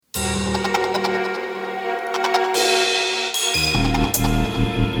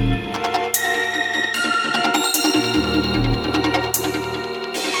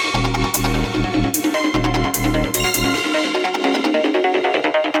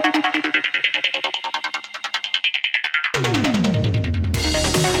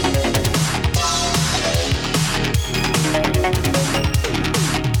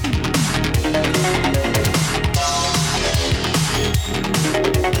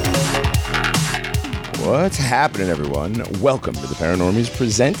What's happening, everyone? Welcome to the Paranormies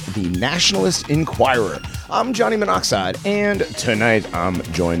present the Nationalist Inquirer. I'm Johnny Monoxide, and tonight I'm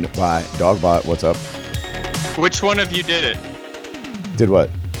joined by Dogbot. What's up? Which one of you did it? Did what?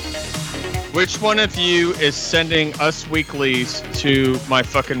 Which one of you is sending us weeklies to my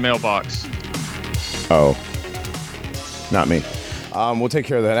fucking mailbox? Oh, not me. We'll take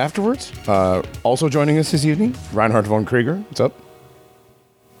care of that afterwards. Also joining us this evening, Reinhard von Krieger. What's up?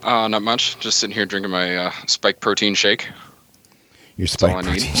 Not much. Just sitting here drinking my spike protein shake. Your spike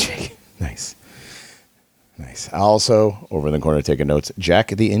protein shake. Nice. Also, over in the corner taking notes, Jack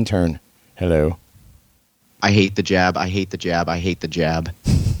the intern. Hello. I hate the jab. I hate the jab. I hate the jab.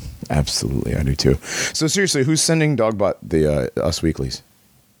 Absolutely, I do too. So seriously, who's sending Dogbot the Us Weeklies?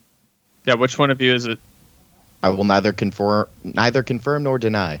 Yeah, which one of you is it? I will neither confirm nor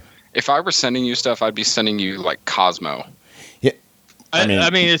deny. If I were sending you stuff, I'd be sending you like Cosmo. Yeah. I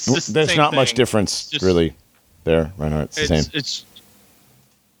mean, it's just there's the same not thing. much difference really there, Reinhardt. It's the same.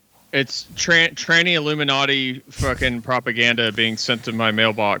 It's tranny Illuminati fucking propaganda being sent to my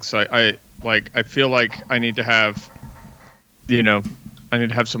mailbox. I feel like I need to have,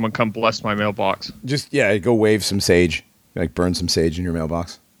 someone come bless my mailbox. Just go wave some sage, like burn some sage in your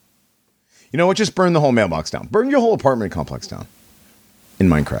mailbox. You know what? Just burn the whole mailbox down. Burn your whole apartment complex down. In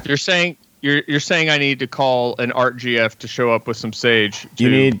Minecraft. You're saying I need to call an art GF to show up with some sage.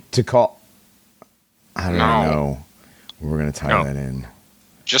 You need to call. I don't know. We're gonna tie that in.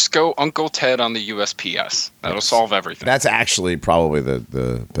 Just go Uncle Ted on the USPS. That'll solve everything. That's actually probably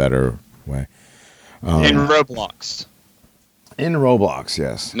the better way. In Roblox. In Roblox,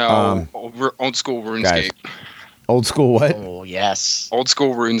 yes. No, old school RuneScape. Guys, old school what? Oh, yes. Old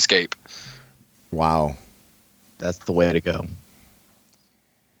school RuneScape. Wow. That's the way to go.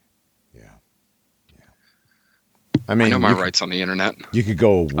 Yeah. I mean, I know my rights on the internet. You could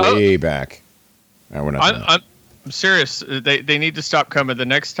go way back. No, we're not. I'm serious. They need to stop coming. The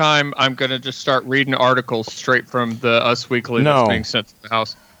next time, I'm going to just start reading articles straight from the Us Weekly that's being sent to the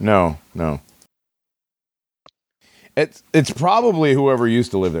house. No. It's probably whoever used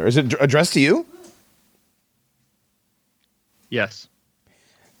to live there. Is it addressed to you? Yes.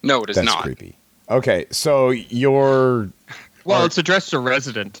 No, it is not. That's creepy. Okay, so you're... Well, it's addressed to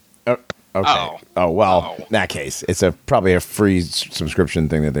resident. Okay. Oh, well, in that case, it's probably a free subscription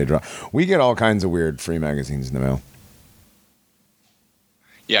thing that they draw. We get all kinds of weird free magazines in the mail.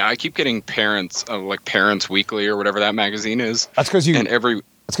 Yeah, I keep getting Parents Weekly or whatever that magazine is. That's because you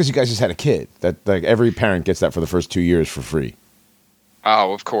guys just had a kid. That like every parent gets that for the first 2 years for free.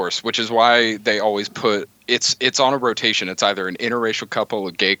 Oh, of course, which is why they always put it's on a rotation. It's either an interracial couple,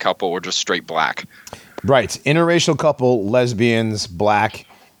 a gay couple, or just straight black. Right, interracial couple, lesbians, black.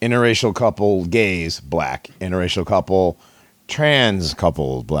 Interracial couple, gays, black. Interracial couple, trans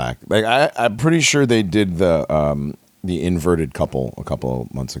couple, black. Like I'm pretty sure they did the inverted couple a couple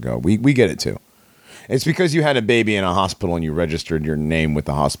of months ago. We get it too. It's because you had a baby in a hospital and you registered your name with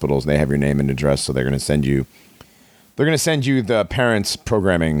the hospitals. They have your name and address, so they're going to send you. They're going to send you the parents'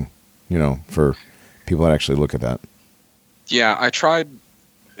 programming, for people that actually look at that. Yeah, I tried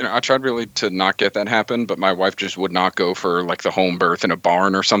really to not get that happen, but my wife just would not go for like the home birth in a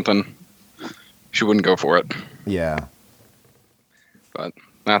barn or something. She wouldn't go for it. Yeah. But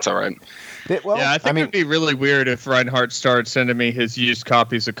that's all right. I think it'd be really weird if Reinhardt started sending me his used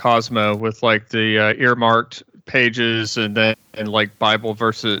copies of Cosmo with like the earmarked pages and like Bible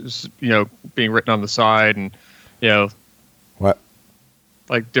verses, being written on the side and, what?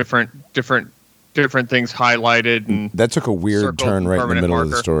 Like different things highlighted. And that took a weird turn right in the middle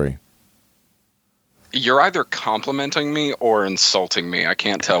of the story. You're either complimenting me or insulting me. I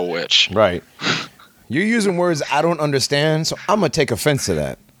can't tell which. Right. You're using words I don't understand, so I'm going to take offense to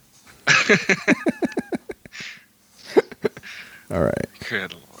that. All right.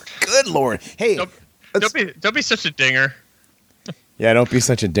 Good Lord. Hey. Don't be such a dinger. Yeah, don't be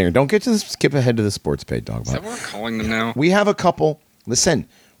such a dinger. Don't skip ahead to the sports page, Dogbot. Is that what we're calling them now? We have a couple. Listen,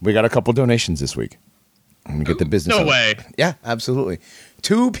 we got a couple donations this week. I'm going to get the business. No way. Yeah, absolutely.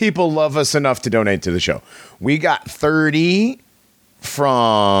 2 people love us enough to donate to the show. We got 30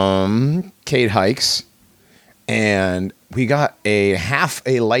 from Kate Hikes, and we got a half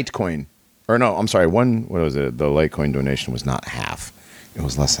a Litecoin. Or no, I'm sorry. What was it? The Litecoin donation was not half. It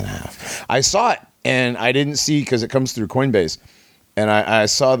was less than half. I saw it, and I didn't see because it comes through Coinbase. And I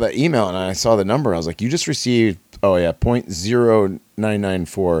saw the email and I saw the number. I was like, you just received,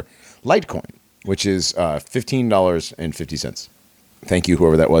 0.0994 Litecoin, which is $15.50. Thank you,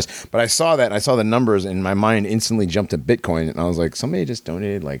 whoever that was. But I saw that. And I saw the numbers and my mind instantly jumped to Bitcoin. And I was like, somebody just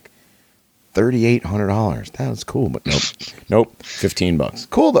donated like $3,800. That was cool. But nope, $15.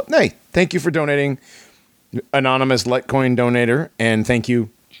 Cool. Hey, thank you for donating. Anonymous Litecoin donator, and thank you,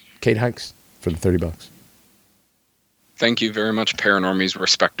 Kate Hikes, for the $30. Thank you very much, Paranormies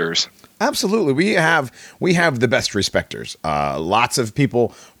respecters. Absolutely. We have the best respecters. Lots of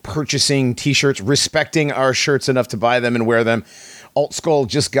people purchasing T-shirts, respecting our shirts enough to buy them and wear them. Alt Skull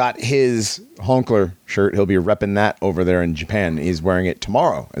just got his Honkler shirt. He'll be repping that over there in Japan. He's wearing it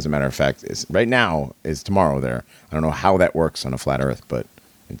tomorrow, as a matter of fact. Right now is tomorrow there. I don't know how that works on a flat Earth, but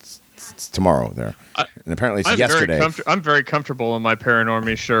it's tomorrow there. And apparently it's yesterday. I'm very comfortable in my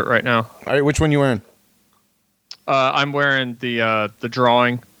Paranormies shirt right now. All right, which one you wearing? I'm wearing the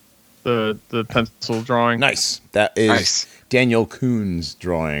drawing, the pencil drawing. Nice. That is Daniel Kuhn's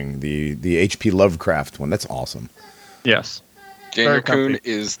drawing, the H.P. Lovecraft one. That's awesome. Yes. Daniel Kuhn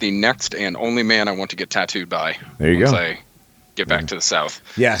is the next and only man I want to get tattooed by. There you once go. I get back to the South.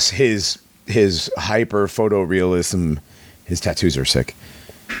 Yes, his hyper photorealism, his tattoos are sick.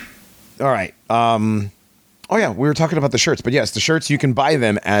 All right. Oh yeah, we were talking about the shirts, but yes, the shirts, you can buy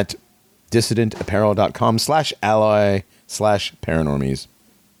them at dissidentapparel.com/ally/paranormies.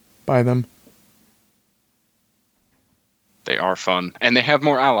 Buy them. They are fun, and they have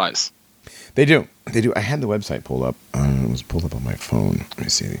more allies. They do. I had the website pulled up. It was pulled up on my phone. Let me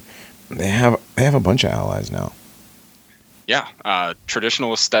see. They have a bunch of allies now. Yeah,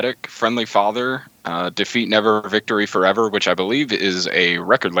 traditional aesthetic, friendly father, defeat never, victory forever, which I believe is a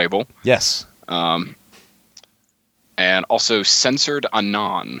record label. Yes. And also censored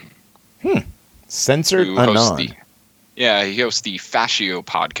anon. Censored anon. He hosts the Fascio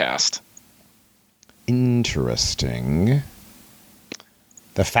podcast. Interesting.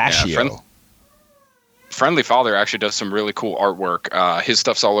 The Fascio. Yeah, Friendly Father actually does some really cool artwork. His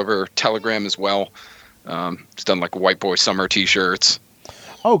stuff's all over Telegram as well. He's done like White Boy Summer T-shirts.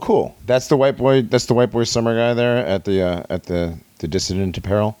 Oh, cool! That's the White Boy. That's the White Boy Summer guy there at the Dissident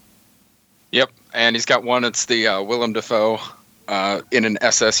Apparel. Yep, and he's got one. It's the Willem Dafoe in an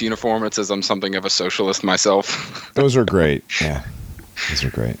SS uniform. It says, "I'm something of a socialist myself." Those are great. Yeah, those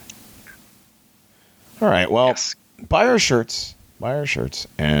are great. All right. Well, yes. Buy our shirts,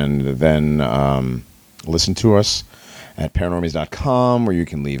 and then listen to us at paranormies.com, where you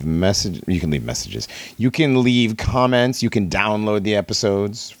can leave messages. You can leave comments. You can download the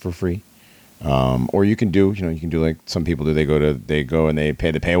episodes for free. Or you can do like some people do. They go and they pay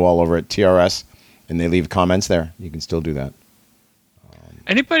the paywall over at TRS and they leave comments there. You can still do that.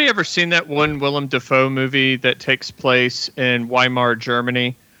 Anybody ever seen that one Willem Dafoe movie that takes place in Weimar,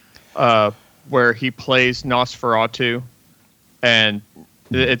 Germany, where he plays Nosferatu, and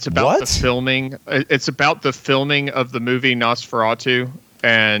it's about the filming. It's about the filming of the movie Nosferatu,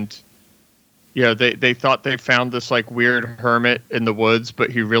 and they thought they found this like weird hermit in the woods, but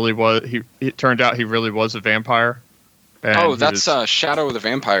he really was. It turned out he really was a vampire. And that's Shadow of the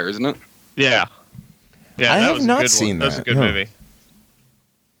Vampire, isn't it? Yeah. Yeah, I have not seen that. That was a good movie.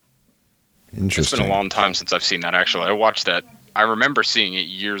 Interesting. It's been a long time since I've seen that. Actually, I watched that. I remember seeing it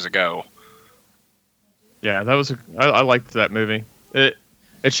years ago. Yeah, that was. I liked that movie. It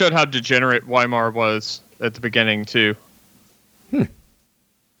showed how degenerate Weimar was at the beginning too.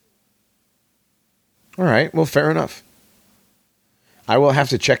 All right. Well, fair enough. I will have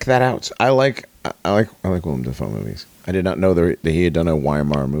to check that out. I like Willem Dafoe movies. I did not know that he had done a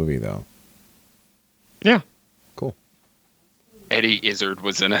Weimar movie though. Yeah. Cool. Eddie Izzard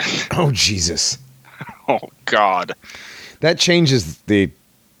was in it. Oh Jesus. Oh God. That changes the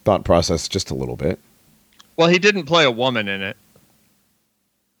thought process just a little bit. Well, he didn't play a woman in it.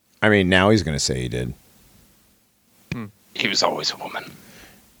 I mean, now he's going to say he did. He was always a woman.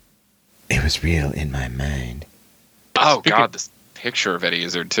 It was real in my mind. Oh, God, this picture of Eddie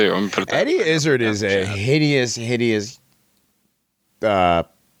Izzard, too. I'm gonna put Eddie Izzard is a hideous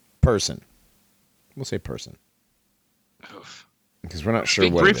person. We'll say person. Oof. Because we're not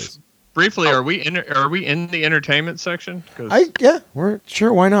sure what it is. Briefly, are we in the entertainment section? We're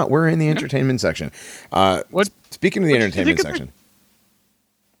sure. Why not? We're in the entertainment section. Speaking of the entertainment section,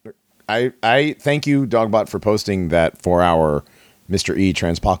 I thank you, Dogbot, for posting that 4-hour Mr. E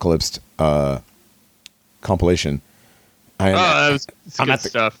Transpocalypse compilation. That's good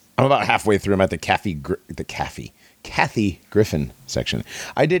stuff. I'm about halfway through. I'm at the Kathy Griffin section.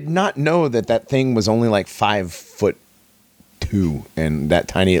 I did not know that thing was only like 5'2" and that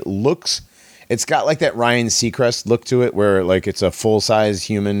tiny. It's got like that Ryan Seacrest look to it, where like it's a full size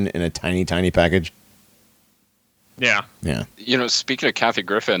human in a tiny package. Yeah. Speaking of Kathy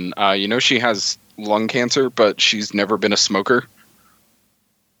Griffin, she has lung cancer, but she's never been a smoker.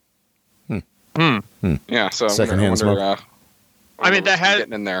 Yeah, so secondhand smoke. That has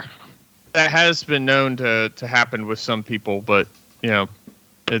getting in there. That has been known to happen with some people, but it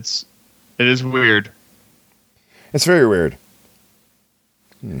is weird. It's very weird.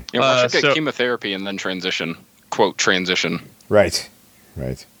 Yeah, why should get chemotherapy and then transition? Quote, transition. Right.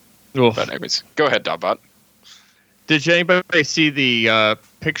 Oof. But anyways, go ahead, Dogbot. Did anybody see the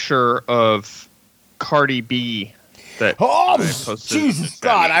picture of Cardi B? That Oh, I posted Jesus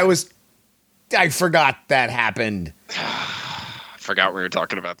God! I forgot that happened. I forgot we were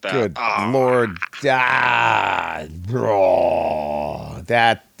talking about that. Good Lord.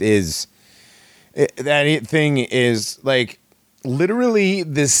 That thing is like literally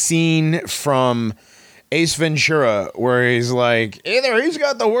the scene from Ace Ventura where he's like, either he's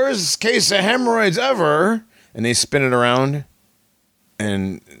got the worst case of hemorrhoids ever, and they spin it around,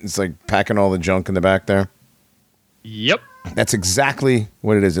 and it's like packing all the junk in the back there. Yep. That's exactly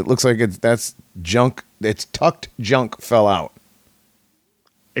what it is. It looks like that's junk. It's tucked junk fell out.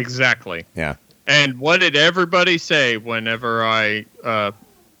 Exactly. Yeah. And what did everybody say whenever I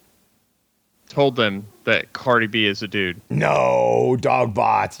told them that Cardi B is a dude? No,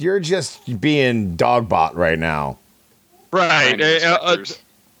 Dogbot. You're just being Dogbot right now. Right.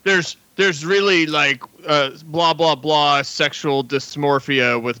 There's really like blah blah blah sexual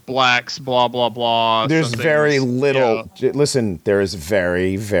dysmorphia with blacks, blah blah blah. There's very little. Listen, there is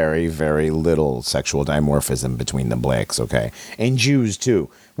very, very, very little sexual dimorphism between the blacks. Okay, and Jews too.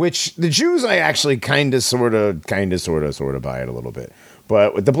 Which the Jews, I actually kind of, sort of buy it a little bit.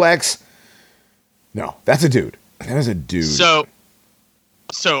 But with the blacks, no, that's a dude. That is a dude. So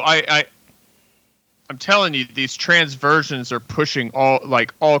I'm telling you, these trans versions are pushing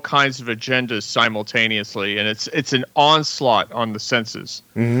all kinds of agendas simultaneously, and it's an onslaught on the senses.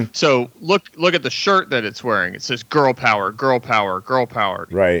 Mm-hmm. So look at the shirt that it's wearing. It says "girl power, girl power, girl power."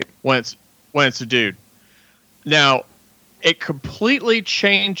 Right. When it's a dude. Now, it completely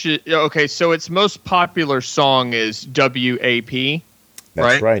changes. Okay, so its most popular song is WAP.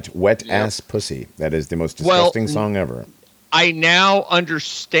 That's right. Wet ass pussy. That is the most disgusting song ever. I now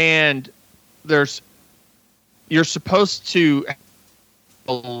understand. You're supposed to have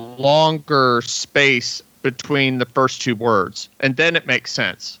a longer space between the first two words, and then it makes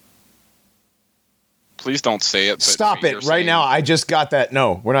sense. Please don't say it. But stop it right now. I just got that.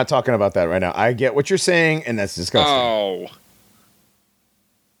 No, we're not talking about that right now. I get what you're saying, and that's disgusting. Oh.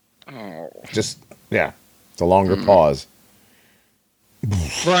 Just, yeah. It's a longer pause.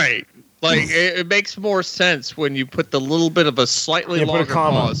 Right. Like, it makes more sense when you put the little bit of a slightly longer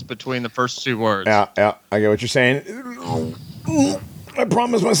pause between the first two words. Yeah. I get what you're saying. I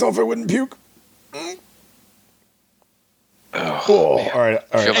promised myself I wouldn't puke. All right.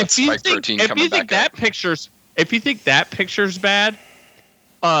 If you think that picture's bad,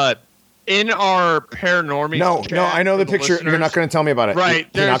 in our paranormal no, I know the picture. You're not going to tell me about it. Right.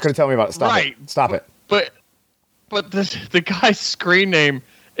 You're not going to tell me about it. Stop it. But the guy's screen name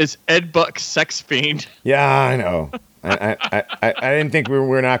is Ed Buck Sex Fiend. Yeah, I know. I didn't think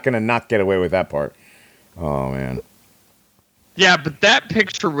we're not going to not get away with that part. Oh, man. Yeah, but that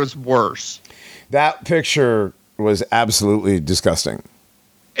picture was worse. That picture was absolutely disgusting.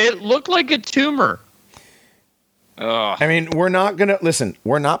 It looked like a tumor. I mean, we're not going to listen.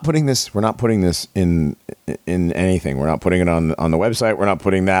 We're not putting this in anything. We're not putting it on the website. We're not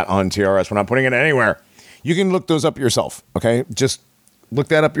putting that on TRS. We're not putting it anywhere. You can look those up yourself. Okay, just look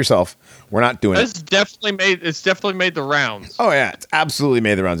that up yourself. We're not doing it. It's definitely made the rounds. Oh yeah, it's absolutely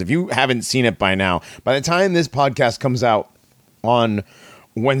made the rounds. If you haven't seen it by now, by the time this podcast comes out on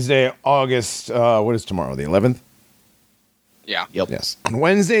Wednesday, August, what is tomorrow? The 11th. Yeah. Yep. Yes. On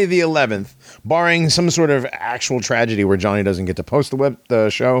Wednesday, the 11th, barring some sort of actual tragedy where Johnny doesn't get to post the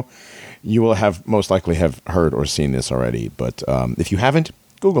show, you will have most likely have heard or seen this already. But if you haven't,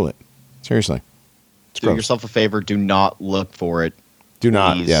 Google it. Seriously. Do yourself a favor. Do not look for it. Do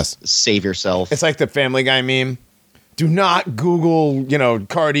not. Please yes. Save yourself. It's like the Family Guy meme. Do not Google,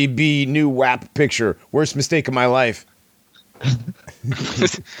 Cardi B new WAP picture. Worst mistake of my life.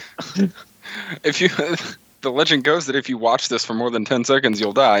 The legend goes that if you watch this for more than 10 seconds,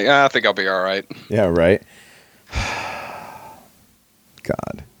 you'll die. I think I'll be all right. Yeah, right.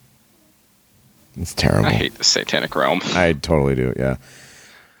 God. It's terrible. I hate the satanic realm. I totally do, yeah.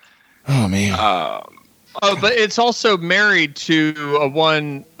 Oh, man. But it's also married to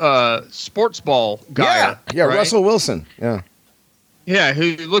one sports ball guy. Yeah, right? Russell Wilson. Yeah. Yeah,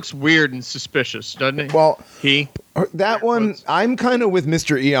 who looks weird and suspicious, doesn't he? Well, that one, I'm kind of with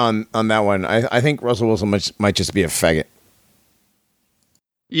Mr. E on that one. I think Russell Wilson might just be a faggot.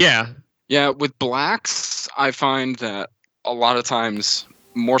 Yeah. Yeah, with blacks, I find that a lot of times,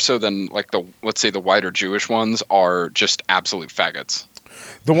 more so than like let's say the white or Jewish ones, are just absolute faggots.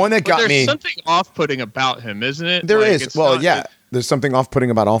 The one that got me... There's something off-putting about him, isn't it? There is. Well, yeah. There's something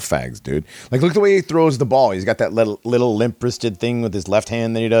off-putting about all fags, dude. Like, look the way he throws the ball. He's got that little limp-wristed thing with his left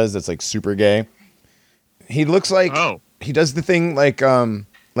hand that he does. That's like super gay. He looks like he does the thing like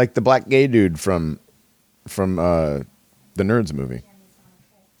the black gay dude from the Nerds movie.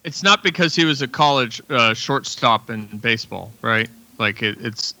 It's not because he was a college shortstop in baseball, right? Like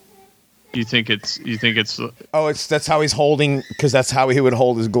it's. You think it's? Oh, that's how he's holding, because that's how he would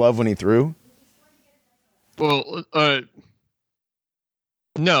hold his glove when he threw. Well,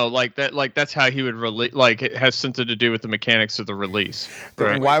 no, like that. Like that's how he would release. Like it has something to do with the mechanics of the release.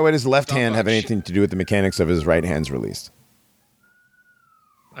 Right? Why would his left hand have anything to do with the mechanics of his right hand's release?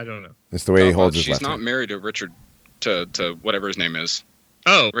 I don't know. It's the way he holds his She's left not hand. married to Richard, to whatever his name is.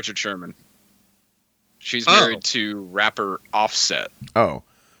 Oh, Richard Sherman. She's married to rapper Offset. Oh.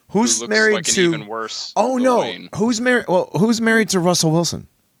 Who's looks married like to? An even worse oh Lil no! Wayne. Who's married? Well, who's married to Russell Wilson?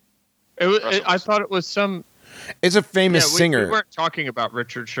 I thought it was some. It's a famous singer. We weren't talking about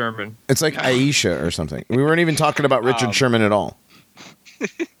Richard Sherman. It's like Aisha or something. We weren't even talking about Richard Sherman at all.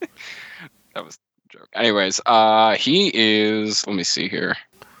 That was a joke. Anyways, he is. Let me see here.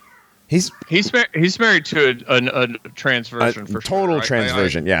 He's married to a trans version for total sure. trans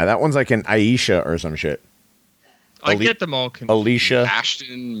version. Yeah, that one's like an Aisha or some shit. I get them all confused. Alicia.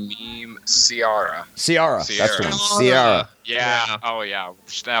 Ashton Meme Ciara. Ciara. That's the one. Ciara. Ciara. Yeah. Oh yeah.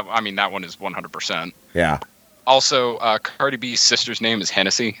 I mean, that one is 100%. Yeah. Also, Cardi B's sister's name is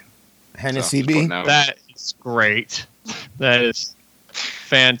Hennessy. Hennessy So, B. That is great. That is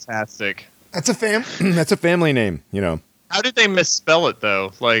fantastic. That's a family name, you know. How did they misspell it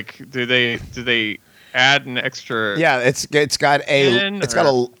though? Like, do they add an extra? Yeah, it's got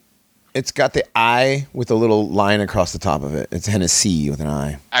the I with a little line across the top of it. It's Hennessy with an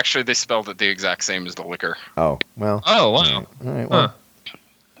I. Actually, they spelled it the exact same as the liquor. Oh well. Oh wow. All right. Well.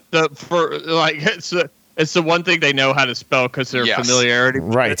 It's the one thing they know how to spell because their familiarity.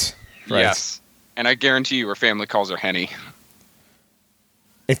 Right. Yes. And I guarantee you, her family calls her Henny.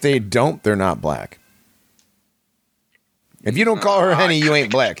 If they don't, they're not black. If you don't call her Henny, you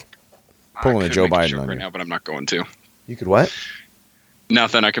ain't black. Pulling a Joe Biden on right you now, but I'm not going to. You could what?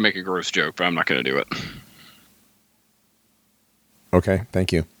 Nothing. I can make a gross joke, but I'm not going to do it. Okay,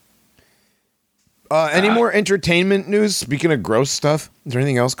 thank you. Any more entertainment news? Speaking of gross stuff, is there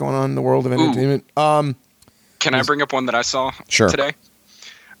anything else going on in the world of entertainment? Can I bring up one that I saw today?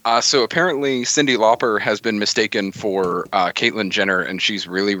 So apparently Cyndi Lauper has been mistaken for Caitlyn Jenner, and she's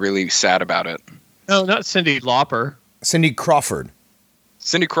really, really sad about it. No, not Cyndi Lauper. Cindy Crawford.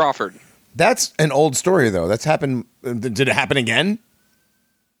 Cindy Crawford. That's an old story, though. That's happened. Did it happen again?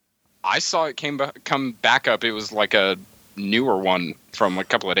 I saw it come back up. It was like a newer one from a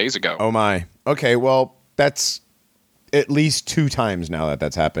couple of days ago. Oh, my. Okay, well, that's at least 2 times now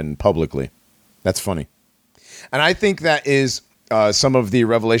that's happened publicly. That's funny. And I think that is some of the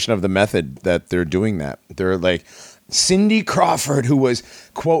revelation of the method that they're doing that. They're like, Cindy Crawford, who was,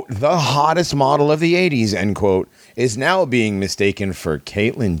 quote, the hottest model of the 80s, end quote, is now being mistaken for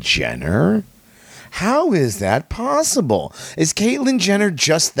Caitlyn Jenner? How is that possible? Is Caitlyn Jenner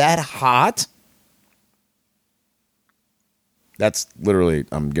just that hot? That's literally,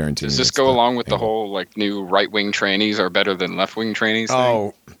 I'm guaranteeing. Does this go along with the whole like new right-wing trannies are better than left-wing trannies thing?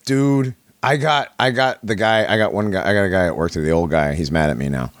 Oh, dude, I got a guy at work today, the old guy. He's mad at me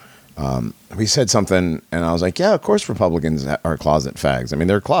now. He said something, and I was like, yeah, of course Republicans are closet fags. I mean,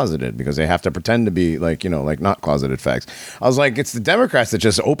 they're closeted because they have to pretend to be like, like not closeted fags. I was like, it's the Democrats that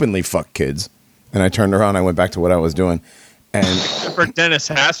just openly fuck kids. And I turned around, I went back to what I was doing. And for Dennis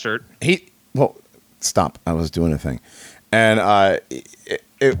Hastert. Stop. I was doing a thing. And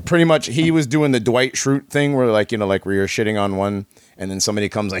it pretty much, he was doing the Dwight Schrute thing where like, like where you're shitting on one and then somebody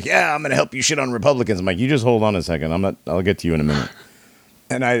comes like, yeah, I'm going to help you shit on Republicans. I'm like, you just hold on a second. I'll get to you in a minute.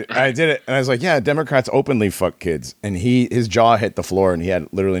 And I did it. And I was like, yeah, Democrats openly fuck kids. And his jaw hit the floor and he had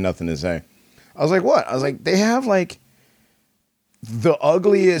literally nothing to say. I was like, what? I was like, they have like the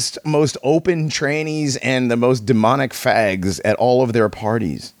ugliest, most open trannies and the most demonic fags at all of their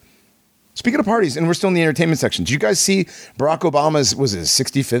parties. Speaking of parties, and we're still in the entertainment section, did you guys see Barack Obama's, was it his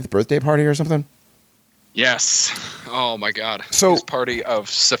 65th birthday party or something? Yes. Oh, my God. So, his party of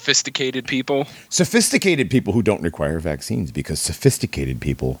sophisticated people. Sophisticated people who don't require vaccines because sophisticated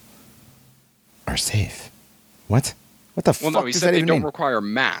people are safe. What? What the fuck no, he does said that they even don't mean? Require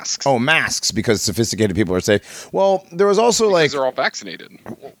masks. Oh, masks because sophisticated people are safe. Well, there was also because they're all vaccinated.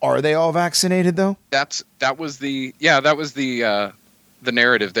 Are they all vaccinated though? That was the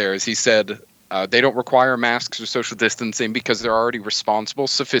narrative there. Is he said they don't require masks or social distancing because they're already responsible,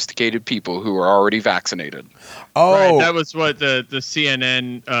 sophisticated people who are already vaccinated. Oh, right, that was what the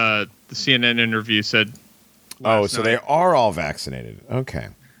CNN interview said. So they are all vaccinated. Okay,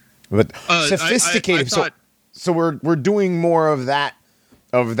 but sophisticated. I thought, so we're doing more of that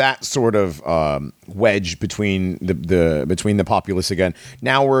sort of wedge between the populace again.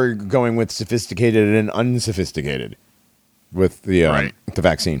 Now we're going with sophisticated and unsophisticated with the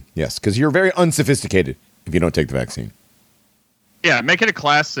vaccine. Yes, because you're very unsophisticated if you don't take the vaccine. Yeah, make it a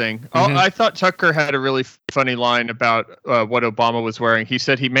class thing. Mm-hmm. I thought Tucker had a really funny line about what Obama was wearing. He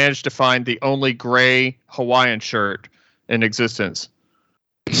said he managed to find the only gray Hawaiian shirt in existence.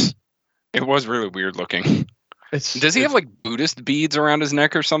 It was really weird looking. Does he have like Buddhist beads around his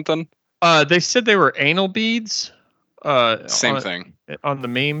neck or something? They said they were anal beads. Same thing. On the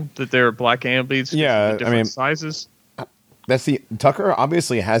meme that they were black anal beads. Yeah, different sizes. Tucker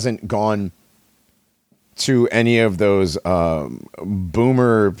obviously hasn't gone to any of those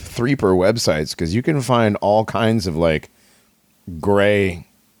boomer threeper websites, because you can find all kinds of like gray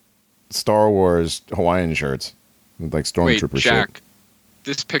Star Wars Hawaiian shirts with like stormtrooper shit. Jack,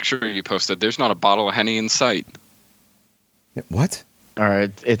 this picture you posted, there's not a bottle of Henny in sight. What? All right,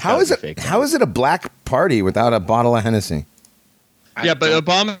 how is it a black party without a bottle of Hennessy? Yeah, but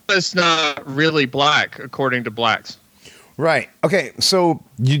Obama is not really black, according to blacks. Right. Okay. So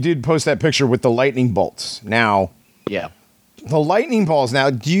you did post that picture with the lightning bolts. Now, yeah, the lightning balls.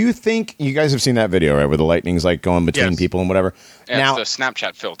 Now, do you think you guys have seen that video, right, where the lightning's like going between people and whatever? Yeah, now, it's the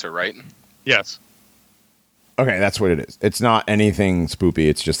Snapchat filter, right? Yes. Okay, that's what it is. It's not anything spoopy.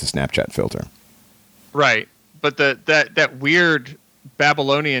 It's just a Snapchat filter. Right. But that weird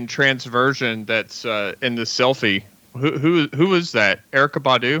Babylonian transversion that's in the selfie. Who is that? Erykah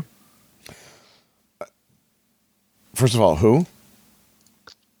Badu? First of all, who?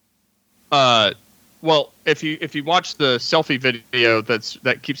 Well, if you watch the selfie video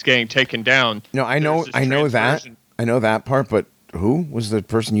that keeps getting taken down. No, I know that part, but who was the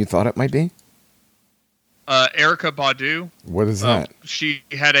person you thought it might be? Erykah Badu. What is that? She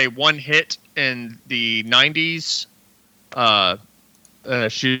had a one hit in the 90s.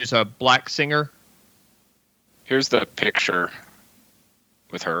 She's a black singer. Here's the picture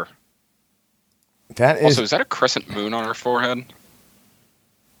with her. Is that a crescent moon on her forehead?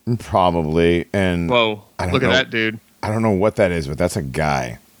 Probably. And whoa, look at that dude. I don't know what that is, but that's a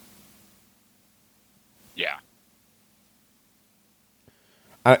guy. Yeah.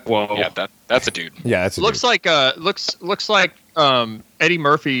 Whoa. Yeah, that's a dude. Yeah, that's a looks dude. like looks like Eddie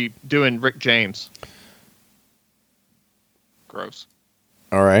Murphy doing Rick James. Gross.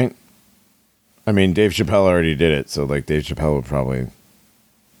 All right. I mean, Dave Chappelle already did it, so like Dave Chappelle would probably.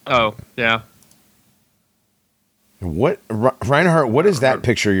 Oh yeah. What, Reinhardt? What is that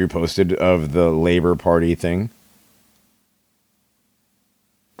picture you posted of the Labor Party thing?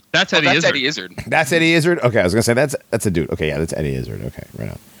 That's Eddie Izzard. Eddie Izzard. That's Eddie Izzard. Okay, I was gonna say that's a dude. Okay, yeah, that's Eddie Izzard. Okay,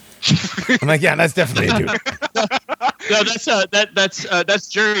 right on. I'm like, yeah, that's definitely a dude. No, that's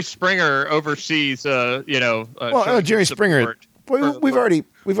Jerry Springer overseas. Jerry Springer.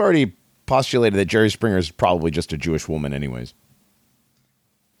 We've already postulated that Jerry Springer is probably just a Jewish woman, anyways.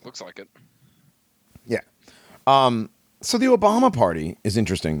 Looks like it. Yeah. So the Obama party is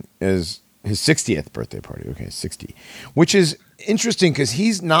interesting. Is his 60th birthday party? Okay, 60, which is interesting because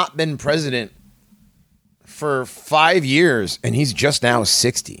he's not been president for 5 years, and he's just now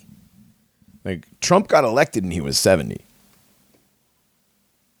 60. Like Trump got elected and he was 70.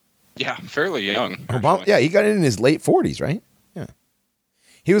 Yeah, fairly young. Obama, yeah, he got in his late 40s, right? Yeah,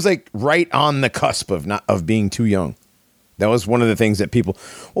 he was like right on the cusp of being too young. That was one of the things that people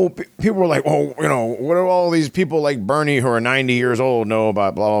were like, what do all these people like Bernie who are 90 years old know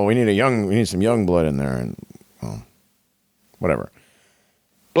about blah, blah, we need some young blood in there, and whatever.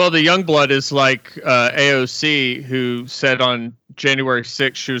 Well, the young blood is like AOC, who said on January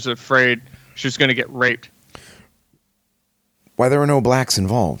 6th she was afraid she was going to get raped. Why there were no blacks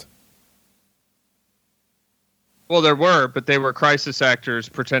involved? Well, there were, but they were crisis actors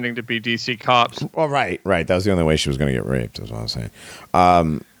pretending to be DC cops. Well, right. That was the only way she was going to get raped, is what I was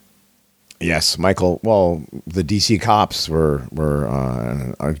saying. Yes, Michael. Well, the DC cops were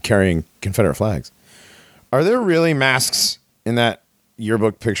carrying Confederate flags. Are there really masks in that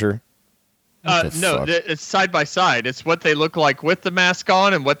yearbook picture? No, it's side by side. It's what they look like with the mask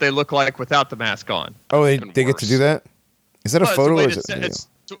on and what they look like without the mask on. Oh, they get to do that? Is that a photo or is it a video?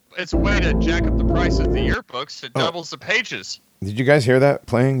 It's a way to jack up the price of the yearbooks. It doubles the pages. Did you guys hear that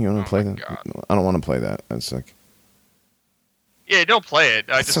playing? You want to play that? God. I don't want to play that. That's like... Yeah, don't play it.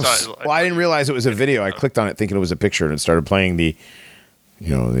 I just thought... Well, I didn't realize it was a video. I clicked on it thinking it was a picture, and it started playing the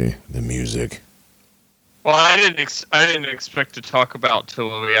music. Well, I didn't expect to talk about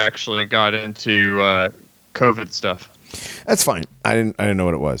till we actually got into COVID stuff. That's fine. I didn't know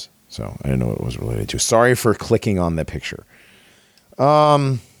what it was. So I didn't know what it was related to. Sorry for clicking on the picture.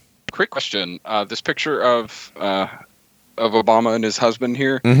 Quick question: this picture of Obama and his husband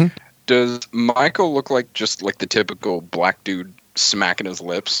here. Mm-hmm. Does Michael look like just like the typical black dude smacking his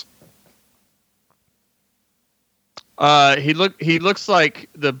lips? He looks like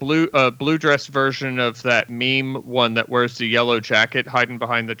the blue dress version of that meme one that wears the yellow jacket hiding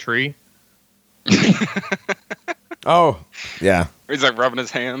behind the tree. Oh, yeah. He's like rubbing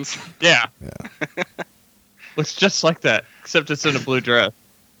his hands. Yeah. Looks just like that, except it's in a blue dress.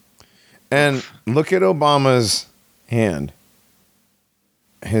 And look at Obama's hand.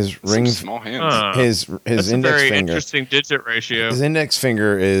 His ring, small hands. His That's index a very finger. interesting digit ratio. His index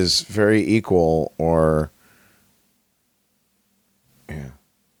finger is very equal, or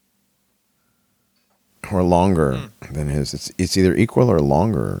longer than his. It's either equal or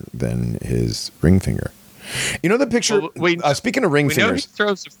longer than his ring finger. You know the picture. Well, speaking of ring we know he fingers,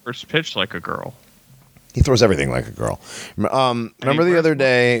 throws the first pitch like a girl. he throws everything like a girl. Remember the other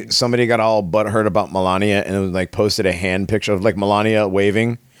day, somebody got all butthurt about Melania, and it was like posted a hand picture of like Melania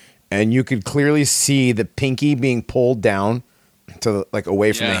waving, and you could clearly see the pinky being pulled down to like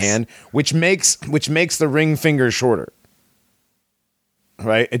away from the hand, which makes the ring finger shorter.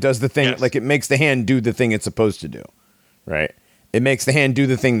 Right? It does the thing like it makes the hand do the thing it's supposed to do. Right? It makes the hand do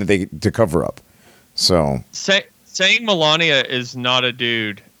the thing that to cover up. So saying Melania is not a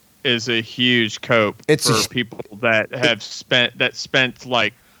dude is a huge cope for people that have spent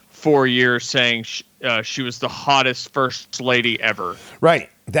like 4 years saying she was the hottest first lady ever. Right.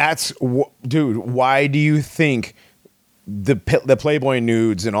 That's dude. Why do you think the Playboy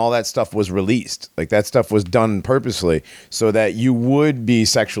nudes and all that stuff was released? Like that stuff was done purposely so that you would be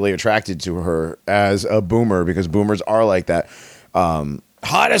sexually attracted to her as a boomer, because boomers are like that.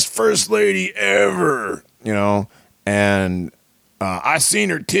 Hottest first lady ever, you know, and I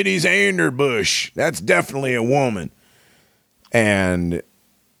seen her titties and her bush. That's definitely a woman. And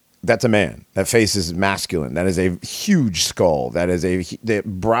that's a man. That face is masculine. That is a huge skull. That is the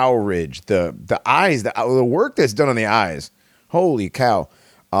brow ridge, the eyes, the work that's done on the eyes. Holy cow.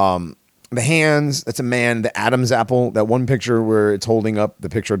 The hands, that's a man. The Adam's apple, that one picture where it's holding up the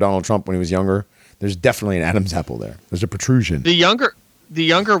picture of Donald Trump when he was younger. There's definitely an Adam's apple there. There's a protrusion. The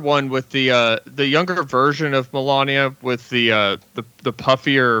younger one with the younger version of Melania with the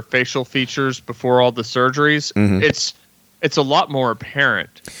puffier facial features before all the surgeries. Mm-hmm. It's a lot more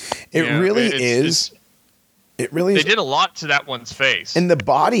apparent. It really is. It really is. They did a lot to that one's face. And the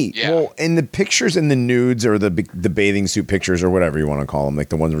body. Yeah. Well, in the pictures in the nudes or the bathing suit pictures or whatever you want to call them, like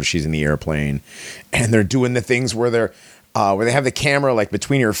the ones where she's in the airplane and they're doing the things where they're where they have the camera like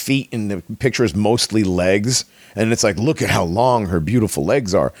between her feet and the picture is mostly legs. And it's like, look at how long her beautiful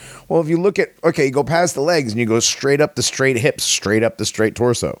legs are. Well, if you look at, you go past the legs and you go straight up the straight hips, straight up the straight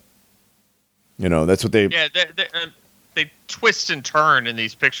torso. You know, that's what they... Yeah, they twist and turn in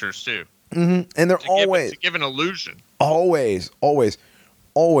these pictures too. Mm-hmm. And they're to give an illusion. Always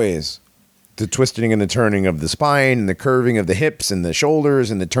the twisting and the turning of the spine and the curving of the hips and the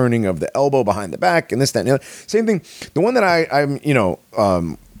shoulders and the turning of the elbow behind the back and this, that, and the other. Same thing. The one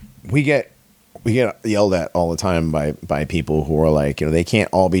that we get yelled at all the time by people who are like, they can't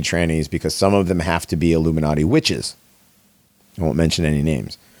all be trannies because some of them have to be Illuminati witches. I won't mention any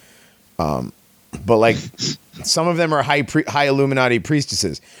names. But like some of them are high Illuminati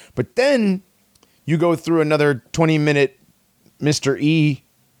priestesses. But then you go through another 20-minute Mr. E,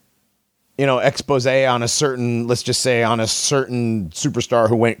 expose on a certain, let's just say on a certain superstar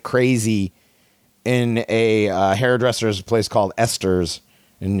who went crazy in a hairdresser's place called Esther's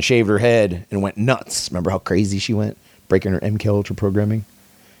and shaved her head and went nuts. Remember how crazy she went, breaking her MK Ultra programming?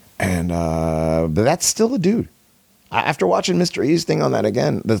 And but that's still a dude. After watching Mr. E's thing on that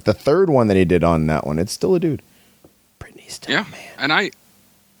again, the third one that he did on that one, it's still a dude. Britney's still a man. And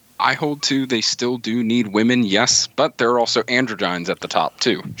I hold to they still do need women, yes, but there are also androgynes at the top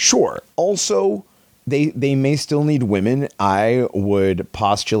too. Sure. Also, they may still need women. I would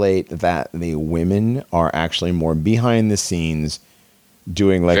postulate that the women are actually more behind the scenes,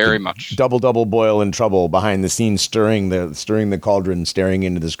 doing like very much double boil in trouble behind the scenes, stirring the cauldron, staring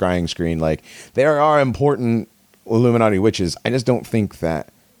into the scrying screen. Like there are important Illuminati witches. I just don't think that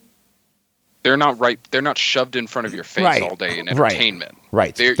they're not right. They're not shoved in front of your face all day in entertainment.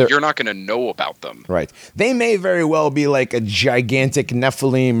 Right. You're not going to know about them. Right. They may very well be like a gigantic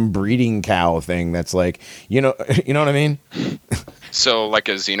Nephilim breeding cow thing. That's like, you know what I mean? So like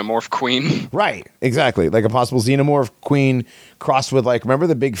a xenomorph queen. Right. Exactly. Like a possible xenomorph queen crossed with like, remember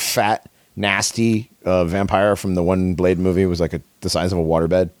the big fat nasty vampire from the one Blade movie? It was like the size of a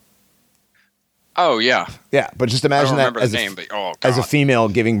waterbed. Oh yeah, Yeah, but just I don't imagine that remember as the a, name, but oh as a god, female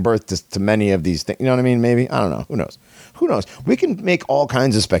giving birth to many of these things. You know what I mean? Maybe. I don't know. Who knows? Who knows? We can make all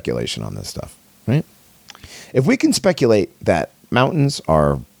kinds of speculation on this stuff, right? If we can speculate that mountains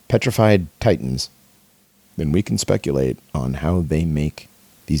are petrified titans, then we can speculate on how they make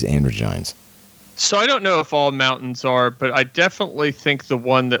these androgynes. So I don't know if all mountains are, but I definitely think the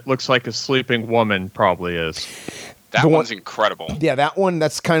one that looks like a sleeping woman probably is. that one's incredible. Yeah, that one,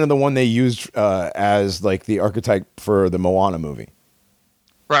 that's kind of the one they used as like the archetype for the Moana movie.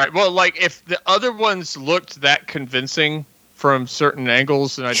 Right. Well, like if the other ones looked that convincing from certain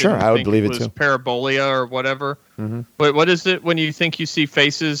angles, and I would believe it was too. parabolia or whatever. Mm-hmm. But what is it when you think you see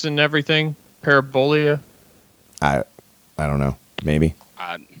faces and everything? Parabolia. I don't know. Maybe.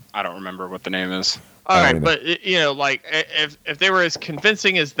 I don't remember what the name is. All I right, don't but you know, like if they were as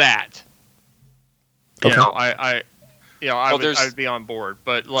convincing as that, you Okay. know, I would be on board.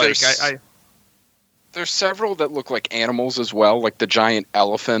 But like There's several that look like animals as well, like the giant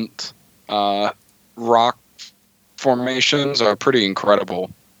elephant rock formations are pretty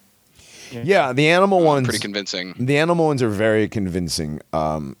incredible. Yeah, the animal ones. Pretty convincing. The animal ones are very convincing.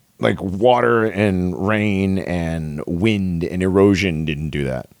 Like water and rain and wind and erosion didn't do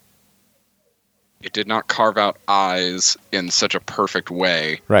that. It did not carve out eyes in such a perfect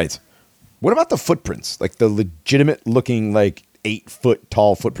way. Right. What about the footprints? Like the legitimate looking, like 8-foot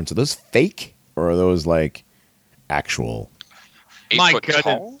tall footprints. Are those fake or are those like actual? 8 My foot gut-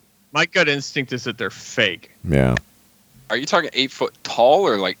 tall? my gut instinct is that they're fake. Yeah. Are you talking 8 foot tall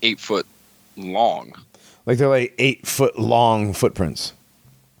or like 8 foot long? Like they're like 8-foot long footprints.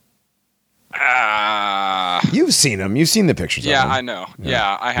 You've seen them. You've seen the pictures. Yeah, of them. I know.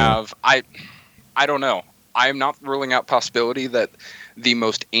 Yeah, I have. I don't know. I am not ruling out possibility that the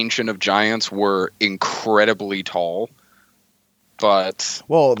most ancient of giants were incredibly tall. But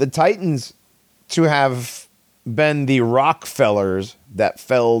Well, the Titans to have been the Rockefellers that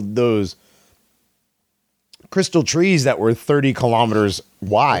felled those crystal trees that were 30 kilometers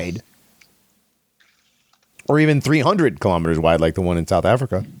wide, or even 300 kilometers wide, like the one in South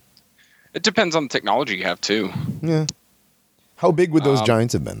Africa. it depends on the technology you have too. Yeah. How big would those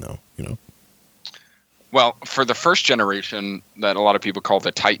giants have been, though? You know. Well, for the first generation that a lot of people call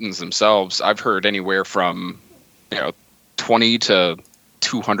the Titans themselves, I've heard anywhere from 20 to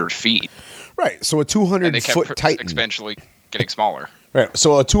 200 feet. Right. So a And they 200-foot kept Titan. exponentially getting smaller. Right.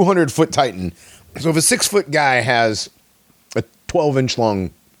 So a 200-foot Titan. So if a 6-foot guy has a 12-inch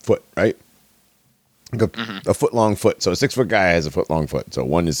long foot, right? Like a foot long foot. So a 6-foot guy has a foot long foot. So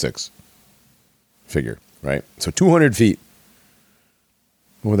 1 to 6 figure, right? So 200 feet.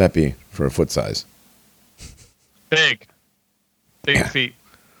 What would that be for a foot size? Big feet.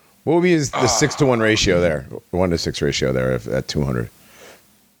 What would be the 6-to-1 ratio there? 1 to 6 ratio there at 200.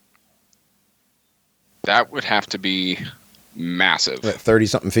 That would have to be massive. 30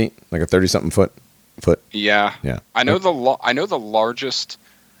 something feet, like a 30 something foot. Yeah. Yeah. I know the largest,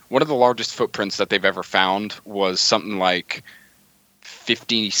 one of the largest footprints that they've ever found was something like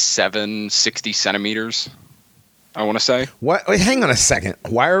 57, 60 centimeters, I want to say. What? Wait, hang on a second.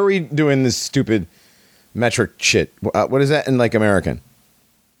 Why are we doing this stupid metric shit? What is that in like American?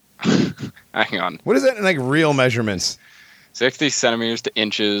 Hang on. What is that in like real measurements? 60 centimeters to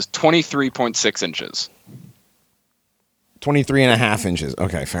inches, 23.6 inches. 23 and a half inches.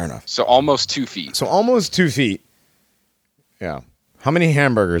 Okay, fair enough. So almost 2 feet. So almost 2 feet. Yeah. How many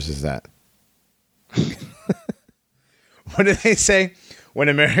hamburgers is that? What do they say when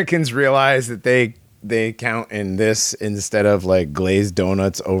Americans realize that they count in this instead of like glazed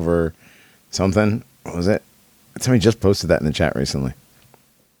donuts over something? What was it? Somebody just posted that in the chat recently.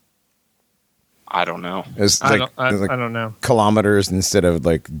 I don't know. It's I like, don't know. kilometers instead of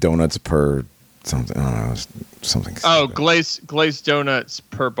like donuts per something. I don't know. Something. Oh, stupid. glazed donuts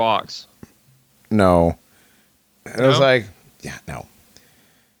per box. No. It was No? like, yeah, no.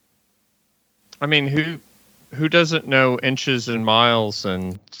 I mean, who doesn't know inches and miles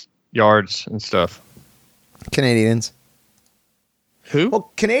and yards and stuff? Canadians. Who? Well,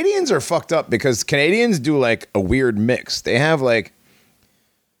 Canadians are fucked up because Canadians do like a weird mix. They have like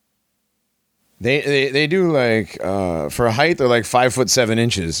they do like for height they're like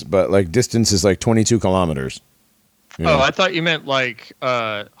 5'7", but like distance is like 22 kilometers. You know? Oh, I thought you meant like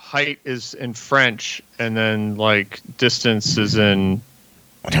height is in French and then like distance is in.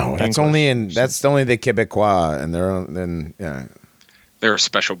 No, that's only the Quebecois, and They're a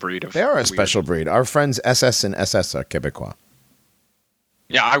special breed of. they are a weird. special breed. Our friends SS and SS are Quebecois.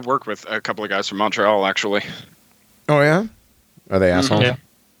 Yeah, I work with a couple of guys from Montreal actually. Oh yeah, are they assholes? Yeah.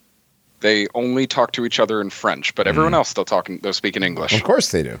 They only talk to each other in French, but everyone else they'll speak in English. Of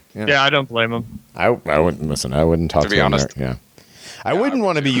course they do. Yeah, I don't blame them. I wouldn't listen. I wouldn't talk to be them honest. there. Yeah. I wouldn't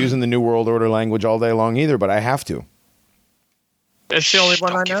want to be using the New World Order language all day long either, but I have to. It's the only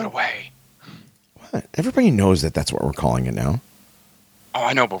one I Don't give it know. away. What? Everybody knows that that's what we're calling it now. Oh,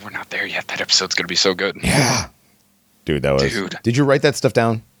 I know, but we're not there yet. That episode's going to be so good. Yeah. Dude, that was... Dude. Did you write that stuff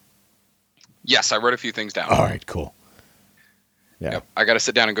down? Yes, I wrote a few things down. All right, cool. Yeah. Yep. I got to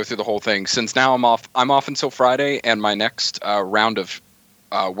sit down and go through the whole thing. Since now I'm off until Friday, and my next round of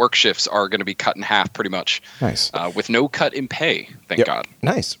work shifts are going to be cut in half pretty much. Nice. With no cut in pay, thank God.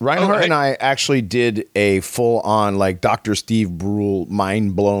 Nice. Reinhardt and I actually did a full-on, like, Dr. Steve Brule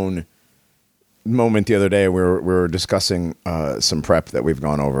mind-blown moment the other day where we were discussing some prep that we've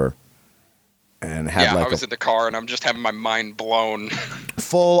gone over. And had I was in the car, and I'm just having my mind blown.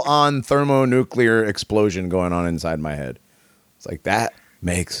 Full-on thermonuclear explosion going on inside my head. It's like, that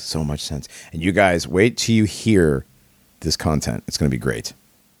makes so much sense. And you guys, wait till you hear this content. It's going to be great.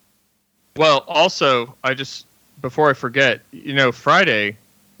 Well, also, before I forget, Friday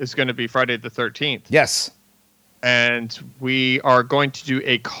is going to be Friday the 13th. Yes. And we are going to do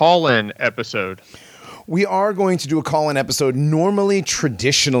a call-in episode. We are going to do a call-in episode. Normally,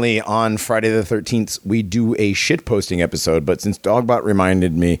 traditionally, on Friday the 13th, we do a shitposting episode. But since Dogbot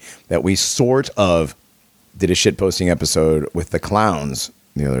reminded me that we sort of did a shitposting episode with the clowns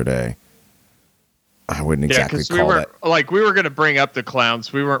the other day, I wouldn't exactly call that. We were going to bring up the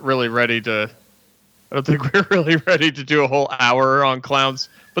clowns. We weren't really ready to... I don't think we were really ready to do a whole hour on clowns.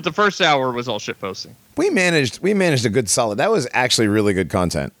 But the first hour was all shitposting. We managed a good solid. That was actually really good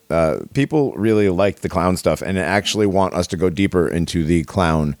content. People really liked the clown stuff and actually want us to go deeper into the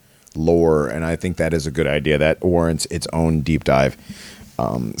clown lore, and I think that is a good idea. That warrants its own deep dive.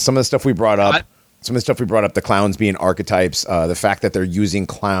 Some of the stuff we brought up, the clowns being archetypes, the fact that they're using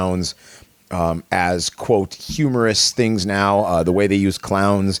clowns as, quote, humorous things now, the way they use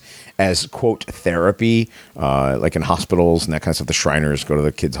clowns as, quote, therapy, like in hospitals and that kind of stuff. The Shriners go to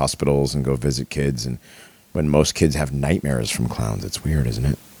the kids' hospitals and go visit kids, and when most kids have nightmares from clowns. It's weird, isn't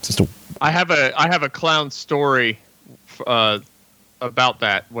it? It's just I have a clown story about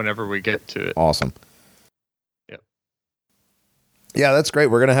that whenever we get to it. Awesome. Yep. Yeah, that's great.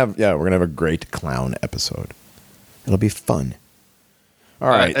 We're gonna have a great clown episode. It'll be fun. All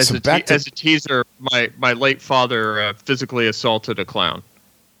right. As a teaser, my late father physically assaulted a clown.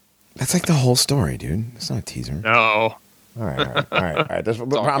 That's like the whole story, dude. It's not a teaser. No. All right.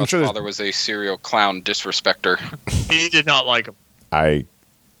 I'm sure his father was a serial clown disrespecter. He did not like him. I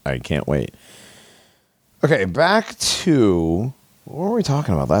can't wait. Okay, back to what were we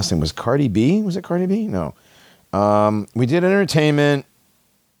talking about? Last thing was Cardi B. Was it Cardi B? No. We did entertainment.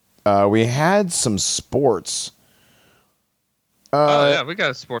 We had some sports. We got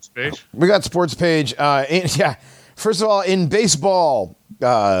a sports page. First of all, in baseball,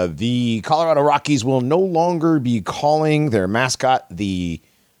 the Colorado Rockies will no longer be calling their mascot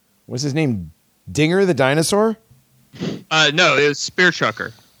what's his name? Dinger the dinosaur? No, it was Spear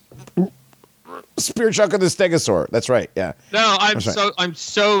Chucker. Spear Chucker the Stegosaur. That's right. Yeah. No, I'm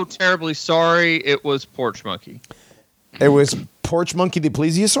so terribly sorry. It was Porch Monkey. It was Porch Monkey the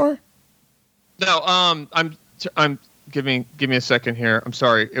Plesiosaur? No, I'm give me a second here. I'm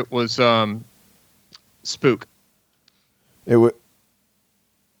sorry. It was Spook. It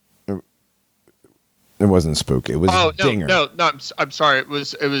wasn't Spook. It was Dinger. No, I'm sorry. It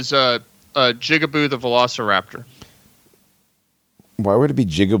was Jigaboo the Velociraptor. Why would it be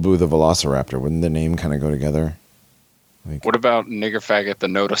Jigaboo the Velociraptor? Wouldn't the name kind of go together? What about Nigger Faggot the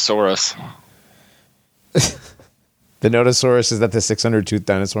Notosaurus? The Notosaurus, is that the 600-tooth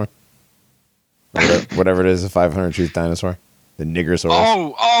dinosaur? Whatever it is, a 500-tooth dinosaur? The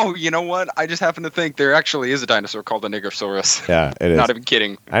Niggersaurus. Oh, you know what? I just happen to think there actually is a dinosaur called the Niggersaurus. Yeah, it is. Not even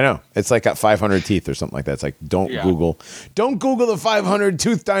kidding. I know. It's like got 500 teeth or something like that. It's like, don't Google the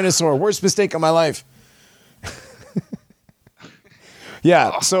 500-tooth dinosaur. Worst mistake of my life.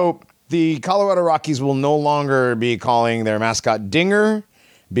 Yeah, so the Colorado Rockies will no longer be calling their mascot Dinger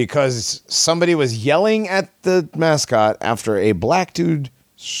because somebody was yelling at the mascot after a black dude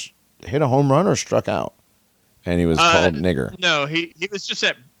hit a home run or struck out, and he was called Nigger. No, he was just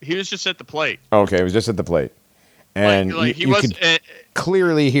at the plate. Okay, he was just at the plate, and you could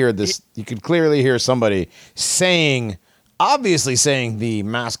clearly hear this. You could clearly hear somebody obviously saying the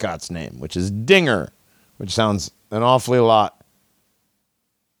mascot's name, which is Dinger, which sounds an awfully lot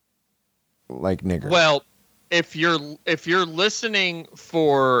like Nigger. Well, if you're listening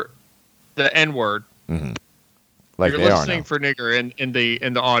for the N-word, mm-hmm. Like you're listening for Nigger in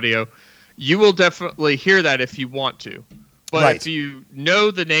the audio, you will definitely hear that if you want to. But Right. if you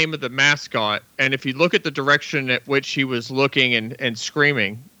know the name of the mascot, and if you look at the direction at which he was looking and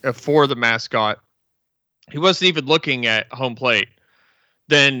screaming for the mascot, he wasn't even looking at home plate,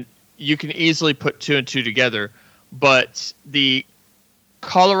 then you can easily put two and two together. But the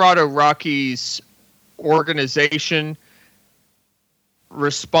Colorado Rockies organization,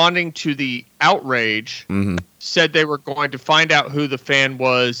 responding to the outrage, said they were going to find out who the fan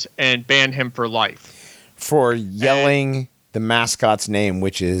was and ban him for life. For yelling the mascot's name,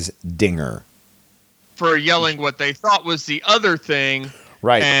 which is Dinger. For yelling what they thought was the other thing.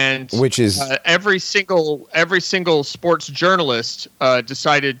 Right. And which is every single sports journalist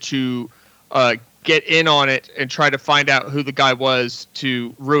decided to get in on it and try to find out who the guy was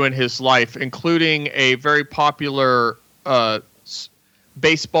to ruin his life, including a very popular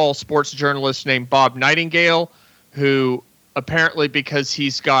baseball sports journalist named Bob Nightingale, who apparently, because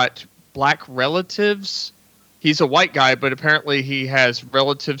he's got black relatives, he's a white guy, but apparently he has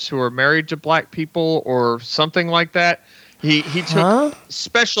relatives who are married to black people or something like that. He took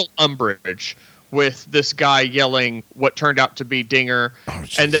special umbrage with this guy yelling what turned out to be Dinger. Oh,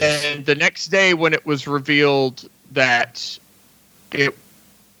 and then the next day, when it was revealed that it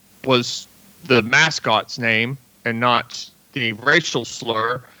was the mascot's name and not the racial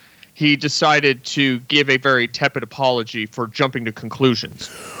slur, he decided to give a very tepid apology for jumping to conclusions,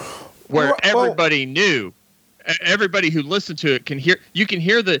 where everybody knew. Everybody who listened to it can hear. You can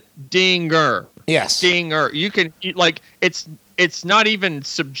hear the dinger. Yes, dinger. You can it's not even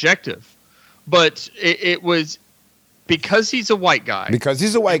subjective, but it was because he's a white guy. Because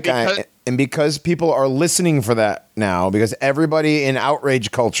he's a white guy, and because people are listening for that now, because everybody in outrage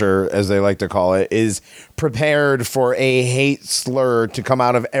culture, as they like to call it, is prepared for a hate slur to come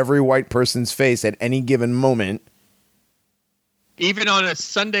out of every white person's face at any given moment. Even on a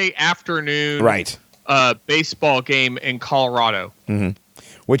Sunday afternoon, right? Baseball game in Colorado,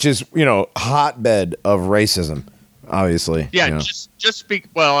 which is, hotbed of racism, obviously. Yeah, just speak.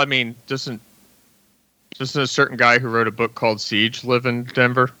 Well, I mean, doesn't a certain guy who wrote a book called Siege live in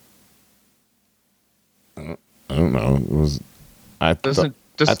Denver? I don't know. Doesn't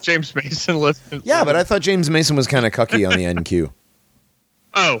James Mason live in? Yeah, but I thought James Mason was kind of cucky on the NQ.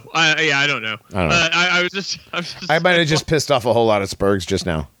 Oh, I don't know. I was just. I might have just pissed off a whole lot of Spurgs just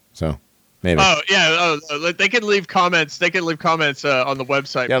now. So. Maybe. Oh yeah. Oh, they can leave comments. They can leave comments on the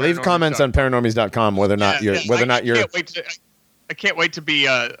website. Yeah, leave comments on paranormies.com whether or not you're. I can't wait to be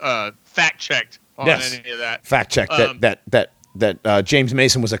fact checked on any of that. Fact check that James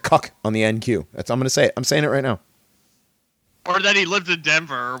Mason was a cuck on the NQ. I'm going to say it. I'm saying it right now. Or that he lived in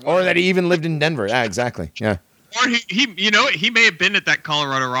Denver. Or that he even lived in Denver. Yeah, exactly. Yeah. Or he may have been at that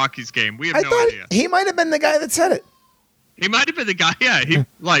Colorado Rockies game. We have no idea. He might have been the guy that said it. He might have been the guy. Yeah.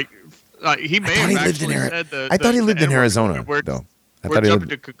 He may have actually said the. I thought he lived in Arizona, though. We're jumping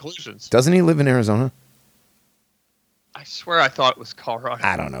to conclusions. Doesn't he live in Arizona? I swear I thought it was Colorado.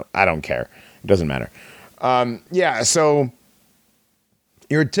 I don't know. I don't care. It doesn't matter. Yeah, so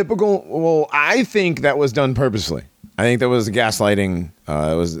your typical... Well, I think that was done purposely. I think that was gaslighting.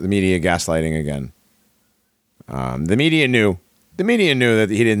 It was the media gaslighting again. The media knew. The media knew that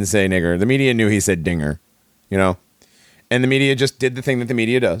he didn't say nigger. The media knew he said dinger. And the media just did the thing that the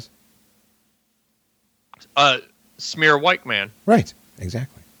media does. Smear white man. Right.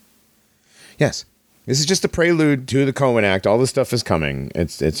 Exactly. Yes. This is just a prelude to the Cohen Act. All this stuff is coming.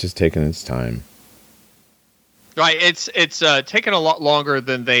 It's just taking its time. Right. It's taken a lot longer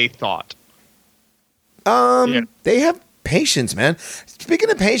than they thought. They have patience, man. Speaking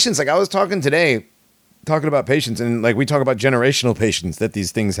of patience, I was talking about patience, and we talk about generational patience that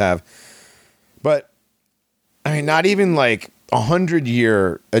these things have. But I mean, not even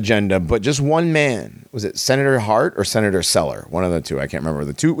 100-year agenda, but just one man. Was it Senator Hart or Senator Seller? One of the two. I can't remember.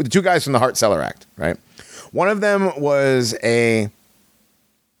 The two guys from the Hart-Seller Act, right? One of them was a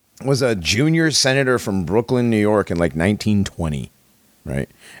junior senator from Brooklyn, New York in 1920, right?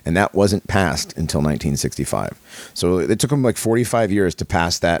 And that wasn't passed until 1965. So it took them 45 years to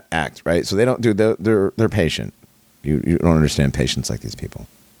pass that act, right? So they don't do. They're patient. You don't understand patience like these people.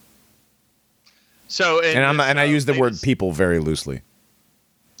 So I use the word people very loosely.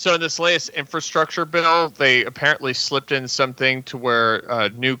 So in this latest infrastructure bill, they apparently slipped in something to where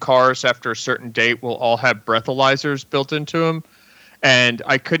new cars after a certain date will all have breathalyzers built into them. And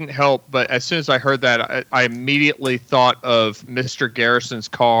I couldn't help, but as soon as I heard that, I immediately thought of Mr. Garrison's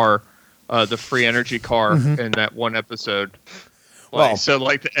car, the free energy car in that one episode.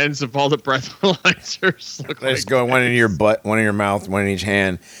 The ends of all the breathalyzers look just go one in your butt, one in your mouth, one in each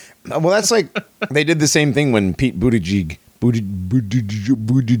hand. Well, that's they did the same thing when Pete Buttigieg,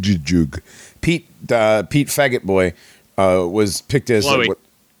 Pete Faggot Boy, was picked as Glowy.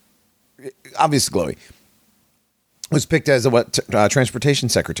 Obviously Glowy was picked as transportation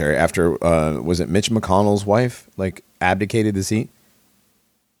secretary after was it Mitch McConnell's wife like abdicated the seat?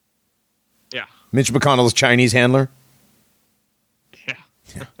 Yeah. Mitch McConnell's Chinese handler. Yeah.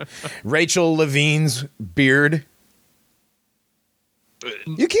 Rachel Levine's beard.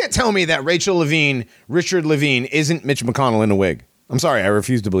 You can't tell me that Richard Levine, isn't Mitch McConnell in a wig. I'm sorry, I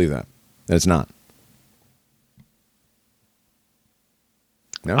refuse to believe that. That it's not.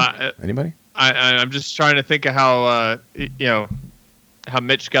 No? Anybody? I'm just trying to think of how how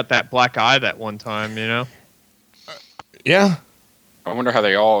Mitch got that black eye that one time. Yeah. I wonder how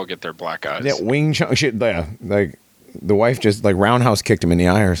they all get their black eyes. That Wing Chun shit. Yeah, like the wife just like roundhouse kicked him in the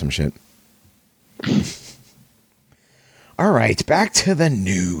eye or some shit. All right, back to the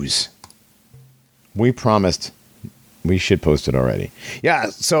news. We promised we shitposted already.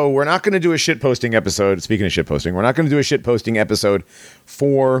 Yeah, so we're not going to do a shitposting episode. Speaking of shitposting, we're not going to do a shitposting episode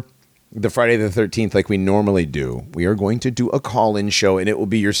for the Friday the 13th like we normally do. We are going to do a call-in show, and it will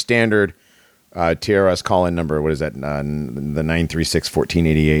be your standard TRS call-in number. What is that? The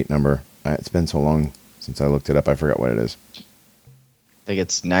 936-1488 number. It's been so long since I looked it up. I forgot what it is. I think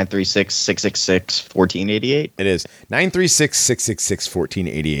it's 936-666-1488. It is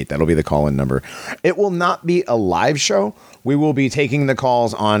 936-666-1488. That'll be the call-in number. It will not be a live show. We will be taking the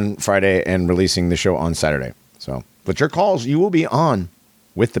calls on Friday and releasing the show on Saturday. So, but your calls, you will be on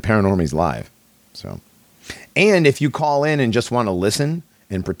with the Paranormies live. So, and if you call in and just want to listen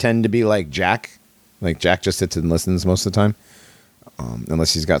and pretend to be like Jack just sits and listens most of the time,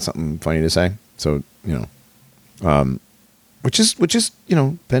 unless he's got something funny to say. So, which is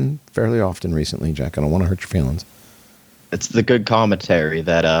been fairly often recently, Jack. I don't want to hurt your feelings. It's the good commentary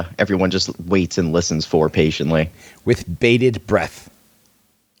that everyone just waits and listens for patiently. With bated breath.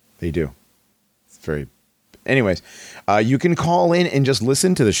 They do. It's very... Anyways, you can call in and just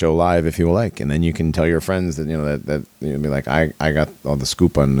listen to the show live if you like, and then you can tell your friends that that be like, I got all the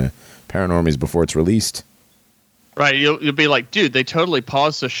scoop on the Paranormies before it's released. Right, you'll be like, dude, they totally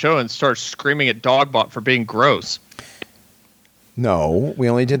paused the show and start screaming at Dogbot for being gross. No, we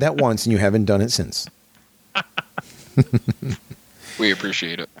only did that once, and you haven't done it since. We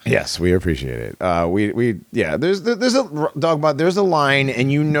appreciate it. Yes, we appreciate it. There's a Dogbot. There's a line,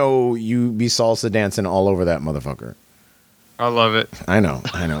 and you be salsa dancing all over that motherfucker. I love it. I know.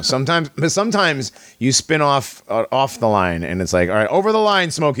 Sometimes you spin off the line, and it's like, all right, over the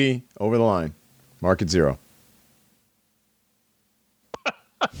line, Smokey, over the line, mark it 0.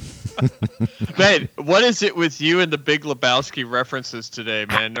 Man, what is it with you and the Big Lebowski references today,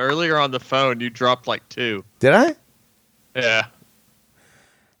 man? Earlier on the phone, you dropped like 2. Did I? Yeah.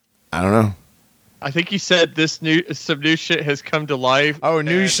 I don't know. I think you said some new shit has come to life. Oh,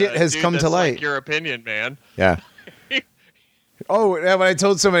 new shit has come to light. Like your opinion, man. Yeah. Oh, yeah, when I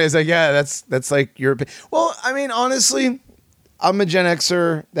told somebody, I was like, yeah, that's like your opinion. Well, I mean, honestly, I'm a Gen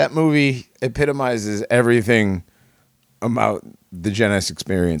Xer. That movie epitomizes everything about the Gen X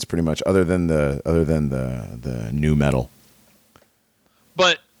experience, pretty much, other than the new metal.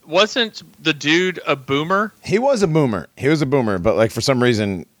 But wasn't the dude a boomer? He was a boomer. But like for some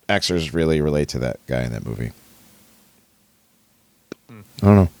reason, Xers really relate to that guy in that movie.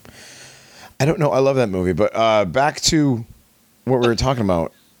 I don't know. I love that movie. But back to what we were talking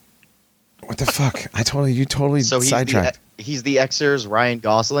about. What the fuck? You totally sidetracked. He's the Xers Ryan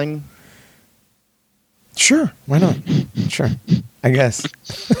Gosling. Sure, why not? Sure, I guess.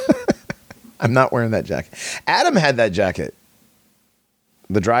 I'm not wearing that jacket. Adam had that jacket.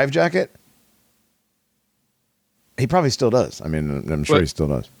 The Drive jacket. He probably still does. I mean, I'm sure he still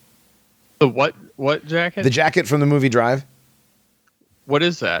does. The what jacket? The jacket from the movie Drive. What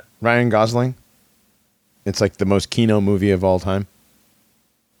is that? Ryan Gosling. It's like the most Kino movie of all time.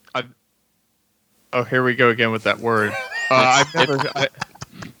 Oh, here we go again with that word. I've never...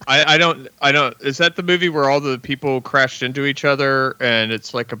 I don't. Is that the movie where all the people crashed into each other and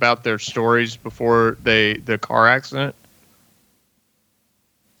it's like about their stories before the car accident?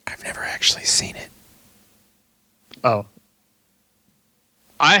 I've never actually seen it. Oh.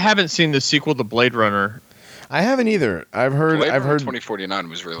 I haven't seen the sequel to Blade Runner. I haven't either. I've heard 2049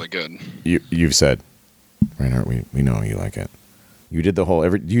 was really good. You've said, Reinhardt, we know you like it. You did the whole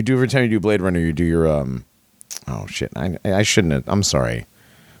every time you do Blade Runner, you do your oh shit. I shouldn't have. I'm sorry.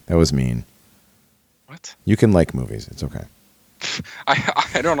 That was mean. What? You can like movies. It's okay.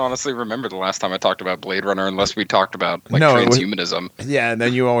 I don't honestly remember the last time I talked about Blade Runner unless we talked about transhumanism. Yeah, and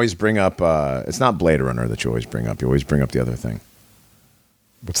then you always bring up it's not Blade Runner that you always bring up. You always bring up the other thing.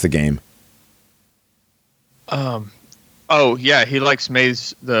 What's the game? Oh yeah, he likes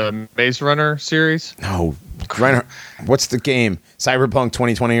the Maze Runner series. No, Reinhardt, what's the game? Cyberpunk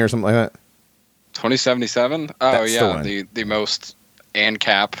 2020 or something like that. 2077. Oh That's the yeah, one. the most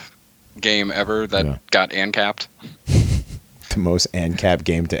ANCAP game ever that got ANCAP'd. The most ANCAP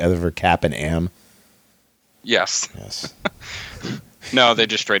game to ever cap an AM. Yes. Yes. No, they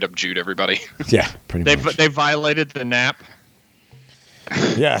just straight up Jewed everybody. Yeah, pretty much. They violated the NAP.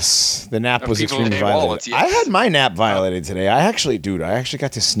 Yes, the nap was People extremely in violated. wallets, yes. I had my nap violated today. I actually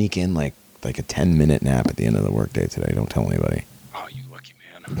got to sneak in like a 10-minute nap at the end of the workday today. Don't tell anybody. Oh, you lucky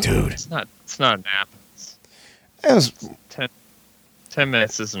man. Dude. It's not a nap. It was 10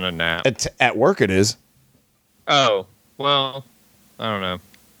 minutes isn't a nap. at work it is. Oh, well, I don't know.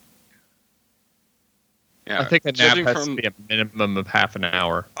 Yeah. I think a nap Judging has to be a minimum of half an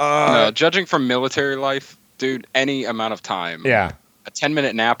hour. No, judging from military life, dude, any amount of time. Yeah. A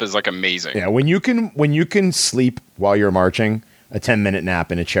 10-minute nap is like amazing. Yeah, when you can sleep while you're marching, a 10-minute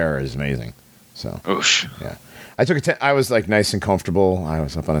nap in a chair is amazing. So, Oosh. yeah. I took I was like nice and comfortable. I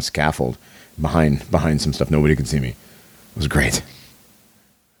was up on a scaffold behind some stuff. Nobody could see me. It was great.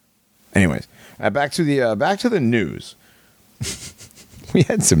 Anyways, back to the news. We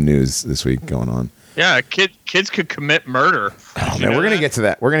had some news this week going on. Yeah, kids could commit murder. Oh man, we're gonna get to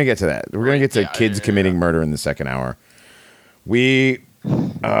that. We're gonna get to kids committing murder in the second hour. We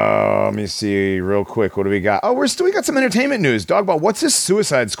let me see real quick. What do we got? Oh, we got some entertainment news. Dogball, what's this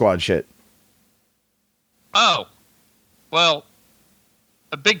Suicide Squad shit? Oh, well,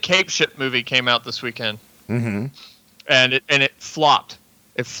 a big Cape Ship movie came out this weekend. Mm-hmm. And it flopped.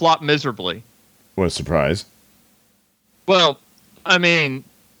 It flopped miserably. What a surprise. Well, I mean,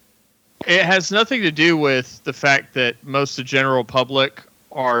 it has nothing to do with the fact that most of the general public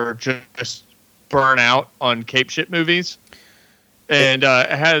are just burnt out on Cape Ship movies. And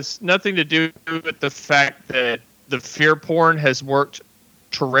it has nothing to do with the fact that the fear porn has worked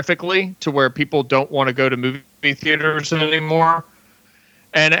terrifically to where people don't want to go to movie theaters anymore.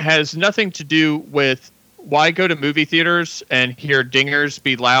 And it has nothing to do with why go to movie theaters and hear dingers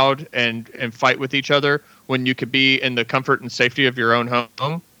be loud and fight with each other when you could be in the comfort and safety of your own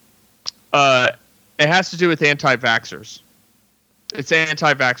home. It has to do with anti-vaxxers. It's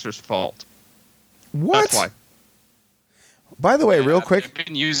anti-vaxxers' fault. What? That's why. By the way, real quick. I've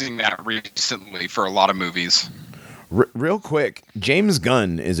been using that recently for a lot of movies. Real quick, James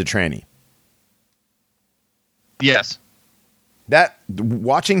Gunn is a tranny. Yes. That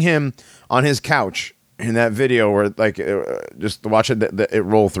watching him on his couch in that video where just watch it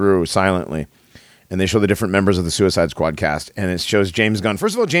roll through silently, and they show the different members of the Suicide Squad cast, and it shows James Gunn.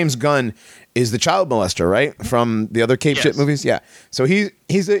 First of all, James Gunn is the child molester, right, from the other Cape Shit movies. Yeah, so he's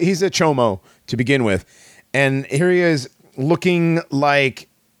a chomo to begin with, and here he is looking like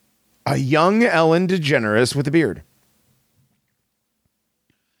a young Ellen DeGeneres with a beard.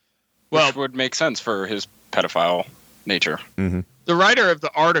 Well, which would make sense for his pedophile nature. Mm-hmm. The writer of the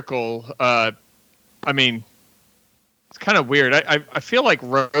article, I mean, it's kind of weird. I feel like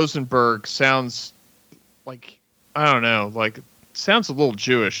Rosenberg sounds like, I don't know, like sounds a little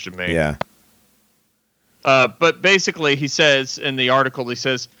Jewish to me. Yeah. But basically, he says in the article,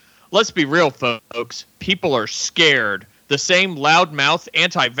 let's be real, folks. People are scared. The same loudmouth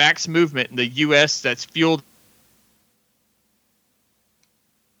anti-vax movement in the U.S. that's fueled.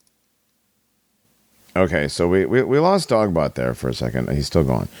 Okay, so we lost Dogbot there for a second. He's still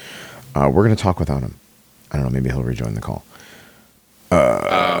going. We're going to talk without him. I don't know. Maybe he'll rejoin the call.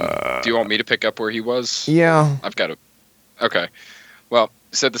 Do you want me to pick up where he was? Yeah. I've got to. Okay. Well,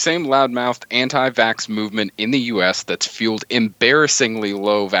 said the same loudmouthed anti-vax movement in the U.S. that's fueled embarrassingly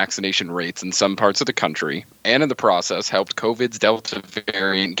low vaccination rates in some parts of the country, and in the process helped COVID's Delta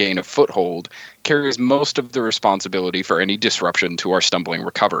variant gain a foothold, carries most of the responsibility for any disruption to our stumbling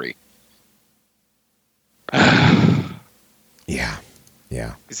recovery. Yeah.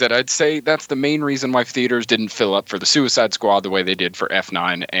 He said, I'd say that's the main reason why theaters didn't fill up for the Suicide Squad the way they did for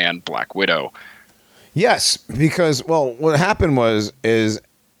F9 and Black Widow. Yes, because, well, what happened is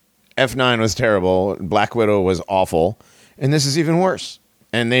F9 was terrible, Black Widow was awful, and this is even worse.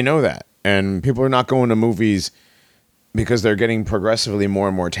 And they know that. And people are not going to movies because they're getting progressively more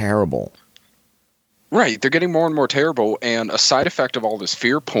and more terrible. Right, they're getting more and more terrible, and a side effect of all this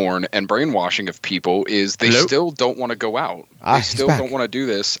fear porn and brainwashing of people is they still don't want to go out. They still don't want to do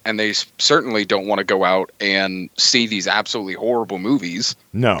this, and they certainly don't want to go out and see these absolutely horrible movies.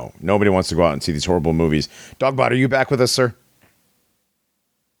 No, nobody wants to go out and see these horrible movies. Dogbot, are you back with us, sir?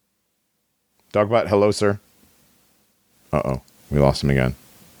 Dogbot, hello, sir. Uh-oh, we lost him again.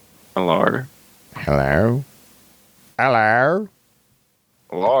 Hello. Hello? Hello?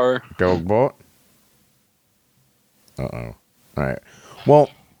 Hello. Dogbot? Uh-oh. All right. Well,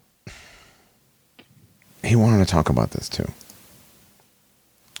 he wanted to talk about this too.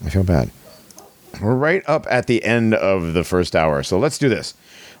 I feel bad. We're right up at the end of the first hour, so let's do this.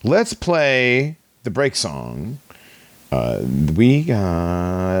 Let's play the break song. We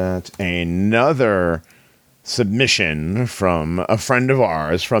got another submission from a friend of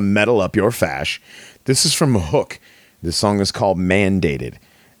ours from Metal Up Your Fash. This is from Hook. This song is called Mandated.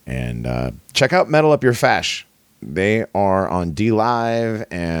 And check out Metal Up Your Fash. They are on D Live,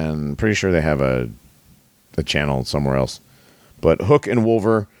 and pretty sure they have a channel somewhere else. But Hook and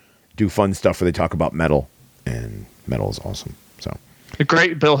Wolver do fun stuff where they talk about metal, and metal is awesome. So a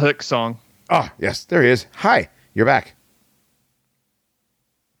great Bill Hicks song. Ah, yes, there he is. Hi, you're back.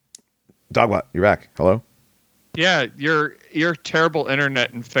 Dogbot, you're back. Hello. Yeah, your terrible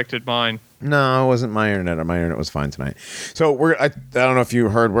internet infected mine. No, it wasn't my internet. My internet was fine tonight. So I don't know if you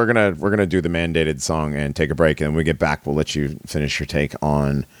heard. We're gonna do the mandated song and take a break, and when we get back, we'll let you finish your take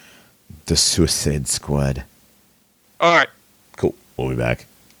on the Suicide Squad. All right. Cool. We'll be back.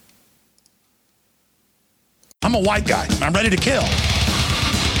 I'm a white guy. I'm ready to kill.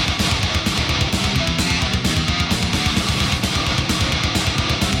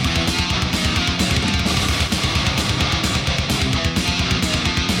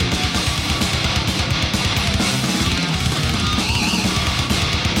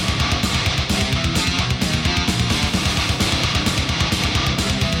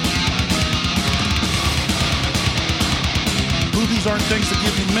 Boobies aren't things that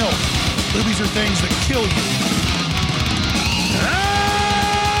give you milk. Boobies are things that kill you.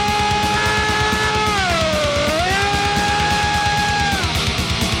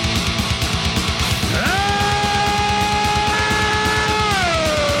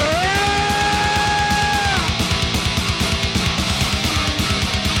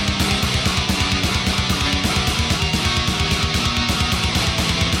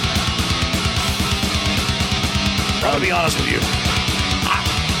 I'll be honest with you.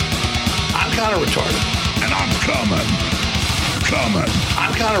 I'm kind of retarded. And I'm coming.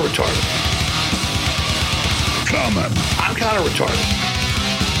 I'm kind of retarded. I'm kind of retarded.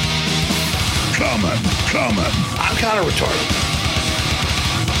 I'm kind of retarded.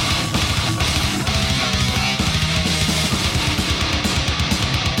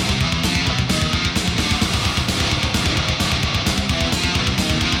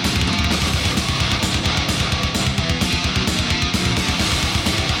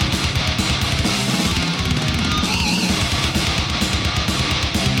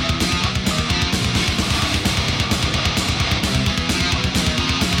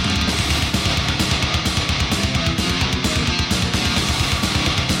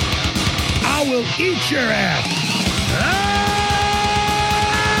 Eat your ass.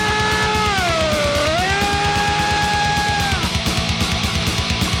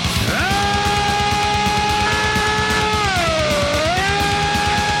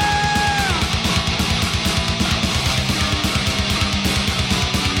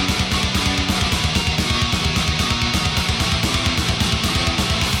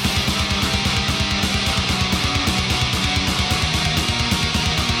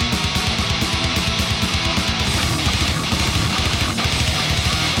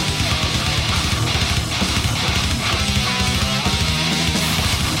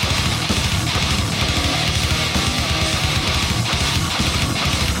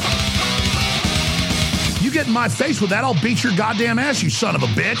 In my face with that, I'll beat your goddamn ass, you son of a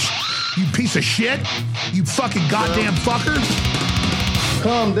bitch. You piece of shit. You fucking goddamn fucker.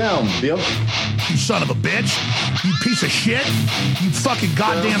 Calm down, Bill. You son of a bitch. You piece of shit. You fucking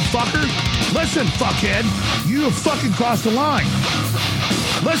goddamn fucker. Listen, fuckhead. You have fucking crossed the line.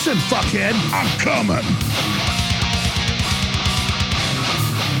 Listen, fuckhead. I'm coming.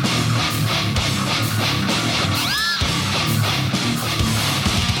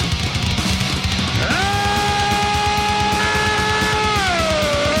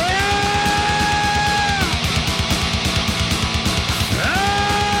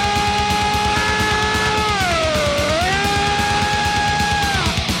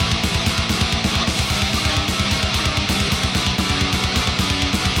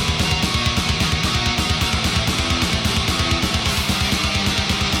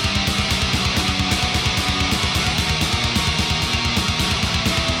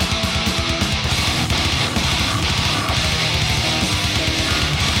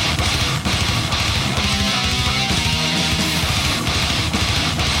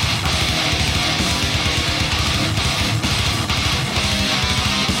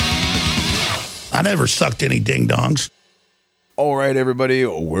 I never sucked any ding-dongs. All right, everybody,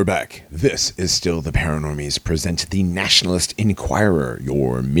 we're back. This is still the Paranormies present the Nationalist Enquirer,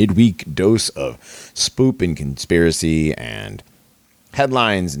 your midweek dose of spoop and conspiracy and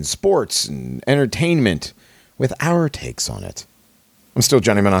headlines and sports and entertainment with our takes on it. I'm still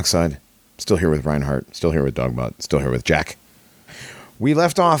Johnny Monoxide, still here with Reinhardt, still here with Dogbot, still here with Jack. We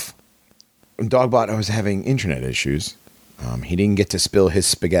left off when Dogbot was having internet issues. He didn't get to spill his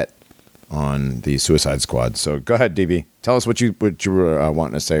spaghetti on the Suicide Squad. So go ahead, DB. Tell us what you were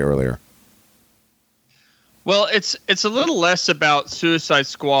wanting to say earlier. Well, it's a little less about Suicide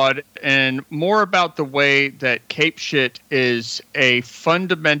Squad and more about the way that Cape Shit is a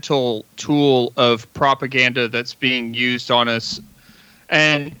fundamental tool of propaganda that's being used on us.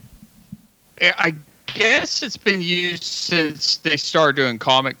 And I guess it's been used since they started doing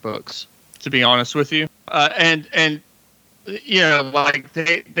comic books, to be honest with you. And you know, like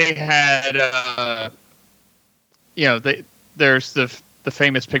they had, there's the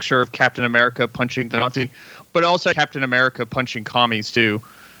famous picture of Captain America punching the Nazi, but also Captain America punching commies too.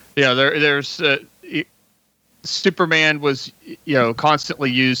 You know, there's Superman was, you know,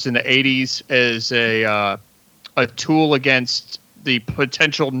 constantly used in the 80s as a tool against the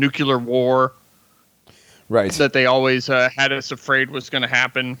potential nuclear war, right? That they always had us afraid was going to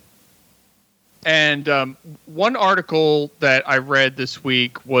happen. And one article that I read this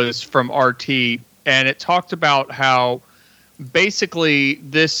week was from RT, and it talked about how basically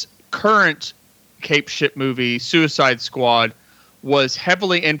this current Cape Shit movie, Suicide Squad, was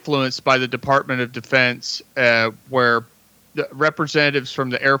heavily influenced by the Department of Defense, where the representatives from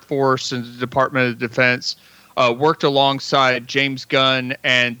the Air Force and the Department of Defense worked alongside James Gunn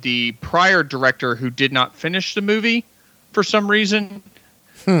and the prior director who did not finish the movie for some reason.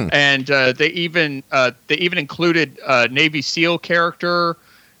 And they even included a Navy SEAL character,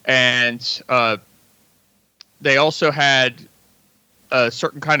 and they also had a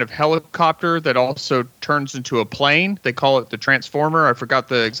certain kind of helicopter that also turns into a plane. They call it the Transformer. I forgot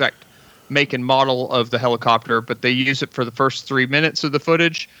the exact make and model of the helicopter, but they use it for the first 3 minutes of the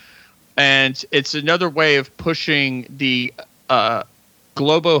footage. And it's another way of pushing the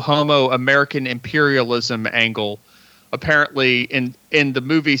globo-homo American imperialism angle. Apparently, in the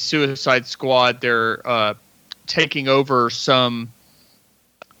movie Suicide Squad, they're taking over some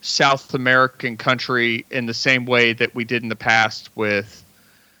South American country in the same way that we did in the past with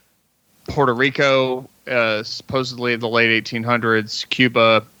Puerto Rico, supposedly in the late 1800s.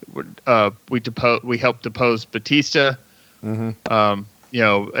 Cuba, we helped depose Batista. Mm-hmm.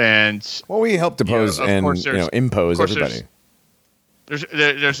 We helped depose and impose everybody.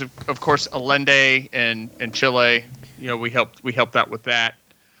 There's of course Allende in Chile. You know, we helped out with that.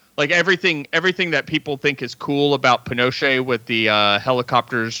 Like everything that people think is cool about Pinochet with the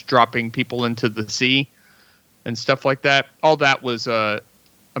helicopters dropping people into the sea and stuff like that. All that was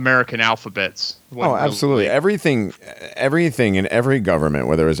American alphabets. Oh, absolutely. Everything in every government,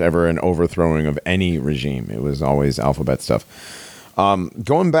 whether it was ever an overthrowing of any regime, it was always alphabet stuff.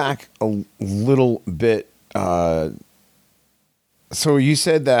 Going back a little bit, so you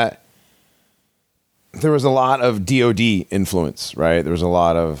said that there was a lot of DOD influence, right? There was a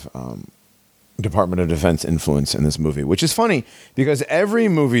lot of Department of Defense influence in this movie, which is funny because every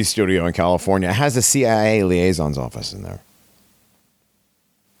movie studio in California has a CIA liaison's office in there,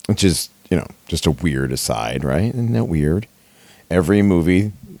 which is, just a weird aside, right? Isn't that weird? Every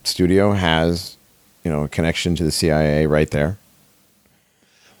movie studio has, a connection to the CIA right there.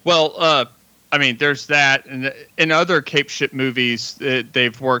 Well, there's that. And in other Cape Shit movies,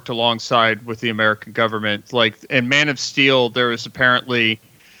 they've worked alongside with the American government. Like in Man of Steel, there was apparently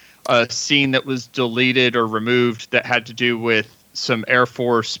a scene that was deleted or removed that had to do with some Air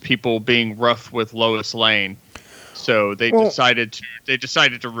Force people being rough with Lois Lane. So they decided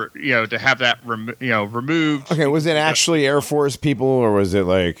to have that removed. Okay, was it actually Air Force people, or was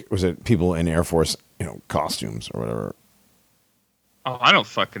it people in Air Force costumes or whatever? Oh, I don't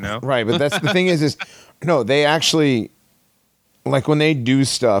fucking know. Right, but that's the thing is no, they actually, like when they do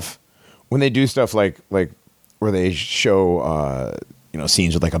stuff like where they show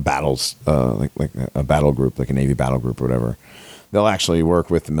scenes with like a battles like a battle group, like a Navy battle group or whatever, they'll actually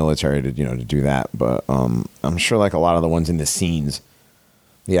work with the military to to do that. But I'm sure like a lot of the ones in the scenes,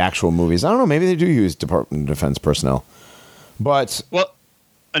 the actual movies, I don't know, maybe they do use Department of Defense personnel. But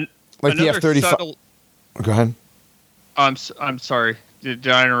like the F-35. Go ahead. I'm sorry. Did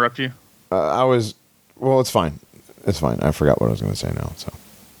I interrupt you? It's fine. It's fine. I forgot what I was going to say now. So.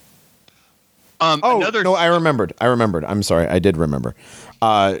 No, I remembered. I'm sorry. I did remember.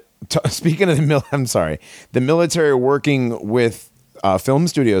 Speaking of the military working with film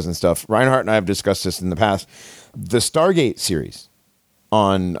studios and stuff. Reinhardt and I have discussed this in the past. The Stargate series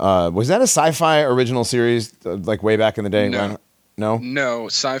on was that a sci-fi original series like way back in the day? No, no.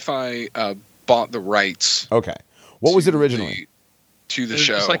 Sci-Fi bought the rights. Okay, what was it originally? To the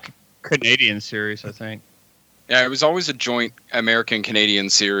show, it's like a Canadian series, I think. Yeah, it was always a joint American-Canadian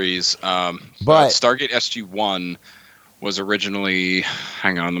series. But Stargate SG-1 was originally...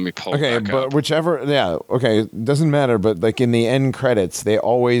 Hang on, let me pull it back up. Whichever... Yeah, okay, doesn't matter, but like in the end credits, they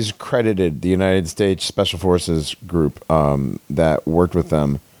always credited the United States Special Forces group that worked with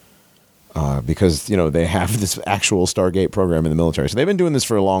them because, they have this actual Stargate program in the military. So they've been doing this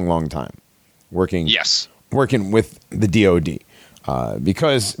for a long, long time, working with the DoD.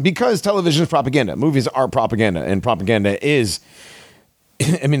 Because television is propaganda, movies are propaganda, and propaganda is,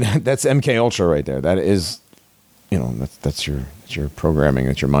 I mean, that's MK Ultra right there. That is, that's your programming,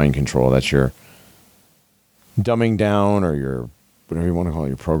 that's your mind control, that's your dumbing down or your whatever you want to call it,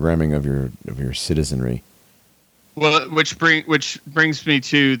 your programming of your citizenry. Well, which brings me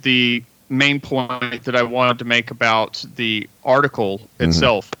to the main point that I wanted to make about the article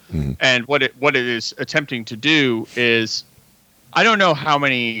itself, and what it is attempting to do is. I don't know how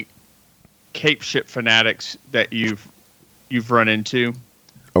many cape shit fanatics that you've run into.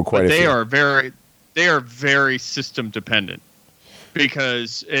 Oh, quite a few. They are very system dependent,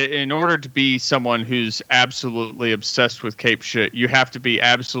 because in order to be someone who's absolutely obsessed with cape shit, you have to be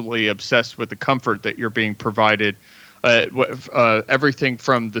absolutely obsessed with the comfort that you're being provided. Everything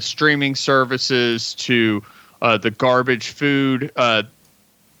from the streaming services to the garbage food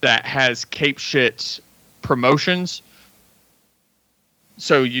that has cape shit promotions.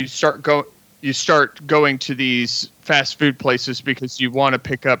 So you start going to these fast food places because you want to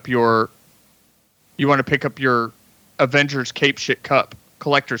pick up your Avengers Cape Shit cup,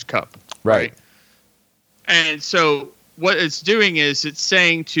 collector's cup, right? And so what it's doing is it's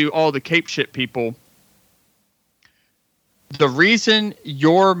saying to all the Cape Shit people, the reason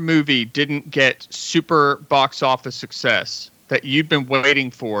your movie didn't get super box office success that you've been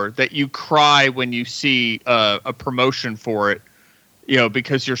waiting for, that you cry when you see a promotion for it,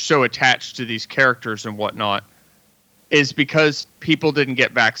 because you're so attached to these characters and whatnot, is because people didn't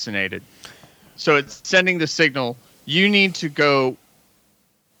get vaccinated. So it's sending the signal, you need to go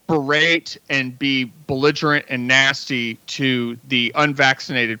berate and be belligerent and nasty to the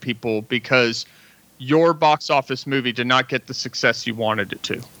unvaccinated people because your box office movie did not get the success you wanted it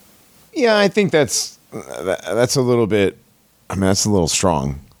to. Yeah, I think that's a little bit, that's a little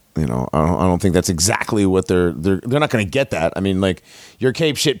strong. I don't think that's exactly what they're not going to get that. I mean, like, your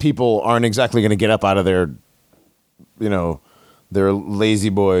cape shit people aren't exactly going to get up out of their lazy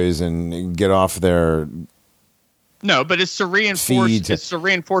boys and get off their. No, but it's to reinforce. It's to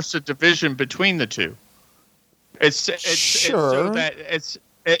reinforce the division between the two. It's so that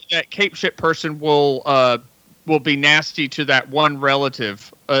that cape shit person will be nasty to that one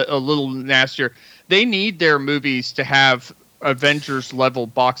relative, a little nastier. They need their movies to have Avengers level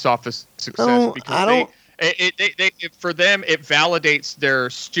box office success because for them it validates their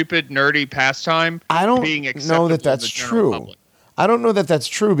stupid nerdy pastime. I don't know that that's true. Public. I don't know that that's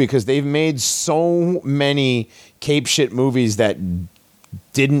true because they've made so many cape shit movies that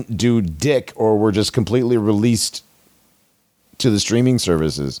didn't do dick or were just completely released to the streaming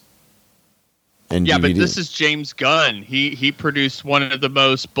services. And yeah, DVD. But this is James Gunn. He produced one of the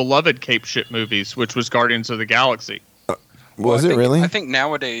most beloved cape shit movies, which was Guardians of the Galaxy. Was it really? I think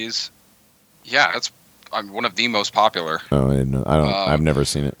nowadays, yeah, it's one of the most popular. Oh, I didn't know. I've never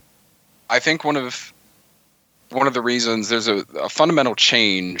seen it. I think one of the reasons there's a fundamental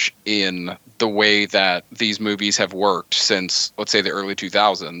change in the way that these movies have worked since, let's say, the early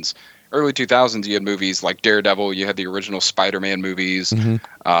 2000s. Early 2000s, you had movies like Daredevil. You had the original Spider-Man movies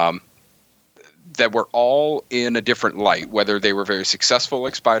that were all in a different light, whether they were very successful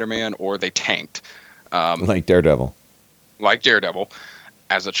like Spider-Man or they tanked. Like Daredevil. Like Daredevil,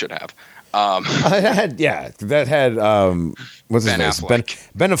 as it should have. That had what's his name?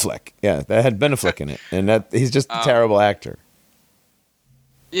 Ben Affleck. Yeah, that had Ben Affleck in it, and that he's just a terrible actor.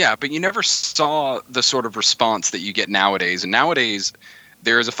 Yeah, but you never saw the sort of response that you get nowadays. And nowadays,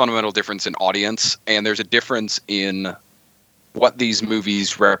 there is a fundamental difference in audience, and there's a difference in what these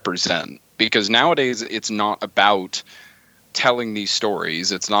movies represent. Because nowadays, it's not about telling these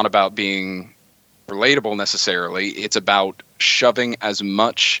stories. It's not about being relatable necessarily. It's about shoving as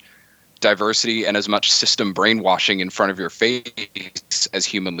much diversity and as much system brainwashing in front of your face as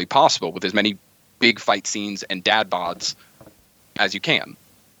humanly possible, with as many big fight scenes and dad bods as you can.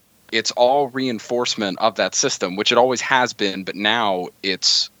 It's all reinforcement of that system, which it always has been, but now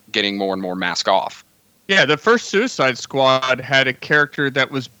it's getting more and more mask off. Yeah, the first Suicide Squad had a character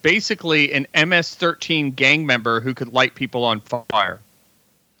that was basically an MS-13 gang member who could light people on fire.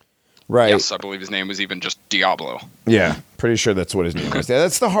 Right. Yes, I believe his name was even just Diablo. Yeah, pretty sure that's what his name was. Yeah,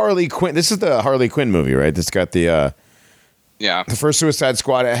 that's the Harley Quinn. This is the Harley Quinn movie, right? That's got the the first Suicide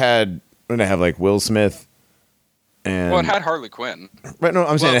Squad. It had like Will Smith and Well, it had Harley Quinn. Right? No,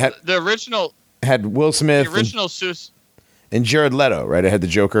 I'm saying it had the original. Had Will Smith. The original Suicide. And Jared Leto, right? It had the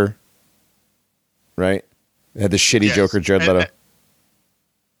Joker. Right? It had the shitty Joker, Jared Leto.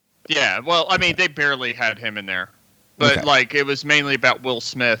 Yeah, well, I mean, they barely had him in there. But, like, it was mainly about Will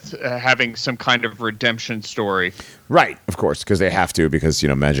Smith having some kind of redemption story. Right, of course, because they have to, because,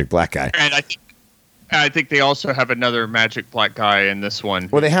 Magic Black Guy. And I think they also have another Magic Black Guy in this one.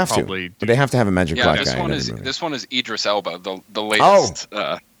 Well, they have to. They have to have a Magic Black Guy. This one is Idris Elba, the latest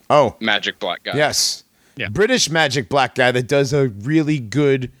Magic Black Guy. Yes. Yeah. British Magic Black Guy that does a really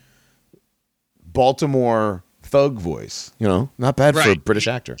good Baltimore thug voice, not bad for a British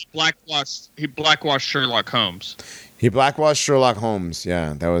actor. He blackwashed Sherlock Holmes. He blackwashed Sherlock Holmes.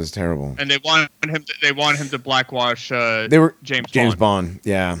 Yeah, that was terrible. And they want him to blackwash James Bond.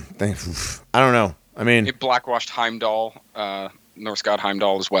 Yeah. I don't know. I mean, he blackwashed Heimdall, Norskott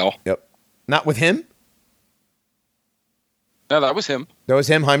Heimdall as well. Yep. Not with him? No, that was him. That was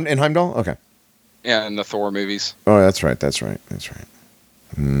him in Heimdall? Okay. Yeah, in the Thor movies. Oh, that's right. Yep.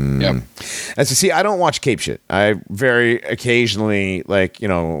 And so, see, I don't watch Cape shit. I very occasionally, I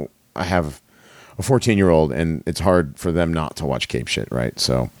have a 14-year-old, and it's hard for them not to watch Cape shit, right?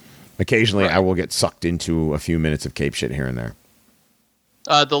 So, occasionally, I will get sucked into a few minutes of Cape shit here and there.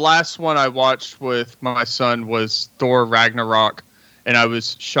 The last one I watched with my son was Thor Ragnarok, and I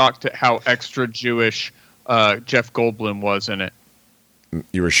was shocked at how extra Jewish Jeff Goldblum was in it.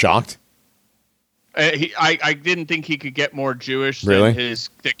 You were shocked? I didn't think he could get more Jewish than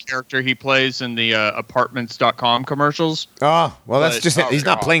the character he plays in the apartments.com commercials. Oh, well, that's just he's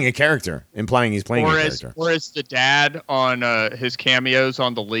not playing a character, implying he's playing a character. Whereas the dad on his cameos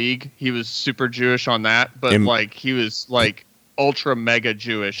on The League, he was super Jewish on that, but he was ultra mega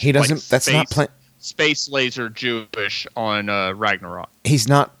Jewish. He doesn't. Not playing space laser Jewish on Ragnarok. He's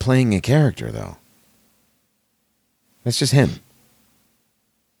not playing a character though. That's just him.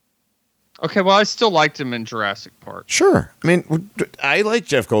 Okay, well, I still liked him in Jurassic Park. Sure. I mean, I like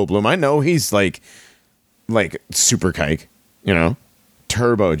Jeff Goldblum. I know he's like super kike,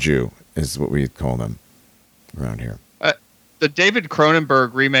 Turbo Jew is what we call them around here. The David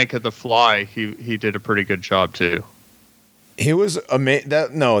Cronenberg remake of The Fly, he did a pretty good job too. He was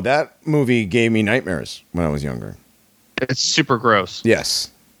that movie gave me nightmares when I was younger. It's super gross.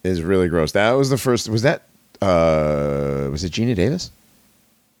 Yes, it's really gross. That was the first. Was that? Was it Gina Davis?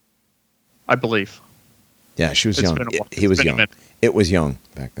 I believe. Yeah, she was young. He was young. It was young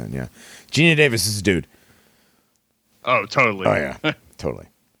back then, yeah. Gina Davis is a dude. Oh, totally. Oh, yeah. Totally.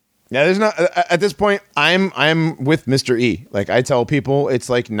 Yeah, there's not... At this point, I'm with Mr. E. Like, I tell people, it's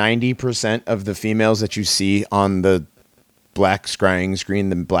like 90% of the females that you see on the black scrying screen,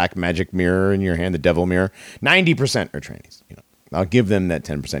 the black magic mirror in your hand, the devil mirror, 90% are trannies. I'll give them that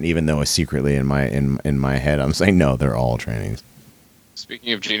 10%, even though secretly in my head, I'm saying, no, they're all trannies.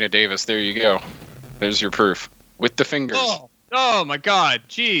 Speaking of Gina Davis, there you go. There's your proof with the fingers. Oh my God!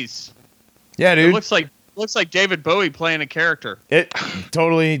 Jeez. Yeah, dude. It looks like David Bowie playing a character. It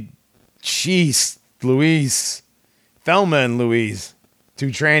totally. Jeez, Louise, Thelma and Louise, two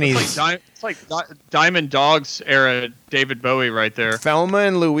trannies. It's like Diamond Dogs era David Bowie right there. Thelma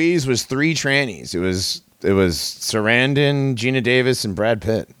and Louise was 3 trannies. It was Sarandon, Gina Davis, and Brad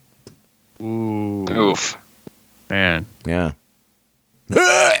Pitt. Ooh. Oof. Man. Yeah.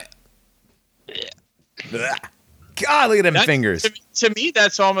 God, look at them fingers. To me,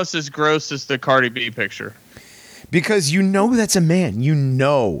 that's almost as gross as the Cardi B picture. Because that's a man. You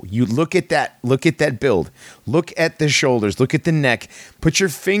look at that build. Look at the shoulders. Look at the neck. Put your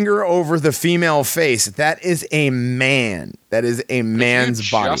finger over the female face. That is a man. That is a man's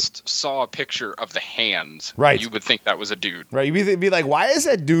body. If you just saw a picture of the hands, right, you would think that was a dude. Right. You'd be like, why is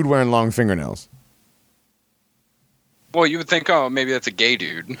that dude wearing long fingernails? Well, you would think, oh, maybe that's a gay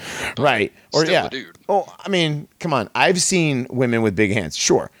dude. Right. Or still a dude. Oh, I mean, come on. I've seen women with big hands.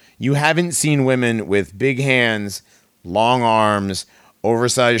 Sure. You haven't seen women with big hands, long arms,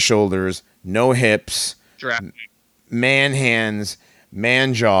 oversized shoulders, no hips, man hands,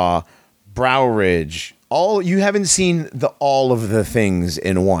 man jaw, brow ridge. You haven't seen all of the things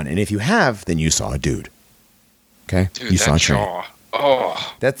in one. And if you have, then you saw a dude. Okay? Dude, you saw a jaw.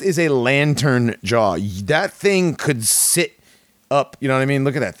 Oh. That is a lantern jaw. That thing could sit up. You know what I mean?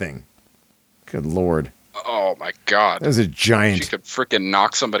 Look at that thing. Good Lord. Oh, my God. That was a giant. She could freaking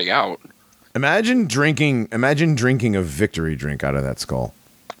knock somebody out. Imagine drinking a victory drink out of that skull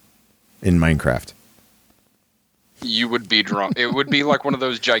in Minecraft. You would be drunk. It would be like one of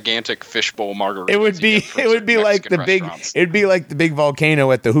those gigantic fishbowl margaritas. It would be like the big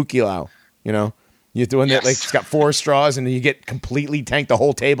volcano at the Hukilau, you know? You the one that like it's got 4 straws and you get completely tanked. The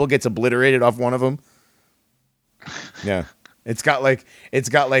whole table gets obliterated off one of them. Yeah. It's got like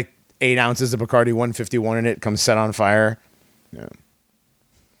 8 ounces of Bacardi 151 in it. It comes set on fire. Yeah.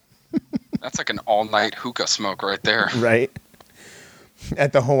 That's like an all-night hookah smoke right there. Right.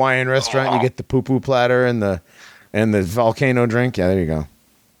 At the Hawaiian restaurant, you get the poo-poo platter and the volcano drink. Yeah, there you go.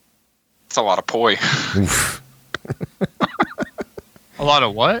 It's a lot of poi. A lot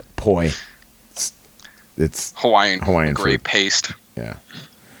of what? Poi. It's Hawaiian gray food. paste. Yeah.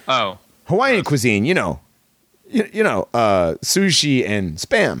 Oh. Hawaiian cuisine, you know, sushi and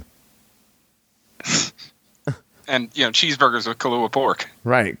Spam. And, cheeseburgers with Kahlua pork.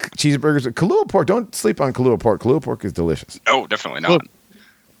 Right. Cheeseburgers with Kahlua pork. Don't sleep on Kahlua pork. Kahlua pork is delicious. No, definitely not.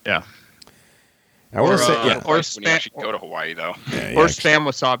 Yeah. I will say, or spam, when you actually go to Hawaii, though. Yeah, or Spam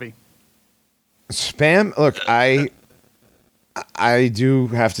wasabi. Spam, look, I do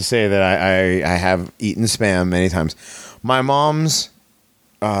have to say that I have eaten Spam many times. My mom's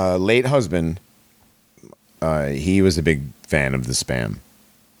late husband, he was a big fan of the Spam.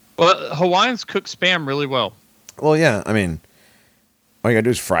 Well, Hawaiians cook Spam really well. Well, yeah, I mean, all you gotta do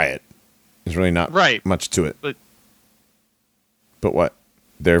is fry it. There's really not much to it. But what?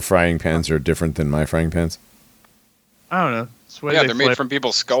 Their frying pans are different than my frying pans? I don't know. They're made from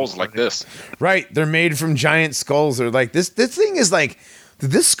people's skulls like this. Right, they're made from giant skulls. Or like this thing is like,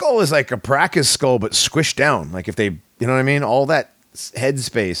 this skull is like a Paracas skull, but squished down. Like if they, you know what I mean? All that head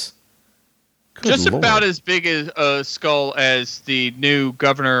space. Good Just Lord. about as big a skull as the new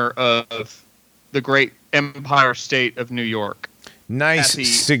governor of the great empire state of New York. Nice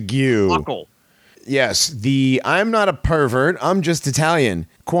Sigu. Buckle. Yes, I'm not a pervert. I'm just Italian.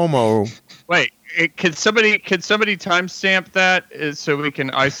 Cuomo. Wait, can somebody timestamp that so we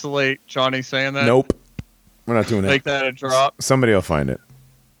can isolate Johnny saying that? Nope. We're not doing that. Make that a drop. Somebody will find it.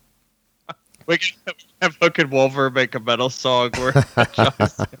 We can have Hook and Wolver make a metal song where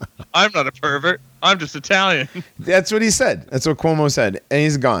Johnny's saying, I'm not a pervert. I'm just Italian. That's what he said. That's what Cuomo said. And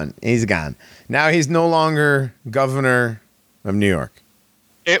he's gone. He's gone. Now he's no longer governor of New York.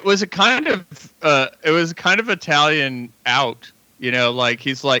 It was a kind of Italian out, like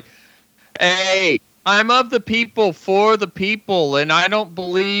he's like, hey, I'm of the people for the people, and I don't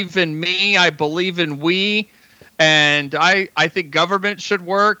believe in me, I believe in we, and I think government should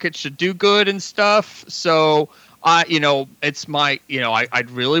work, it should do good and stuff. So it's my,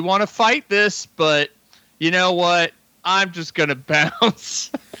 I'd really want to fight this, but you know what? I'm just gonna bounce.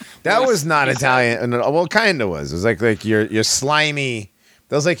 That was not Italian. Well, kind of was. It was like your slimy.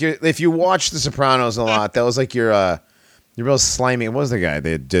 That was like if you watch The Sopranos a lot, that was like your real slimy. What was the guy?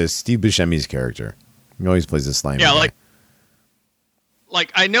 Steve Buscemi's character. He always plays the slimy. Yeah, guy.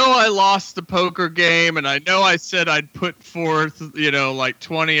 like I know I lost the poker game, and I know I said I'd put forth, like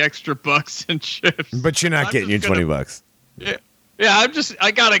 20 extra bucks in chips. But you're not getting your $20. Yeah,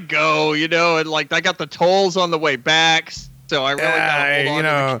 I gotta go, and like I got the tolls on the way back. So I really gotta hold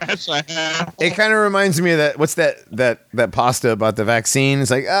on to the cash I have. It kind of reminds me of that. What's that pasta about the vaccine?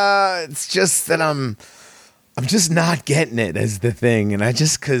 It's like, it's just that I'm just not getting it as the thing, and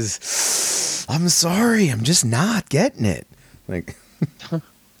because I'm sorry, I'm just not getting it. Like,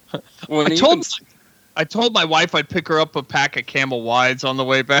 I told my wife I'd pick her up a pack of Camel Wides on the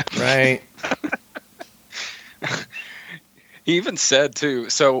way back. Right. He even said too.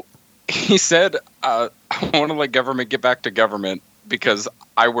 So he said, I want to let government get back to government because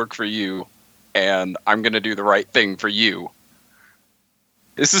I work for you and I'm going to do the right thing for you.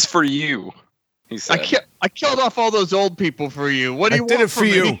 This is for you, he said. I killed off all those old people for you. What do you want did it for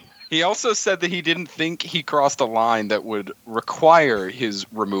you. He also said that he didn't think he crossed a line that would require his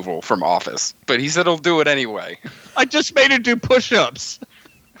removal from office, but he said he'll do it anyway. I just made him do push-ups.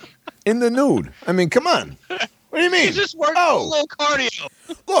 In the nude. I mean, come on. What do you mean? He just worked a little cardio.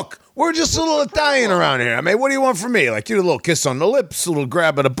 Look, we're just a little Italian around here. I mean, what do you want from me? Like, you a little kiss on the lips, a little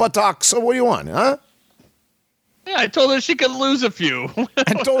grab of the buttocks. So what do you want, huh? Yeah, I told her she could lose a few.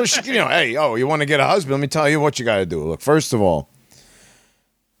 I told her, hey, you want to get a husband? Let me tell you what you got to do. Look, first of all,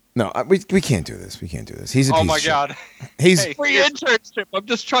 no, we can't do this. We can't do this. He's a piece of shit. God. He's free internship. I'm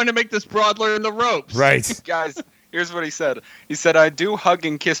just trying to make this broad learn the ropes. Right. Guys, here's what he said. He said, I do hug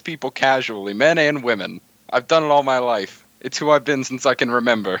and kiss people casually, men and women. I've done it all my life. It's who I've been since I can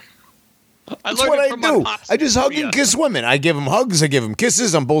remember. That's what I do. I just hug and kiss women. I give them hugs. I give them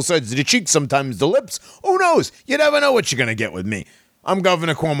kisses on both sides of the cheek, sometimes the lips. Who knows? You never know what you're going to get with me. I'm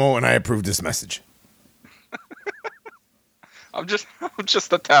Governor Cuomo, and I approve this message. I'm just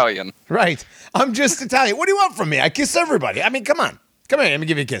Italian. Right. I'm just Italian. What do you want from me? I kiss everybody. I mean, come on. Come here. Let me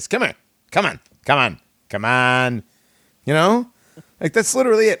give you a kiss. Come here. Come on. Come on. Come on. You know? Like, that's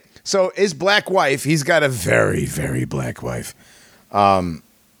literally it. So his black wife, he's got a very, very black wife. Wait.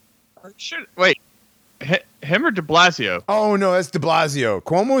 Him or de Blasio? Oh, no, that's de Blasio.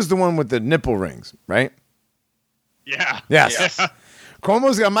 Cuomo's the one with the nipple rings, right? Yeah. Yes. Yeah.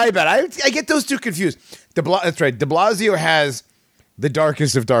 Cuomo's got my bad. I get those two confused. That's right. De Blasio has the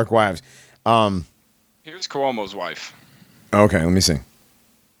darkest of dark wives. Here's Cuomo's wife. Okay, let me see.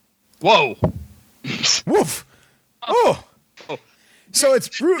 Whoa. Woof. Oh. So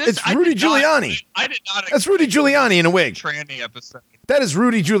it's Rudy Giuliani. I did not. That's Rudy Giuliani in a wig. Tranny episode. That is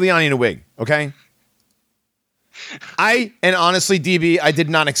Rudy Giuliani in a wig. Okay. And honestly, DB, I did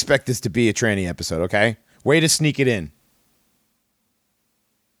not expect this to be a tranny episode. Okay, way to sneak it in.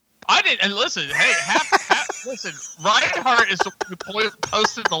 I didn't. And listen, hey, listen. Reinhardt is the one who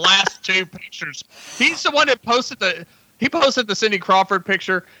posted the last two pictures. He's the one that posted the Cindy Crawford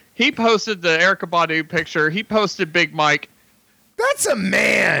picture. He posted the Erykah Badu picture. He posted Big Mike. That's a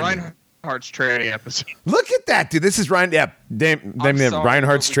man. Reinhardt's tranny episode. Look at that, dude. This is Ryan. Yeah,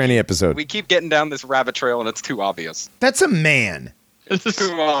 Reinhardt's tranny episode. We keep getting down this rabbit trail, and it's too obvious. That's a man. It's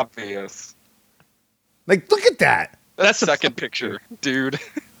too obvious. Like, look at that. That's the second picture, dude.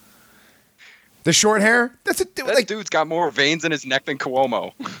 The short hair. That's a dude. That dude's got more veins in his neck than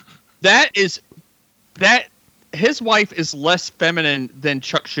Cuomo. His wife is less feminine than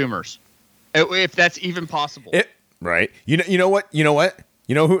Chuck Schumer's, if that's even possible. Right. You know what? You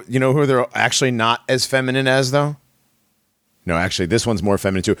know who they're actually not as feminine as, though? No, actually, this one's more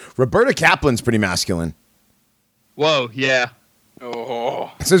feminine, too. Roberta Kaplan's pretty masculine. Whoa, yeah.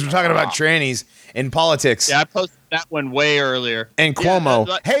 Oh. Since we're talking about trannies in politics. Yeah, I posted that one way earlier. And Cuomo.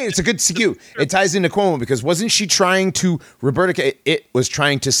 Hey, it's a good skew. It ties into Cuomo because wasn't she trying to, it was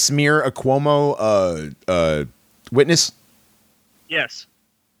trying to smear a Cuomo witness? Yes.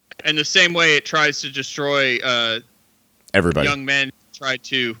 And the same way it tries to destroy everybody. Young men who try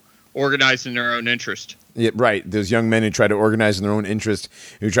to organize in their own interest. Yeah, right. Those young men who try to organize in their own interest,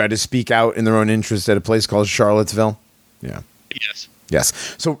 who try to speak out in their own interest at a place called Charlottesville. Yeah.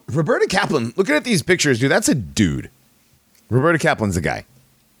 Yes. So Roberta Kaplan, looking at these pictures, dude, that's a dude. Roberta Kaplan's the guy.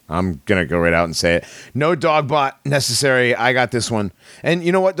 I'm going to go right out and say it. No Dogbot necessary. I got this one. And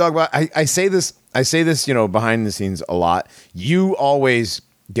you know what, Dogbot? I say this, behind the scenes a lot. You always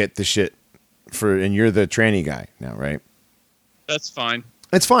get the shit and you're the tranny guy now, right? That's fine.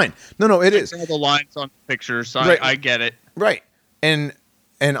 It's fine. No, it is. All the lines on pictures. Right. I get it. Right. And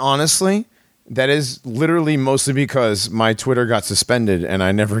honestly, that is literally mostly because my Twitter got suspended and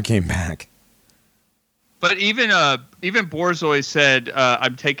I never came back. But even Borzoi said,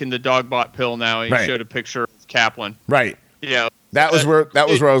 "I'm taking the Dogbot pill now." He showed a picture of Kaplan. Right. Yeah. That was where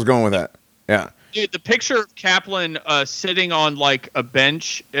I was going with that. Yeah. Dude, the picture of Kaplan sitting on like a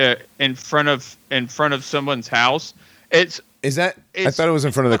bench in front of someone's house. I thought it was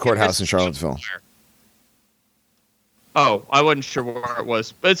in front of the courthouse in Charlottesville. Oh, I wasn't sure where it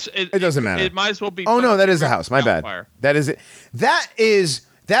was, but it doesn't matter. It might as well be. Oh no, that is the house. My bad. Fire. That is it. That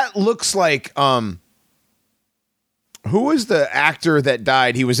looks like who was the actor that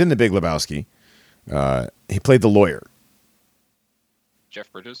died? He was in The Big Lebowski. He played the lawyer. Jeff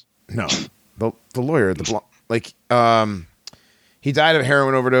Bridges? No, the lawyer. He died of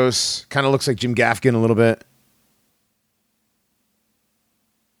heroin overdose. Kind of looks like Jim Gaffigan a little bit.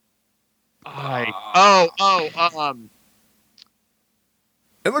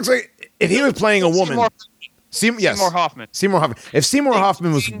 It looks like if he was playing a woman. Seymour Hoffman. Seymour Hoffman. If Seymour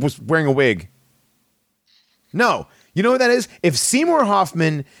Hoffman was wearing a wig. No. You know what that is? If Seymour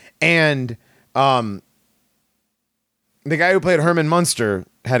Hoffman and the guy who played Herman Munster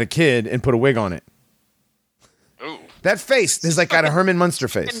had a kid and put a wig on it. Ooh. That face is like got a Herman Munster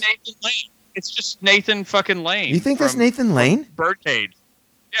face. Nathan Lane. It's just Nathan fucking Lane. You think that's Nathan Lane? Birdcage.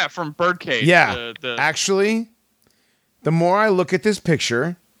 Yeah, from Birdcage. Yeah. Actually, the more I look at this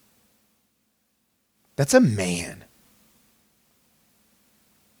picture, that's a man.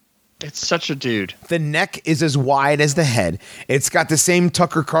 It's such a dude. The neck is as wide as the head. It's got the same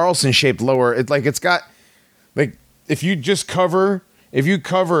Tucker Carlson shaped lower. It's got like if you cover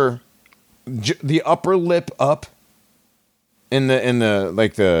the upper lip up in the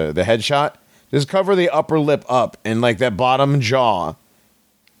like the headshot, just cover the upper lip up and like that bottom jaw.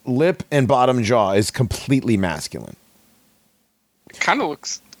 Lip and bottom jaw is completely masculine. It kind of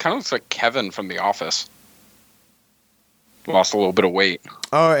looks like Kevin from The Office. Lost a little bit of weight.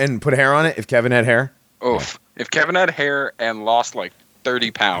 Oh, and put hair on it if Kevin had hair? Oof. If Kevin had hair and lost like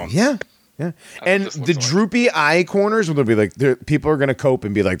 30 pounds. Yeah. Yeah. And the droopy eye corners will be like, people are going to cope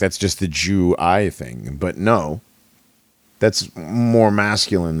and be like, that's just the Jew eye thing. But no, that's more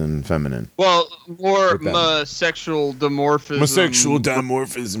masculine than feminine. Well, more sexual dimorphism. Sexual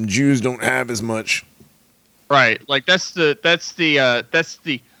dimorphism. Jews don't have as much. Right. Like that's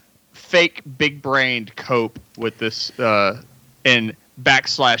the fake big brained cope with this and /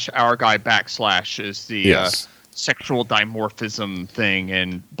 our guy / is the sexual dimorphism thing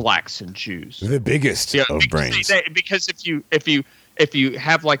in blacks and Jews. The biggest of brains. Because if you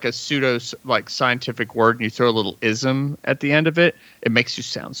have like a pseudo like scientific word and you throw a little ism at the end of it, it makes you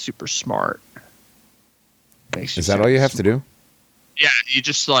sound super smart. Is that all you have to do? Yeah, you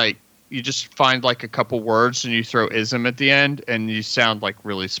just find like a couple words and you throw ism at the end and you sound like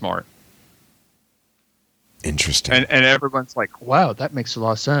really smart. Interesting. And everyone's like, wow, that makes a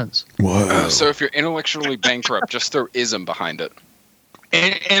lot of sense. Whoa. So if you're intellectually bankrupt, just throw ism behind it.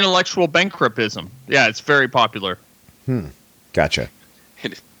 Intellectual bankruptism. Yeah, it's very popular. Gotcha.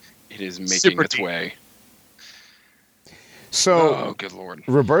 It is making its way. So, oh, good Lord.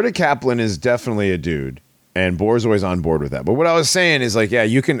 Roberta Kaplan is definitely a dude, and Borzoi on board with that. But what I was saying is like, yeah,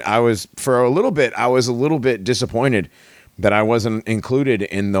 I was a little bit disappointed that I wasn't included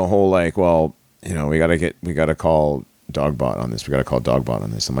in the whole like, well, you know, we gotta call Dogbot on this. We gotta call Dogbot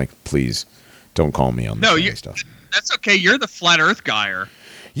on this. I'm like, please don't call me on this stuff. That's okay. You're the flat Earth guyer.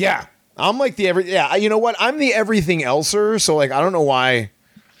 Yeah, I'm like you know what? I'm the everything elser. So like, I don't know why.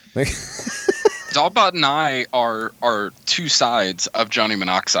 Like, Dogbot and I are two sides of Johnny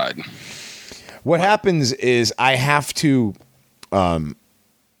Monoxide. What happens is I have to, I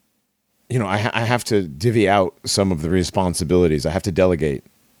have to divvy out some of the responsibilities. I have to delegate.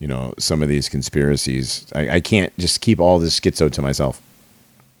 You know, some of these conspiracies. I can't just keep all this schizo to myself.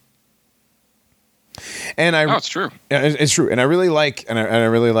 And it's true. It's true. And I really like,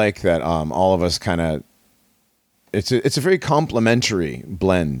 that all of us kind of. It's a very complementary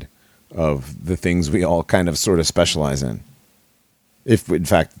blend of the things we all kind of sort of specialize in. If in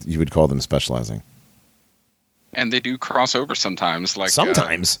fact you would call them specializing. And they do cross over sometimes. Like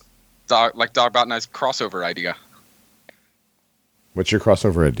sometimes. Like Dogbot and I's crossover idea. What's your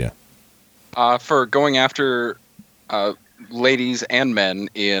crossover idea? For going after ladies and men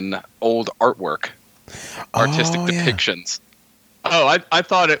in old artwork, artistic depictions. Oh, I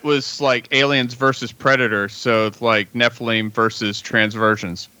thought it was like aliens versus predators, so it's like Nephilim versus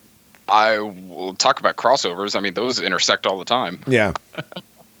transversions. I will talk about crossovers. I mean, those intersect all the time. Yeah.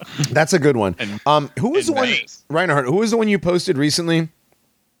 That's a good one. Who was the one, Reinhardt, who was the one you posted recently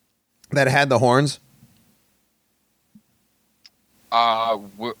that had the horns?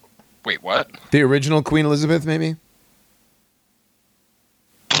 Wait, what? The original Queen Elizabeth, maybe?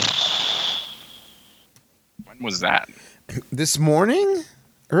 When was that? This morning?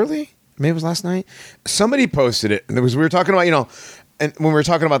 Early? Maybe it was last night? Somebody posted it. And we were talking about, and when we were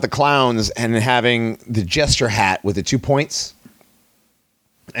talking about the clowns and having the jester hat with the 2 points.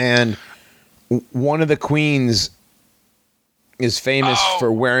 And one of the queens is famous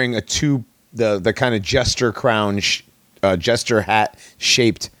for wearing the kind of jester crown jester hat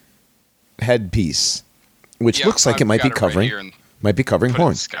shaped headpiece, which looks like it might be covering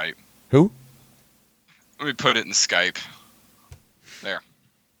horns. Skype. Who? Let me put it in Skype. There.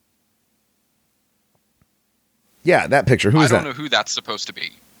 Yeah, that picture. Who is that? I don't know who that's supposed to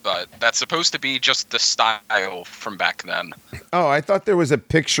be, but that's supposed to be just the style from back then. Oh, I thought there was a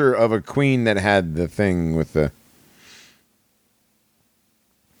picture of a queen that had the thing with the.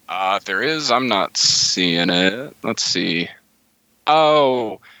 If there is, I'm not seeing it. Let's see.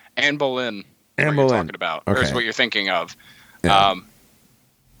 Oh, Anne Boleyn. Anne Boleyn. You're talking about. Okay. Or is what you're thinking of. Yeah.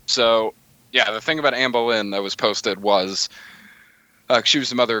 So, yeah, the thing about Anne Boleyn that was posted was she was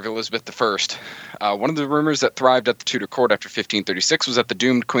the mother of Elizabeth I. One of the rumors that thrived at the Tudor court after 1536 was that the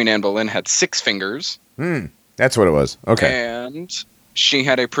doomed Queen Anne Boleyn had 6 fingers. That's what it was. Okay. And she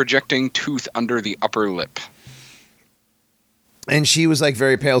had a projecting tooth under the upper lip. And she was like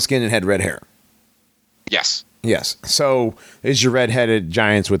very pale skinned and had red hair. Yes. Yes. So is your red-headed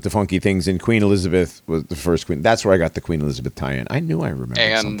giants with the funky things, and Queen Elizabeth was the first queen. That's where I got the Queen Elizabeth tie-in. I knew I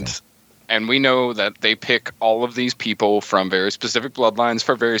remembered something. And we know that they pick all of these people from very specific bloodlines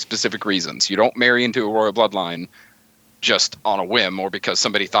for very specific reasons. You don't marry into a royal bloodline just on a whim or because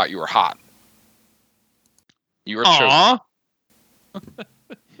somebody thought you were hot. You were chosen.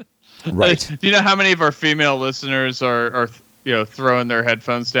 Right. Do you know how many of our female listeners are throwing their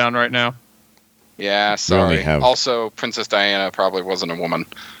headphones down right now? Yeah, sorry. Also, Princess Diana probably wasn't a woman.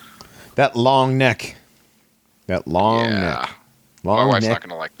 That long neck. That long neck. My wife's not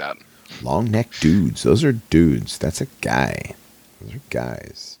going to like that. Long neck dudes. Those are dudes. That's a guy. Those are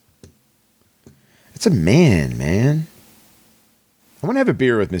guys. It's a man. I want to have a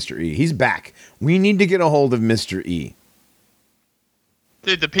beer with Mr. E. He's back. We need to get a hold of Mr. E.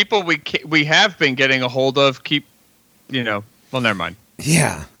 Dude, the people we have been getting a hold of keep, well, never mind.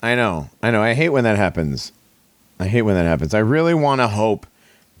 Yeah, I know. I hate when that happens. I really want to hope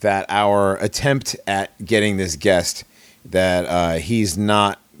that our attempt at getting this guest, that he's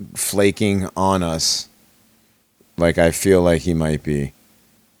not flaking on us like I feel like he might be.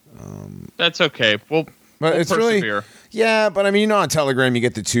 That's okay. We'll it's persevere. Really, yeah, but I mean, on Telegram, you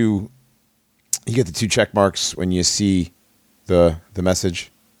get the two check marks when you see the message,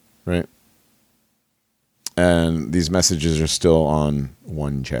 right? And these messages are still on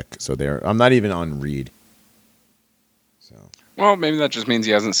one check, so I'm not even on read. So, well, maybe that just means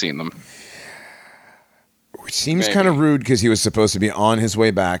he hasn't seen them. Which seems kind of rude because he was supposed to be on his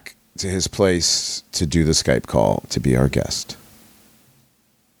way back to his place to do the Skype call to be our guest.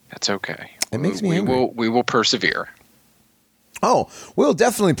 That's okay. It makes me angry. We will persevere. Oh, we'll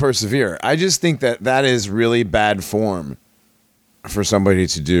definitely persevere. I just think that is really bad form for somebody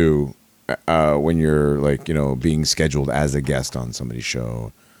to do when you're being scheduled as a guest on somebody's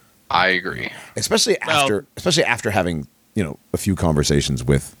show. I agree. Especially after having, a few conversations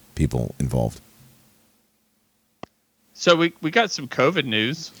with people involved. So we got some COVID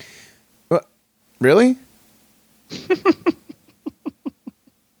news. What? Really?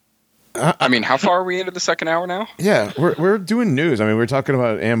 I mean, how far are we into the second hour now? Yeah, we're doing news. I mean, we're talking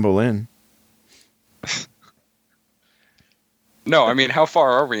about Anne Boleyn. No, I mean, how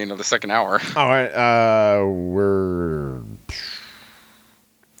far are we into the second hour? All right, we're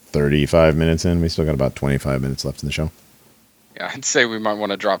 35 minutes in. We still got about 25 minutes left in the show. Yeah, I'd say we might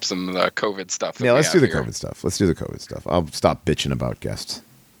want to drop some of the COVID stuff. Yeah, let's do the COVID stuff. I'll stop bitching about guests.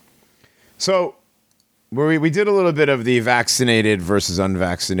 So, we did a little bit of the vaccinated versus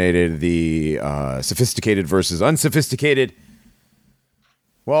unvaccinated, the sophisticated versus unsophisticated.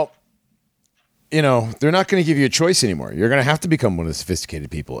 Well, they're not going to give you a choice anymore. You're going to have to become one of the sophisticated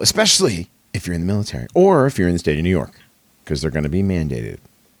people, especially if you're in the military or if you're in the state of New York, because they're going to be mandated.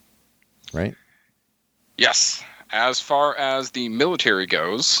 Right? Yes. As far as the military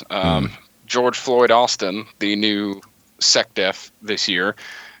goes, George Floyd Austin, the new SecDef this year,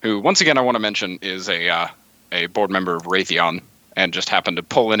 who, once again, I want to mention is a board member of Raytheon and just happened to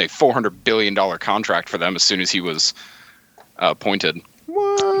pull in a $400 billion contract for them as soon as he was appointed.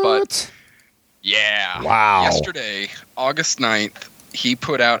 What? But, yeah. Wow. Yesterday, August 9th, he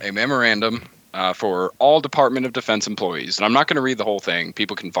put out a memorandum for all Department of Defense employees. And I'm not going to read the whole thing.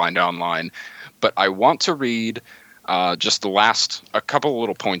 People can find it online. But I want to read just a couple of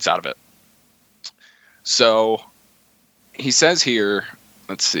little points out of it. So he says here,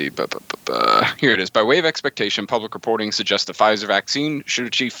 let's see, here it is. By way of expectation, public reporting suggests the Pfizer vaccine should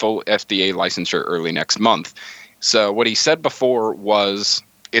achieve full FDA licensure early next month. So what he said before was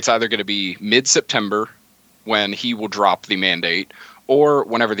it's either going to be mid-September when he will drop the mandate or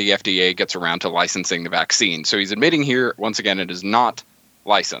whenever the FDA gets around to licensing the vaccine. So he's admitting here, once again, it is not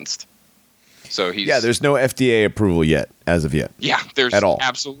licensed. So there's no FDA approval yet, as of yet. Yeah, there's at all.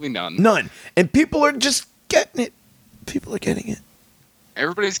 Absolutely none. None. And people are just getting it. People are getting it.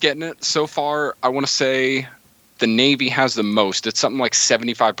 Everybody's getting it. So far, I want to say the Navy has the most. It's something like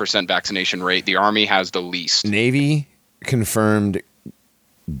 75% vaccination rate. The Army has the least. Navy confirmed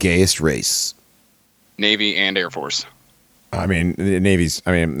gayest race. Navy and Air Force. I mean, the Navy's.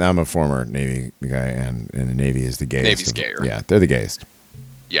 I mean, I'm a former Navy guy, and the Navy is the gayest. Navy's gayer. Yeah, they're the gayest.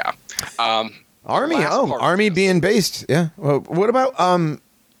 Yeah. Army. Oh, Army being based. Yeah. Well, what about?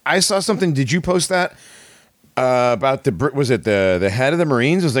 I saw something. Did you post that about was it the head of the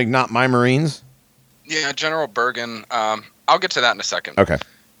Marines? It was like, not my Marines. Yeah, General Bergen. I'll get to that in a second. Okay.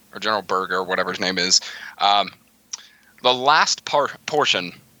 Or General Berger, whatever his name is. The last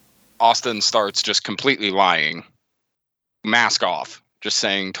portion, Austin starts just completely lying. Mask off, just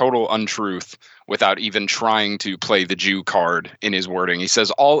saying total untruth without even trying to play the Jew card in his wording. He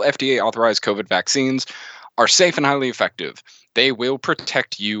says all FDA authorized COVID vaccines are safe and highly effective. They will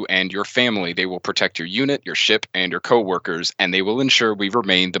protect you and your family. They will protect your unit, your ship, and your coworkers, and they will ensure we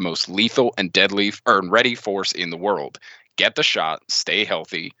remain the most lethal and deadly and ready force in the world. Get the shot, stay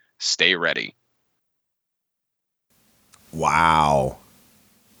healthy, stay ready. Wow.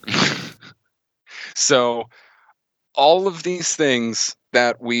 So all of these things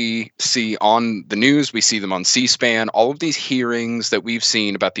that we see on the news, we see them on C-SPAN, all of these hearings that we've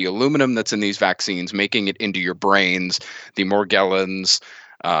seen about the aluminum that's in these vaccines, making it into your brains, the Morgellons,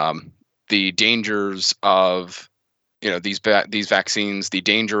 the dangers of these vaccines, the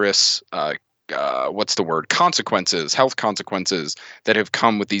dangerous health consequences that have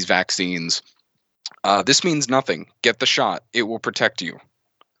come with these vaccines. This means nothing. Get the shot. It will protect you.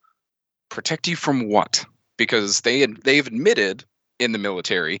 Protect you from what? Because they've admitted in the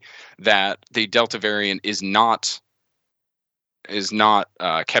military that the Delta variant is not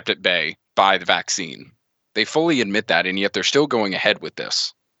kept at bay by the vaccine. They fully admit that, and yet they're still going ahead with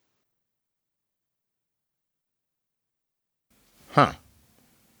this. Huh.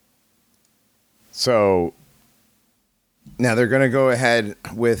 So now they're going to go ahead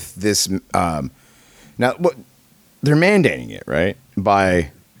with this. Now, what they're mandating it, right?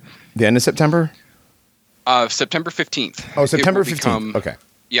 By the end of September? September 15th. Oh, September 15th. Okay.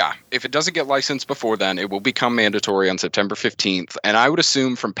 Yeah. If it doesn't get licensed before then, it will become mandatory on September 15th. And I would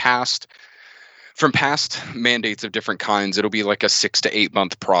assume from past mandates of different kinds, it'll be like a 6 to 8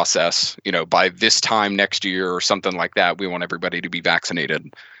 month process. By this time next year or something like that, we want everybody to be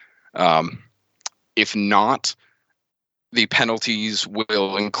vaccinated. If not, the penalties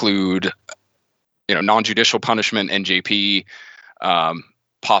will include, non-judicial punishment, NJP,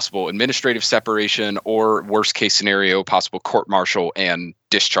 possible administrative separation, or worst case scenario, possible court-martial and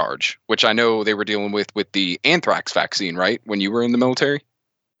discharge, which I know they were dealing with the anthrax vaccine, right? When you were in the military?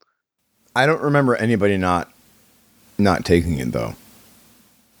 I don't remember anybody not taking it, though.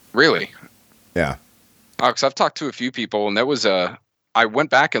 Really? Yeah. Because I've talked to a few people, and that was I went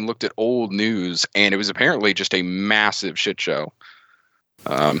back and looked at old news, and it was apparently just a massive shit show.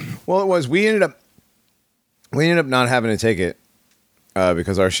 Well, it was. We ended up not having to take it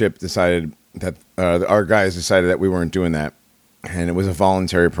because our ship decided that our guys decided that we weren't doing that, and it was a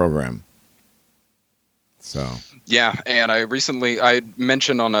voluntary program. So yeah, and I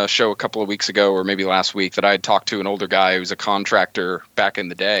mentioned on a show a couple of weeks ago, or maybe last week, that I had talked to an older guy who was a contractor back in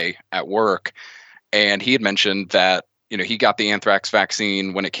the day at work, and he had mentioned that he got the anthrax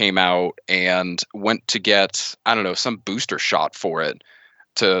vaccine when it came out and went to get, I don't know, some booster shot for it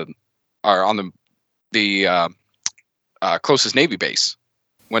on the closest Navy base.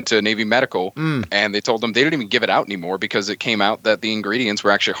 Went to Navy Medical, and they told them they didn't even give it out anymore because it came out that the ingredients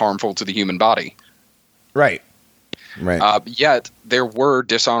were actually harmful to the human body. Right. Yet there were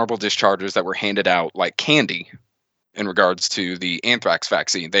dishonorable discharges that were handed out like candy in regards to the anthrax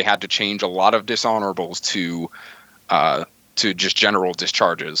vaccine. They had to change a lot of dishonorables to just general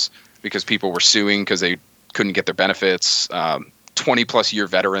discharges because people were suing because they couldn't get their benefits. 20-plus year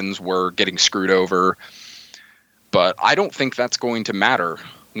veterans were getting screwed over. But I don't think that's going to matter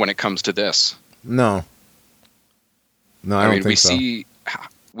when it comes to this. No, I don't think so.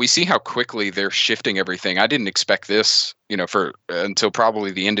 We see how quickly they're shifting everything. I didn't expect this, until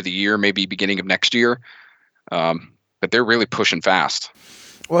probably the end of the year, maybe beginning of next year. But they're really pushing fast.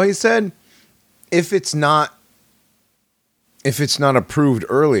 Well, he said if it's not approved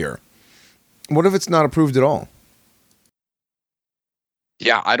earlier, what if it's not approved at all?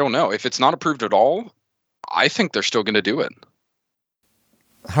 Yeah, I don't know. If it's not approved at all, I think they're still going to do it.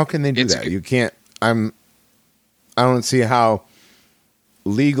 How can they do that? You can't. I don't see how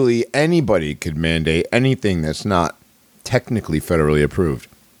legally anybody could mandate anything that's not technically federally approved.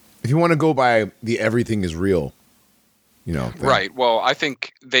 If you want to go by the everything is real, thing. Right. Well, I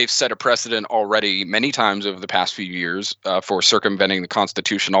think they've set a precedent already many times over the past few years for circumventing the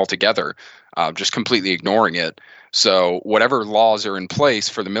Constitution altogether, just completely ignoring it. So whatever laws are in place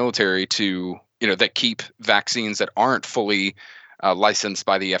for the military to, that keep vaccines that aren't fully licensed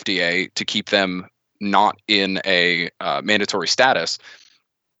by the FDA to keep them not in a mandatory status,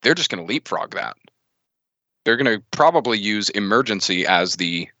 they're just going to leapfrog that. They're going to probably use emergency as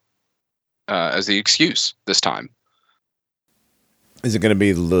the excuse this time. Is it going to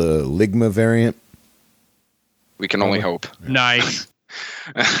be the Ligma variant? We can only hope. Nice.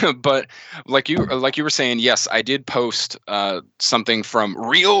 But like you were saying, yes, I did post something from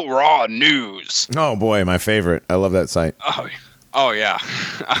Real Raw News. Oh boy, my favorite. I love that site. Oh yeah.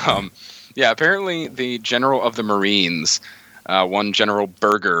 Yeah, apparently the general of the Marines, one General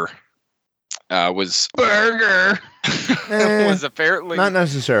Berger, was apparently not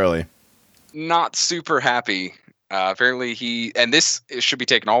necessarily not super happy. Apparently and this should be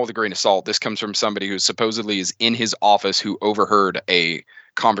taken all with a grain of salt. This comes from somebody who supposedly is in his office who overheard a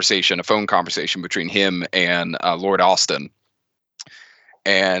phone conversation between him and Lord Austin.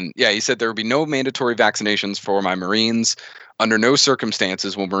 And yeah, he said there will be no mandatory vaccinations for my Marines. Under no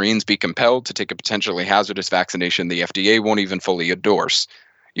circumstances will Marines be compelled to take a potentially hazardous vaccination the FDA won't even fully endorse.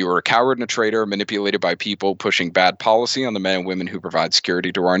 You are a coward and a traitor manipulated by people pushing bad policy on the men and women who provide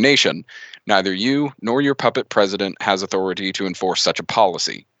security to our nation. Neither you nor your puppet president has authority to enforce such a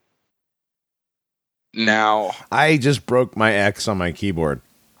policy. Now, I just broke my X on my keyboard.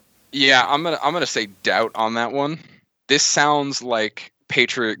 yeah, I'm gonna say doubt on that one. This sounds like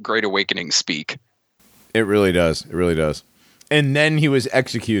Patriot Great Awakening speak. It really does. It really does. And then he was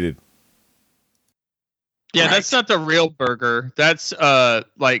executed. Yeah, Right. that's not the real burger. That's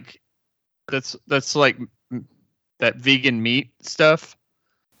like that's like that vegan meat stuff.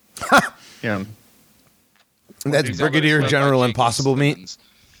 Yeah. That's These Brigadier others, General by J.K. Impossible meat. Simmons.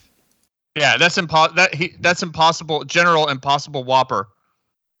 Yeah, that's Impossible General Impossible Whopper.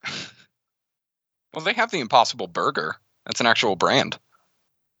 Well, they have the Impossible Burger. That's an actual brand.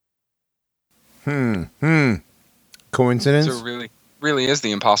 Coincidence? So it really is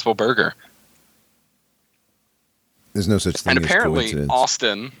the Impossible Burger. There's no such thing And as apparently,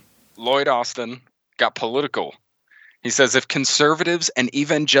 coincidence. Lloyd Austin, got political. He says if conservatives and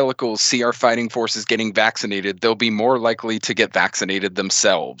evangelicals see our fighting forces getting vaccinated, they'll be more likely to get vaccinated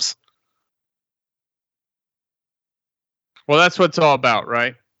themselves. Well, that's what it's all about,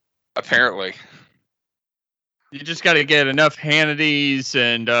 right? Apparently. You just got to get enough Hannitys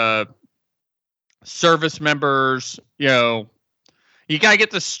and service members. You know, you got to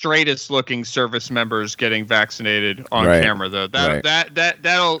get the straightest looking service members getting vaccinated on Right. camera, though. Right.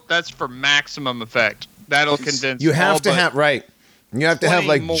 That's for maximum effect. That'll convince. You have all to but have right. You have to have 20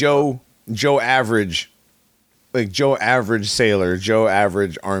 like more. Joe Average, like Joe Average sailor, Joe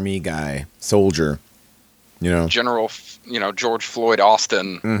Average army guy, soldier. You know, General, George Floyd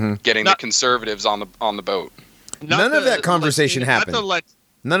Austin getting the Not- conservatives on the boat. Not None of the that conversation Latino- happened. not the Lat-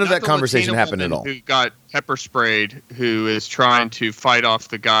 none of not that the conversation Latina happened at woman all. Who got pepper sprayed? Who is trying to fight off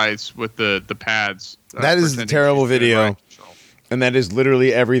the guys with the pads? That is a pretending terrible she's doing video. riot control. And that is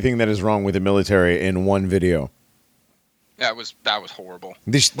literally everything that is wrong with the military in one video. That was horrible.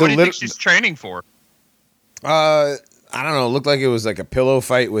 What do you think she's training for? I don't know. It looked like it was like a pillow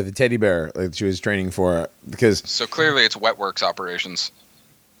fight with a teddy bear, like she was training for. Because So clearly it's wet works operations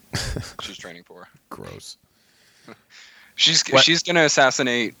she's training for. gross. She's going to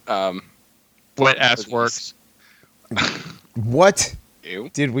assassinate Wet ass works. What you.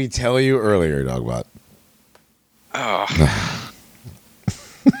 did we tell you earlier, Dogbot? Oh.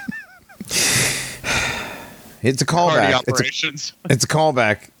 It's a Party callback. operations. It's a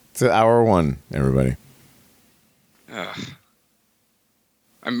callback to hour one, everybody.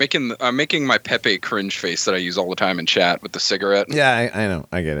 I'm making my Pepe cringe face that I use all the time in chat with the cigarette. Yeah, I know.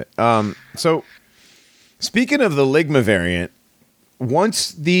 I get it. So, speaking of the Ligma variant,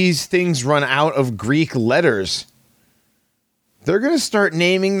 once these things run out of Greek letters, they're going to start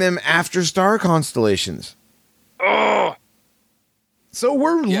naming them after star constellations. Oh, So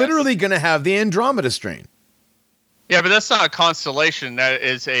we're Yes. literally going to have the Andromeda strain. Yeah, but that's not a constellation. That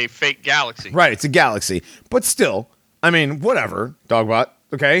is a fake galaxy. Right, it's a galaxy. But still, I mean, whatever, Dogbot,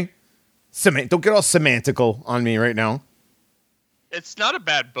 okay? Don't get all semantical on me right now. It's not a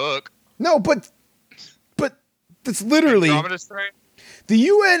bad book. No, but that's literally... Andromeda Strain? The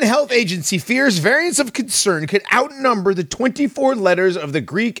UN Health Agency fears variants of concern could outnumber the 24 letters of the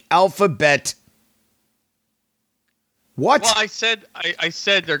Greek alphabet. What? Well, I said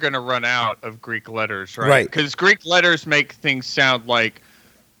they're going to run out of Greek letters, right? Right. Because Greek letters make things sound like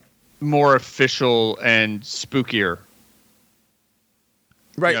more official and spookier.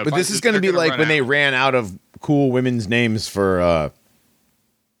 Right, Yeah, but this but is going to they're be gonna like run when they out. ran out of cool women's names for...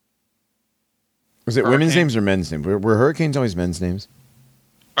 was it women's Hurricane? names or men's names? Were hurricanes always men's names?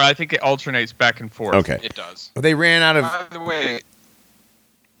 I think it alternates back and forth. Okay. it does. They ran out of... By the way,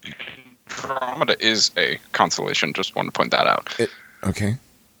 Andromeda is a constellation. Just want to point that out. Okay.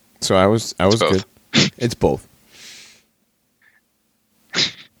 So I was both. good. It's both.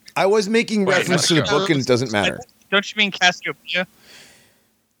 I was making Wait, reference to the Mascot. book, and it doesn't matter. Don't you mean Cassiopeia?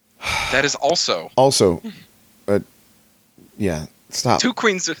 That is also Also, yeah, stop. two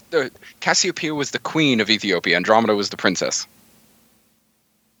queens. Cassiopeia was the queen of Ethiopia. Andromeda was the princess.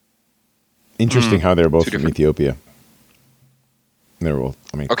 Interesting how they're both Two from different- Ethiopia. They're both,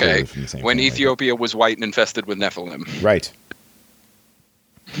 I mean, Okay, clearly from the same when family. Ethiopia was white and infested with Nephilim. Right.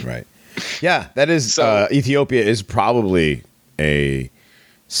 Right. Yeah, that is, So- Ethiopia is probably a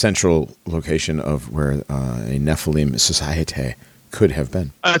central location of where a Nephilim society could have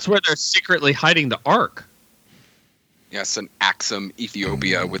been. That's where they're secretly hiding the Ark. Yes, an Axum,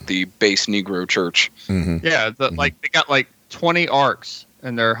 Ethiopia, with the base Negro church. Yeah, like they got like 20 Arks,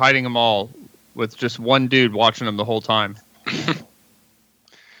 and they're hiding them all with just one dude watching them the whole time.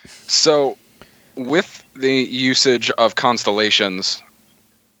 So, with the usage of constellations,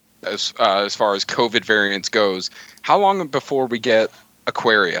 as far as COVID variants goes, how long before we get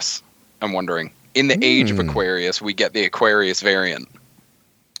Aquarius? I'm wondering. In the age of Aquarius, we get the Aquarius variant.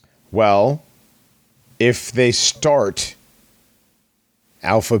 Well, if they start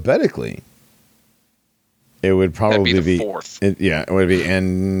alphabetically, it would probably That'd be the fourth. It would be.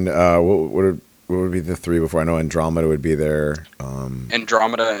 And what would be the three before? I know Andromeda would be there.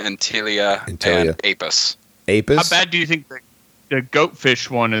 Andromeda, Antilia, and Apis. Apis? How bad do you think the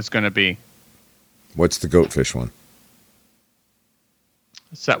goatfish one is going to be? What's the goatfish one?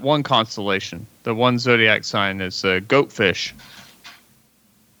 It's that one constellation. The one zodiac sign is goatfish.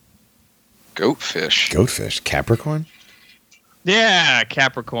 Goatfish? Goatfish. Capricorn? Yeah,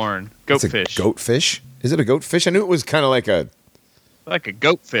 Capricorn. Goatfish. Goatfish? Is it a goatfish? I knew it was kind of like a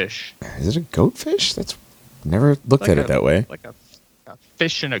goatfish. Is it a goatfish? That's never looked at it that way. Like a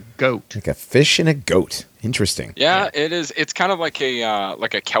fish and a goat. Like a fish and a goat. Interesting. Yeah, it is. It's kind of like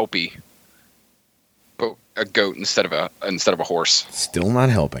a kelpie, but a goat instead of a horse. Still not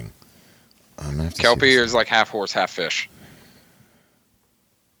helping. Kelpie is like half horse, half fish.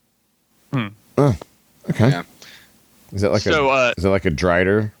 Oh, okay. Yeah. Is that like a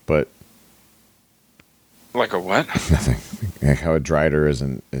drider, but like a what? Nothing. Like how a drider is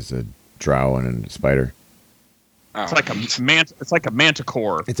a drow and a spider. Oh. It's like a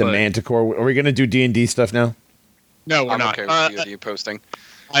manticore. It's a manticore. Are we gonna do D&D stuff now? No, we're I'm not. okay with you posting.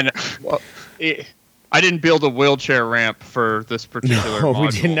 I know. Well, I didn't build a wheelchair ramp for this particular. No, module, we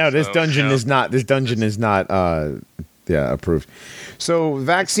didn't. No, this dungeon yeah. is not. This dungeon is not. Approved. So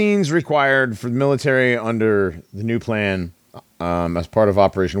vaccines required for the military under the new plan as part of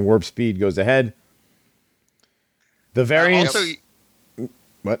Operation Warp Speed goes ahead. The variants.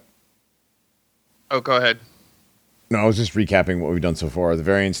 What? Oh, go ahead. No, I was just recapping what we've done so far. The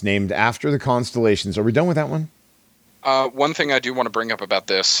variants named after the constellations. Are we done with that one? One thing I do want to bring up about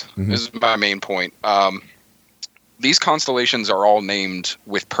this, this is my main point. These constellations are all named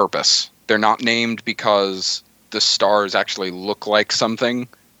with purpose. They're not named because the stars actually look like something.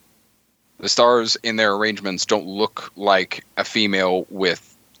 The stars in their arrangements don't look like a female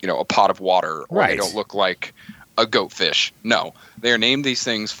with, a pot of water, or they don't look like a goatfish. No, they are named these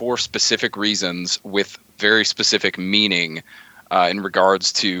things for specific reasons with very specific meaning in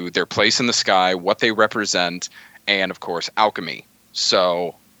regards to their place in the sky, what they represent, and of course alchemy.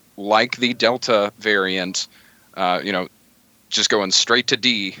 So like the Delta variant, just going straight to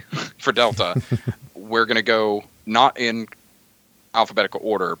D for Delta, we're going to go not in alphabetical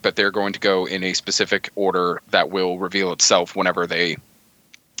order, but they're going to go in a specific order that will reveal itself whenever they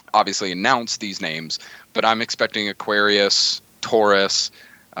obviously announce these names. But I'm expecting Aquarius, Taurus,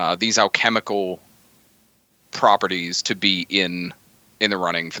 these alchemical properties to be in the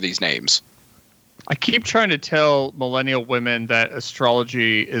running for these names. I keep trying to tell millennial women that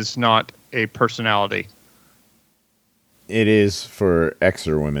astrology is not a personality. It is for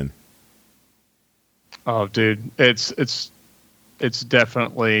Xer women. Oh, dude, it's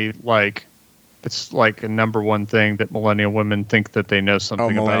definitely like a number one thing that millennial women think that they know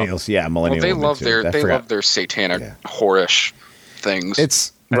something about. Millennials, yeah, millennial. Well, they love their satanic whorish things.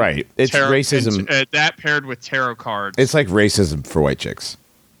 It's right. It's racism. That paired with tarot cards. It's like racism for white chicks.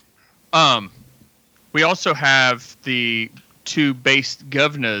 We also have the two based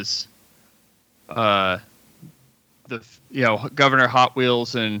governors, Governor Hot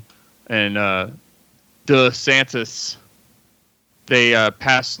Wheels and DeSantis. They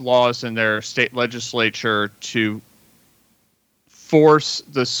passed laws in their state legislature to force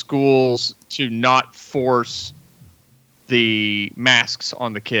the schools to not force the masks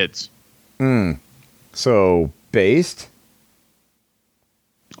on the kids. So based?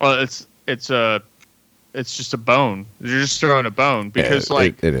 Well, it's just a bone. They're just throwing a bone because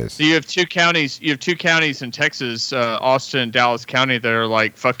it is. You have two counties. You have two counties in Texas, Austin and Dallas County, that are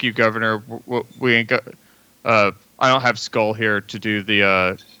like, "Fuck you, Governor. We ain't got." I don't have Skull here to do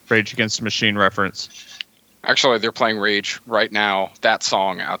the Rage Against the Machine reference. Actually, they're playing Rage right now. That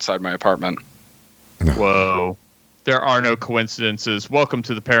song outside my apartment. Whoa! There are no coincidences. Welcome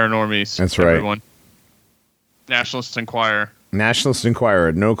to the Paranormies. That's right. Everyone. Nationalist Enquirer. Nationalist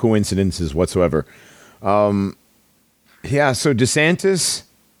Enquirer. No coincidences whatsoever. So DeSantis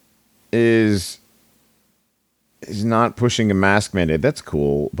is not pushing a mask mandate. That's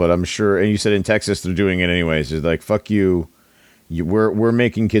cool, but I'm sure. And you said in Texas they're doing it anyways. It's like, fuck you. We're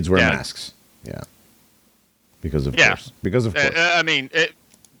making kids wear masks. Yeah. Because of course. Because of course.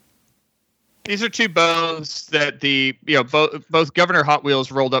 These are two bones that both Governor Hot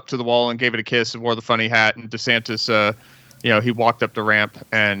Wheels rolled up to the wall and gave it a kiss and wore the funny hat, and DeSantis, he walked up the ramp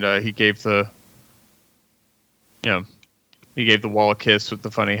and he gave the wall a kiss with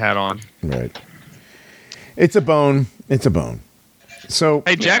the funny hat on. Right. It's a bone. It's a bone. So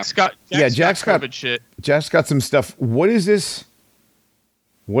hey, Jack's got COVID shit. Jack's got some stuff. What is this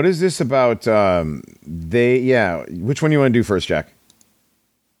What is this about? Which one do you want to do first, Jack?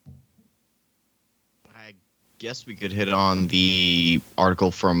 I guess we could hit on the article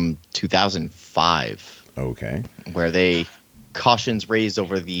from 2005. Okay. Where they cautions raised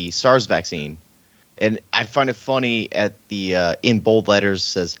over the SARS vaccine. And I find it funny at the in bold letters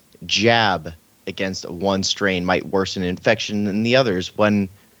says jab against one strain might worsen infection than the others. When,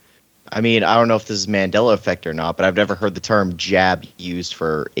 I mean, I don't know if this is Mandela effect or not, but I've never heard the term jab used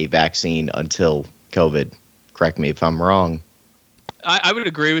for a vaccine until COVID. Correct me if I'm wrong. I would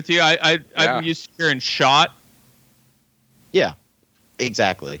agree with you. I'm used to hearing shot. Yeah,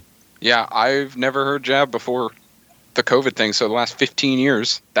 exactly. Yeah, I've never heard jab before the COVID thing. So the last 15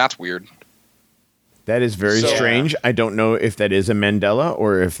 years, that's weird. That is very strange. I don't know if that is a Mandela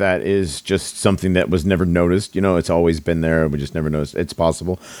or if that is just something that was never noticed. You know, it's always been there. We just never noticed. It's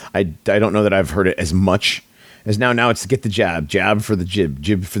possible. I don't know that I've heard it as much as now. Now it's to get the jab. Jab for the jib.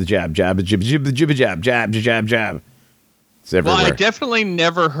 Jib for the jab. Jab the jib. Jib the jib jab. Jab, jab, jab. It's everywhere. Well, I definitely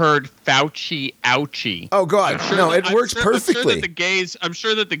never heard Fauci ouchie. Oh, God. No, it works perfectly. I'm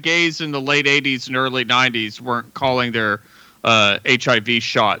sure that the gays in the late 80s and early 90s weren't calling their HIV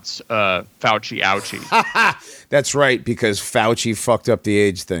shots Fauci ouchie. That's right, because Fauci fucked up the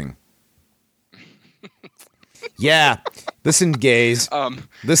AIDS thing. Yeah. Listen, gays.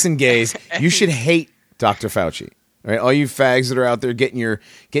 You should hate Dr. Fauci. All right, all you fags that are out there getting your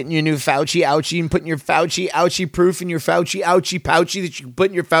new Fauci ouchie and putting your Fauci ouchie proof in your Fauci ouchie pouchy that you can put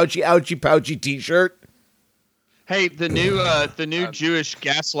in your Fauci ouchie pouchy t-shirt. Hey, the new Jewish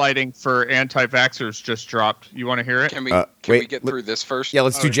gaslighting for anti-vaxxers just dropped. You want to hear it? Can we get through this first? Yeah,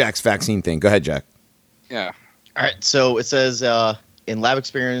 let's do Jack's vaccine thing. Go ahead, Jack. Yeah. All right. So it says in lab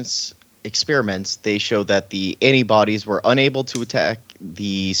experiments, they showed that the antibodies were unable to attack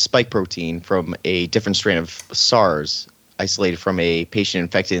the spike protein from a different strain of SARS isolated from a patient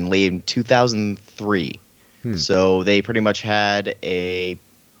infected in late 2003. So they pretty much had a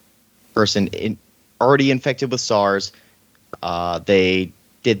person already infected with SARS. They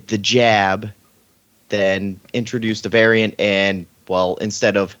did the jab, then introduced a variant, and well,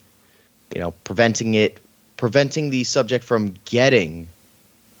 instead of preventing the subject from getting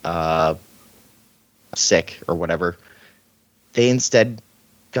sick or whatever, they instead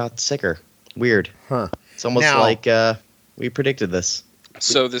got sicker. Weird. Huh. It's almost like we predicted this.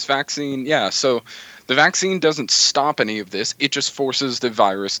 So this vaccine, so the vaccine doesn't stop any of this. It just forces the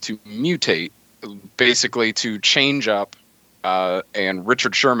virus to mutate, basically to change up. And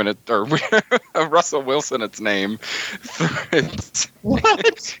Richard Sherman, or Russell Wilson, its name.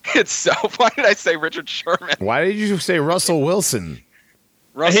 What? Itself. Why did I say Richard Sherman? Why did you say Russell Wilson?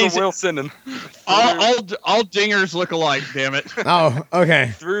 Russell Wilson and all dingers look alike. Damn it! Oh,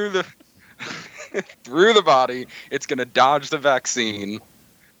 okay. Through the body, it's going to dodge the vaccine,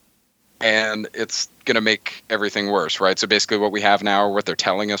 and it's going to make everything worse, right? So basically, what we have now, or what they're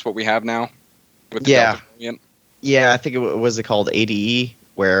telling us, what we have now, with the Delta variant. Yeah, I think it called ADE,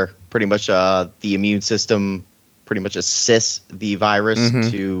 where pretty much the immune system pretty much assists the virus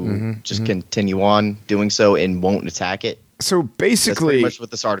to continue on doing so and won't attack it. So basically, that's pretty much what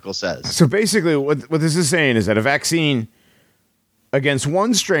this article says. So basically, what this is saying is that a vaccine against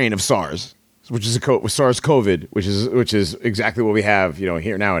one strain of SARS, which is SARS-CoV, which is exactly what we have,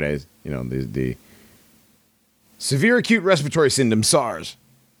 here nowadays. The severe acute respiratory syndrome, SARS.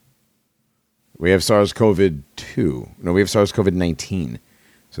 We have SARS-CoV-2. No, we have SARS-CoV-19.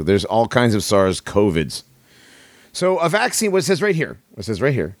 So there's all kinds of SARS-CoVids. So a vaccine, what it says right here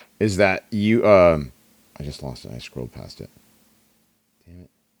is that you, I just lost it. I scrolled past it. Damn it.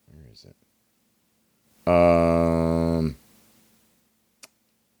 Where is it?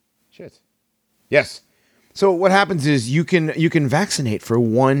 Shit. Yes. So what happens is you can vaccinate for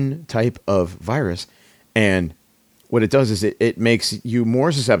one type of virus, and what it does is it makes you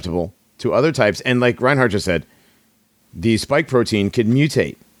more susceptible to other types. And like Reinhardt just said, the spike protein can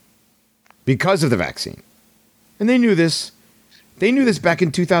mutate because of the vaccine. And they knew this. They knew this back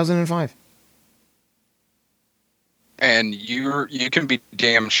in 2005. And you can be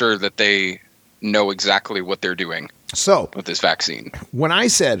damn sure that they know exactly what they're doing. So with this vaccine, when I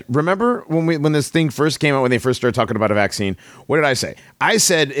said, remember when this thing first came out, when they first started talking about a vaccine, what did I say? I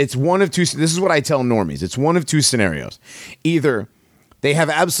said it's one of two. This is what I tell normies. It's one of two scenarios. Either they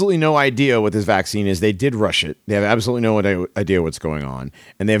have absolutely no idea what this vaccine is. They did rush it. They have absolutely no idea what's going on,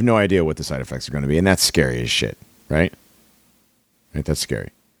 and they have no idea what the side effects are going to be, and that's scary as shit, right? Right, that's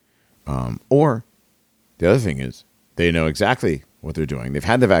scary. Or the other thing is they know exactly what they're doing. They've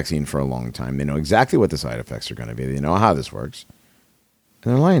had the vaccine for a long time. They know exactly what the side effects are going to be. They know how this works,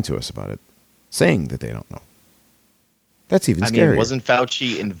 and they're lying to us about it, saying that they don't know. That's even scarier. I mean, wasn't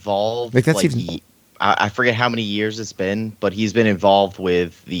Fauci involved? Like, that's even... I forget how many years it's been, but he's been involved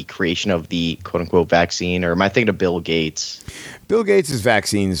with the creation of the quote-unquote vaccine. Or am I thinking of Bill Gates? Bill Gates'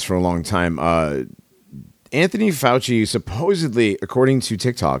 vaccines for a long time. Anthony Fauci, supposedly, according to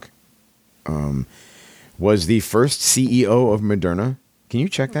TikTok, was the first CEO of Moderna. Can you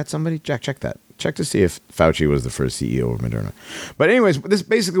check that, somebody? Check that. Check to see if Fauci was the first CEO of Moderna. But anyways, this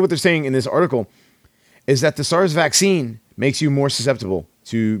basically what they're saying in this article is that the SARS vaccine makes you more susceptible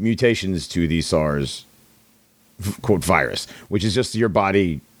to mutations to the SARS, quote, virus, which is just your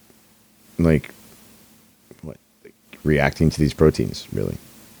body, reacting to these proteins, really.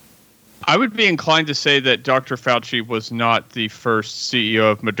 I would be inclined to say that Dr. Fauci was not the first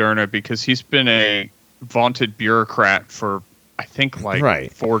CEO of Moderna because he's been a vaunted bureaucrat for, I think,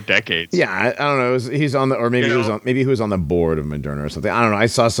 4 decades. Yeah, I don't know. He's on the, or maybe he was on the board of Moderna or something. I don't know. I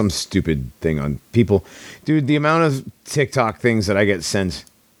saw some stupid thing on people, dude. The amount of TikTok things that I get sent,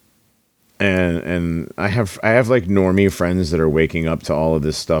 and I have like normie friends that are waking up to all of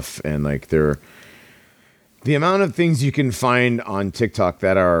this stuff, and like the amount of things you can find on TikTok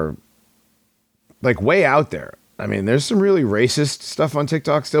that are like way out there. I mean, there's some really racist stuff on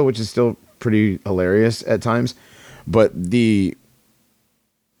TikTok still, which is still pretty hilarious at times. But the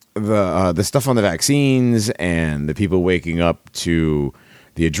stuff on the vaccines and the people waking up to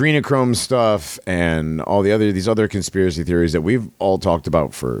the adrenochrome stuff and all these other conspiracy theories that we've all talked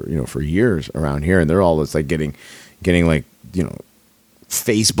about for years around here, and they're all just like getting like,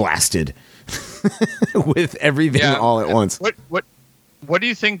 face blasted with everything all at once. What do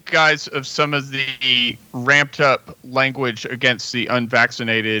you think, guys, of some of the ramped up language against the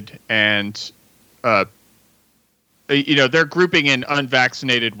unvaccinated and they're grouping in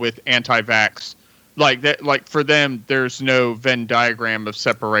unvaccinated with anti-vax, like that. Like for them, there's no Venn diagram of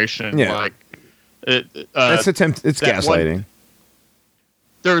separation. Yeah, that's attempt. It's gaslighting.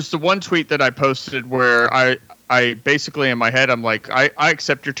 There's the one tweet that I posted where I basically in my head I'm like, I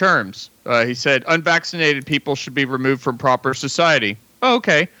accept your terms. He said unvaccinated people should be removed from proper society. Oh,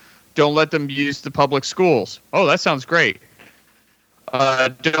 okay. Don't let them use the public schools. Oh, that sounds great.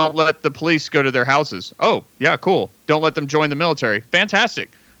 Don't let the police go to their houses. Oh, yeah, cool. Don't let them join the military.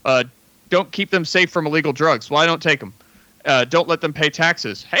 Fantastic. Don't keep them safe from illegal drugs. Well, I don't take them. Don't let them pay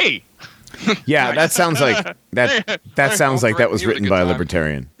taxes. Hey. Yeah, that sounds like that sounds like that was written by a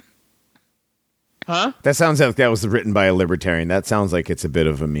libertarian. Huh? That sounds like that was written by a libertarian. That sounds like it's a bit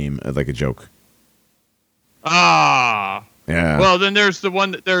of a meme, like a joke. Ah. Yeah. Well, then there's the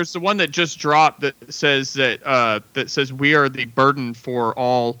one that just dropped that says that we are the burden for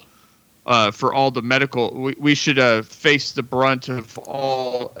all the medical. We should face the brunt of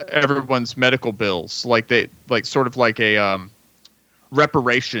everyone's medical bills, like sort of like a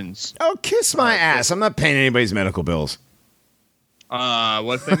reparations. Oh, kiss my ass! I'm not paying anybody's medical bills.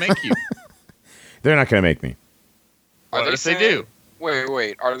 What if they make you? They're not going to make me. What if they do?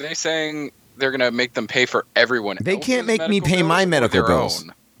 Wait. Are they saying they're going to make them pay for everyone? They can't make me pay my medical bills.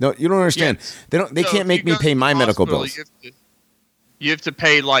 No, you don't understand. Yes. They can't make me pay my medical bills. You have to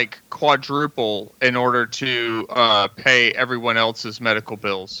pay like quadruple in order to pay everyone else's medical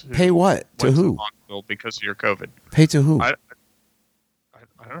bills. Pay what? To who? Because of your COVID. Pay to who? I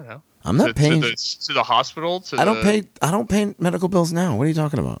don't know. I'm not paying to the hospital. I don't pay medical bills now. What are you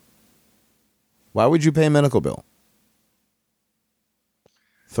talking about? Why would you pay a medical bill?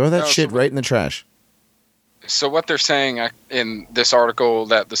 Throw that shit right in the trash. So what they're saying in this article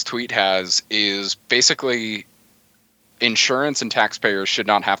that this tweet has is basically insurance and taxpayers should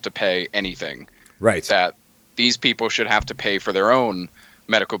not have to pay anything. Right. That these people should have to pay for their own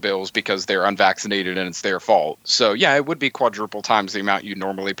medical bills because they're unvaccinated and it's their fault. So yeah, it would be quadruple times the amount you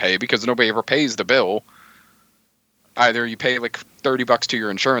normally pay because nobody ever pays the bill. Either you pay like $30 to your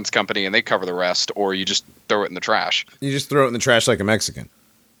insurance company and they cover the rest, or you just throw it in the trash. You just throw it in the trash like a Mexican.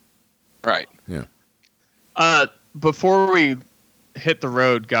 Right. Yeah. Before we hit the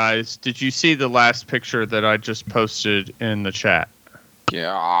road, guys, did you see the last picture that I just posted in the chat?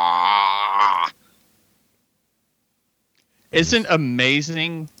 Yeah. Isn't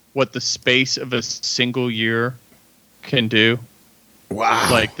amazing what the space of a single year can do? Wow.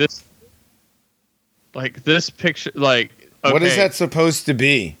 Like this picture, like okay. What is that supposed to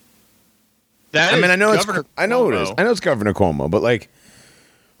be? I know it is. I know it's Governor Cuomo, but like,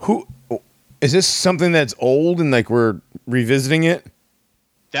 who is this? Something that's old and like we're revisiting it?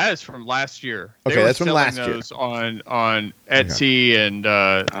 That is from last year. Okay, that's from last year. Those on Etsy and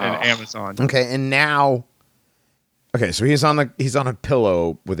Amazon. Okay, and now, okay, so he's on a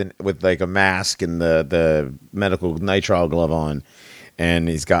pillow with like a mask and the medical nitrile glove on. and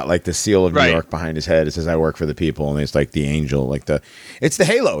he's got like the seal of New Right. York behind his head. It says "I work for the people," and it's like the angel, like it's the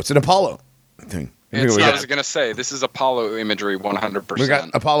halo. It's an Apollo thing. I was gonna say this is Apollo imagery 100%. We got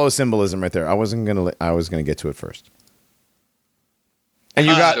Apollo symbolism right there. I was gonna get to it first. And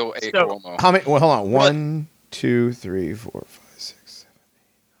you got Still a so- Cuomo. how many? Well, hold on. 1, 2, 3, 4, 5, 6, 7,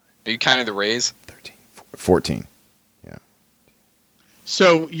 Are you counting the rays? 13, 14. Yeah.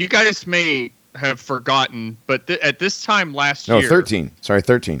 So you guys may have forgotten, but at this time last No, year, 13. Sorry,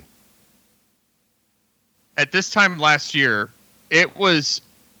 13. At this time last year, it was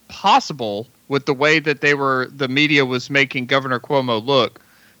possible with the way that the media was making Governor Cuomo look,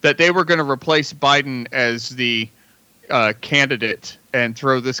 that they were going to replace Biden as the candidate and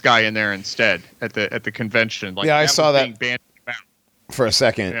throw this guy in there instead at the convention. Like, Yeah, I saw that being bandied about, For a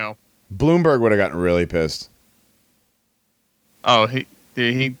second, you know. Bloomberg would have gotten really pissed. Oh,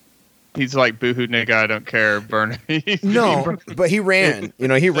 he's like, boohoo nigga, I don't care, burn. No, but he ran.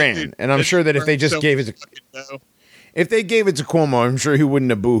 He ran, and I'm sure that if they just gave it to Cuomo, I'm sure he wouldn't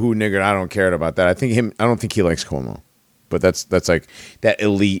have boohoo niggered. I don't care about that. I don't think he likes Cuomo, but that's like that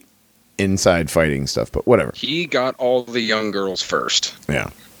elite inside fighting stuff. But whatever. He got all the young girls first. Yeah,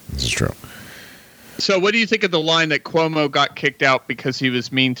 this is true. So what do you think of the line that Cuomo got kicked out because he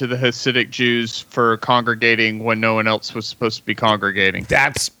was mean to the Hasidic Jews for congregating when no one else was supposed to be congregating?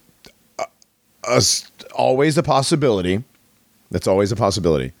 That's always a possibility. That's always a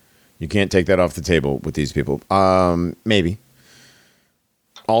possibility. You can't take that off the table with these people. Maybe.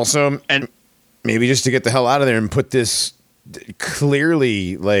 Also, And maybe just to get the hell out of there and put this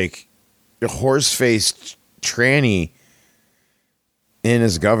clearly like horse-faced tranny in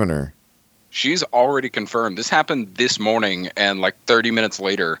as governor. She's already confirmed. This happened this morning, and like 30 minutes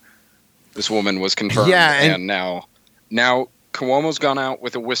later, this woman was confirmed. Yeah, and now Cuomo's gone out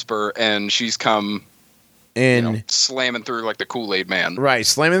with a whisper, and she's come slamming through like the Kool-Aid man. Right,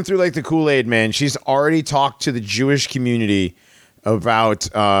 slamming through like the Kool-Aid man. She's already talked to the Jewish community about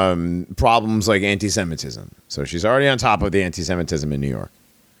problems like anti-Semitism. So she's already on top of the anti-Semitism in New York.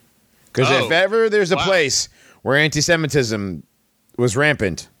 Because if ever there's a place where anti-Semitism was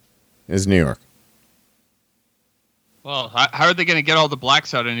rampant, is New York. well, how are they going to get all the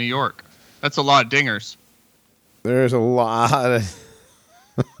blacks out of New York? That's a lot of dingers. There's a lot of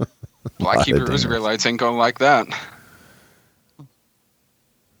Black Hebrew Israelites ain't gonna like that.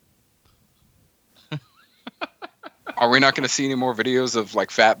 Are we not going to see any more videos of like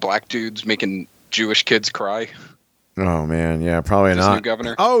fat black dudes making Jewish kids cry? Oh man, yeah, probably This not. new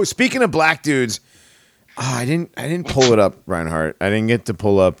governor? Oh, speaking of black dudes, I didn't pull it up, Reinhardt. I didn't get to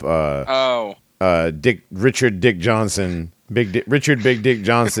pull up Richard Dick Johnson, Richard Big Dick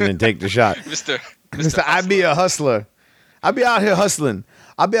Johnson, and take the shot. Mr. I be a hustler. I be out here hustling.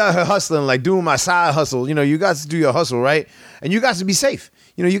 Like doing my side hustle. You got to do your hustle, right? And you got to be safe.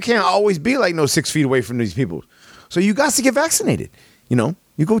 You can't always be like 6 feet away from these people. So you got to get vaccinated. You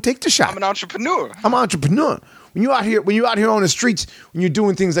go take the shot. I'm an entrepreneur. When you out here on the streets, when you're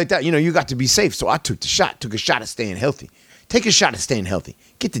doing things like that, you got to be safe. So I took the shot. Took a shot at staying healthy. Take a shot at staying healthy.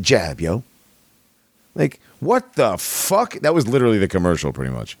 Get the jab, yo. Like, what the fuck? That was literally the commercial,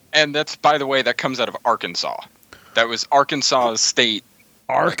 pretty much. And that's, by the way, that comes out of Arkansas. That was Arkansas state.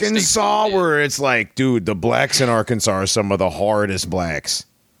 Arkansas, where it's like, dude, the blacks in Arkansas are some of the hardest blacks.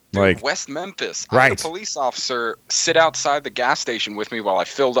 Dude, Like West Memphis. Right. I had a police officer sit outside the gas station with me while I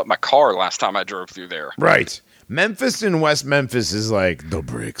filled up my car last time I drove through there. right. Memphis and West Memphis is like the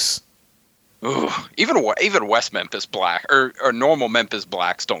bricks. Ugh. Even West Memphis black or normal Memphis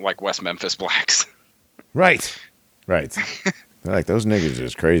blacks don't like West Memphis blacks. Right. They're like, those niggas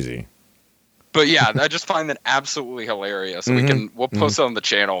is crazy. But yeah, I just find that absolutely hilarious. We'll post it on the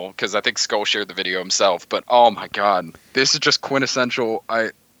channel because I think Skull shared the video himself. But oh my god, this is just quintessential.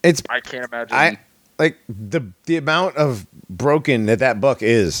 I can't imagine. Like the amount of broken that book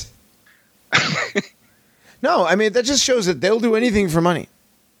is. No, I mean that just shows that they'll do anything for money.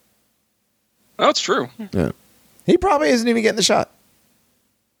 That's true. Yeah, he probably isn't even getting the shot.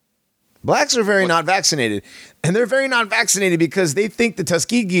 Blacks are very not vaccinated, and they're very not vaccinated because they think the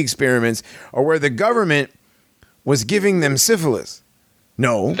Tuskegee experiments are where the government was giving them syphilis.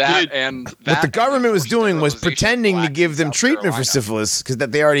 No, What the government was doing was pretending to give them treatment for syphilis because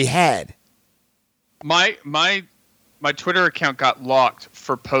that they already had. My Twitter account got locked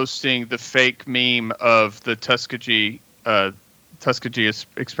for posting the fake meme of the Tuskegee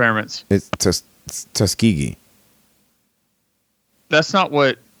experiments. It's Tuskegee. That's not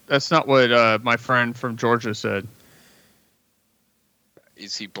what my friend from Georgia said.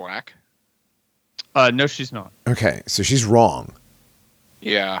 Is he black? No, she's not. Okay, so she's wrong.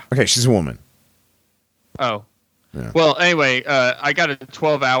 Yeah. Okay, she's a woman. Oh, Yeah. Well, anyway, I got a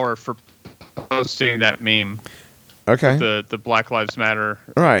 12-hour for posting that meme. Okay. The Black Lives Matter.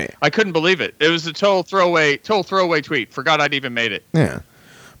 Right. I couldn't believe it. It was a total throwaway tweet. Forgot I'd even made it. Yeah.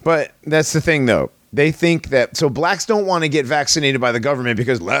 But that's the thing, though. They think that, so blacks don't want to get vaccinated by the government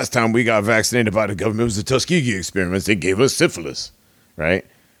because last time we got vaccinated by the government was the Tuskegee experiments. They gave us syphilis, right?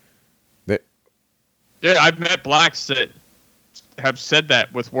 Yeah, I've met blacks that have said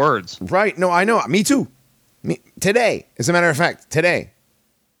that with words. Right. No, I know. Me too. Today, as a matter of fact, today,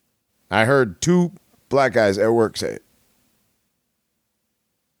 I heard 2 black guys at work say it.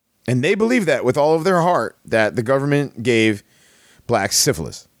 And they believe that with all of their heart, that the government gave blacks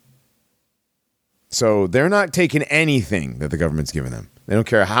syphilis. So they're not taking anything that the government's giving them. They don't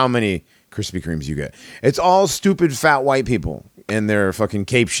care how many Krispy Kremes you get. It's all stupid fat white people and their fucking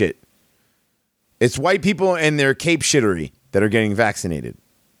cape shit. It's white people and their cape shittery that are getting vaccinated.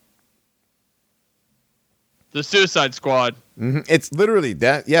 The Suicide Squad. Mm-hmm. It's literally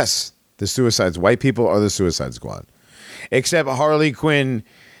that. Yes, the suicides. White people are the Suicide Squad. Except Harley Quinn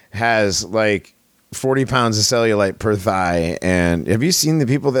has like 40 pounds of cellulite per thigh. And have you seen the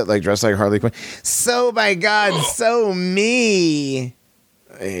people that like dress like Harley Quinn? So, by God, so me.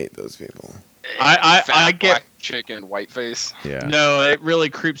 I hate those people. I get black chicken white face. Yeah. No, it really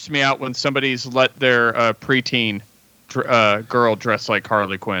creeps me out when somebody's let their preteen girl dress like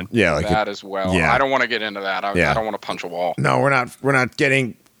Harley Quinn. Yeah, like that as well. Yeah. I don't want to get into that. I don't want to punch a wall. No, we're not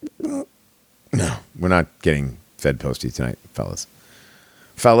getting. No, we're not getting fed posty tonight, fellas.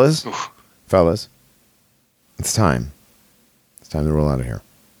 Fellas. It's time. It's time to roll out of here.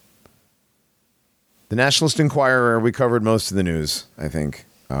 The Nationalist Enquirer, we covered most of the news, I think.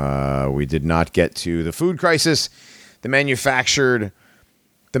 We did not get to the food crisis, the manufactured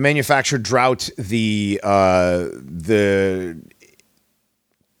drought, the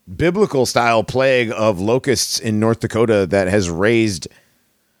biblical style plague of locusts in North Dakota that has raised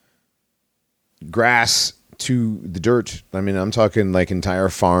grass to the dirt. I mean, I'm talking like entire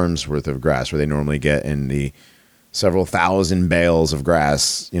farms worth of grass where they normally get in the several thousand bales of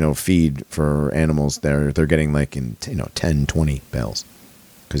grass, feed for animals. They're getting like in 10, 20 bales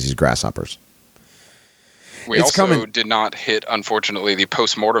because these grasshoppers. It's also did not hit, unfortunately, the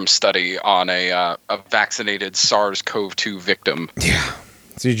post-mortem study on a vaccinated SARS-CoV-2 victim. Yeah,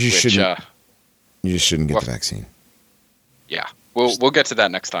 so you just shouldn't get the vaccine. Yeah, we'll get to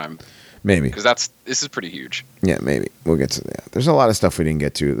that next time. Maybe because this is pretty huge. Yeah, maybe we'll get to that. There's a lot of stuff we didn't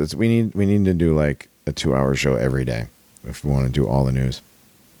get to. We need to do like a 2-hour show every day if we want to do all the news.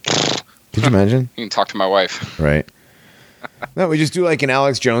 Could you imagine? You can talk to my wife, right? No, we just do like an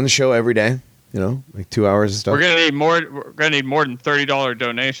Alex Jones show every day. Like 2 hours of stuff. We're gonna need more than $30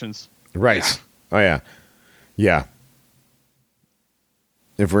 donations. Right. Yeah. Oh yeah.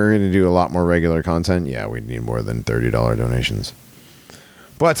 If we're gonna do a lot more regular content, yeah, we need more than $30 donations.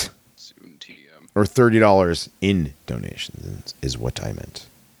 But soon TM. Or $30 in donations is what I meant.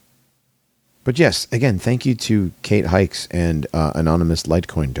 But yes, again, thank you to Kate Hikes and anonymous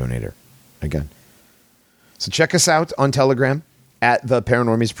Litecoin donator. Again. So check us out on Telegram at The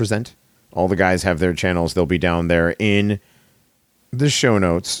Paranormies Present. All the guys have their channels. They'll be down there in the show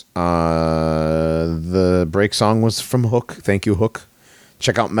notes. The break song was from Hook. Thank you, Hook.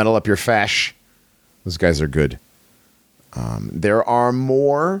 Check out Metal Up Your Fash. Those guys are good. There are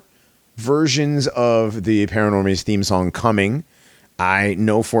more versions of the Paranormies theme song coming. I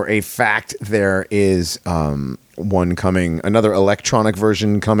know for a fact there is one coming, another electronic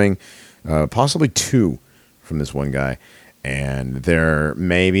version coming, possibly 2 from this one guy. And there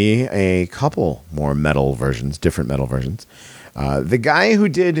may be a couple more metal versions, different metal versions. The guy who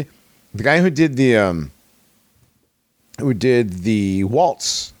did the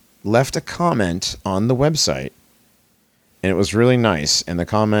waltz left a comment on the website, and it was really nice. And the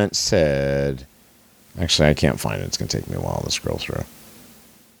comment said, actually, I can't find it. It's going to take me a while to scroll through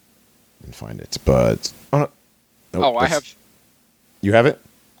and find it. But I have. You have it?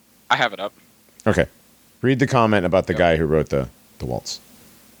 I have it up. Okay. Read the comment about the guy who wrote the waltz.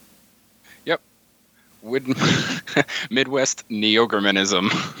 Yep. Midwest Neo-Germanism.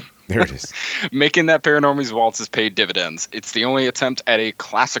 There it is. Making that Paranormies waltz has paid dividends. It's the only attempt at a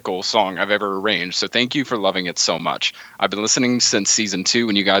classical song I've ever arranged, so thank you for loving it so much. I've been listening since season 2,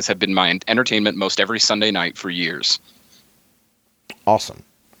 and you guys have been my entertainment most every Sunday night for years. Awesome.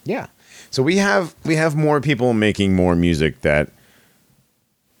 Yeah. So we have more people making more music that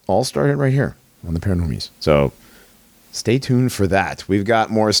all started right here on the Paranormies. So stay tuned for that. We've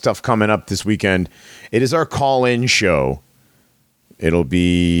got more stuff coming up this weekend. It is our call-in show. It'll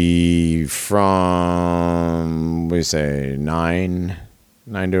be from, 9 to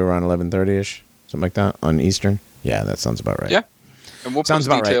around 11:30ish, something like that on Eastern. Yeah, that sounds about right. Yeah. And we'll Sounds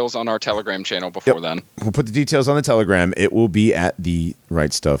put about details on our Telegram channel before then. We'll put the details on the Telegram. It will be at the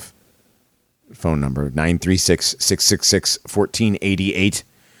Right Stuff phone number, 936-666-1488.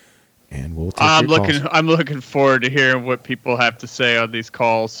 And we'll take your calls. I'm looking forward to hearing what people have to say on these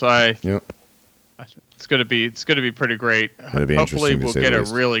calls. It's gonna be pretty great. Hopefully we'll get a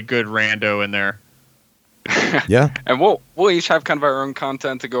really good rando in there. Yeah. And we'll each have kind of our own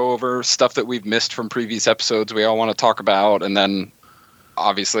content to go over, stuff that we've missed from previous episodes we all want to talk about, and then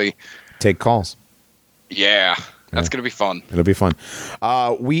obviously take calls. Yeah. That's going to be fun. It'll be fun.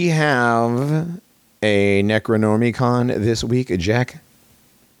 We have a Necronomicon this week. Jack?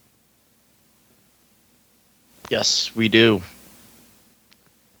 Yes, we do.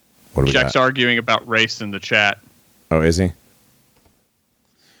 What do we Jack's got? arguing about race in the chat. Oh, is he?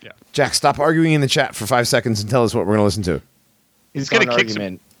 Yeah. Jack, stop arguing in the chat for 5 seconds and tell us what we're going to listen to. He's going to kick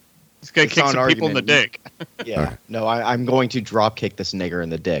some people in the dick. Yeah. Okay. No, I'm going to drop kick this nigger in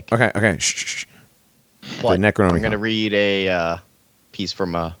the dick. Okay. Shh. But I'm Necronomicon. going to read a piece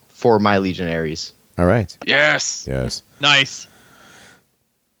from For My Legionaries. All right. Yes. Nice.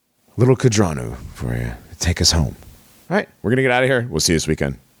 Little Kadranu for you. Take us home. All right. We're going to get out of here. We'll see you this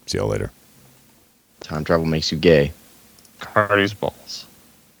weekend. See y'all later. Time travel makes you gay. Cardi's balls.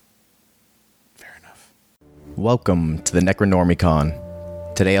 Fair enough. Welcome to the Necronomicon.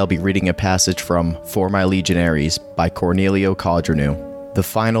 Today I'll be reading a passage from For My Legionaries by Cornelio Codreanu. The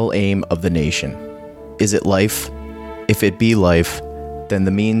final aim of the nation. Is it life? If it be life, then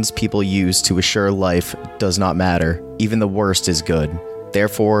the means people use to assure life does not matter. Even the worst is good.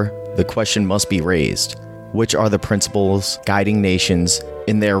 Therefore, the question must be raised. Which are the principles guiding nations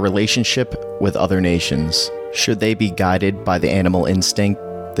in their relationship with other nations? Should they be guided by the animal instinct,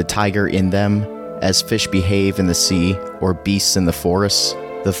 the tiger in them, as fish behave in the sea or beasts in the forests?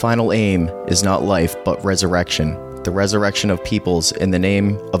 The final aim is not life but resurrection. The resurrection of peoples in the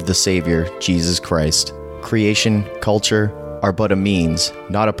name of the Savior, Jesus Christ. Creation, culture, are but a means,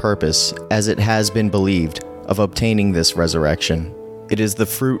 not a purpose, as it has been believed, of obtaining this resurrection. It is the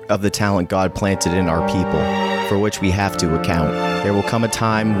fruit of the talent God planted in our people, for which we have to account. There will come a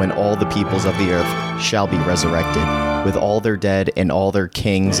time when all the peoples of the earth shall be resurrected, with all their dead and all their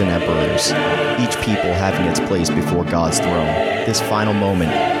kings and emperors, each people having its place before God's throne. This final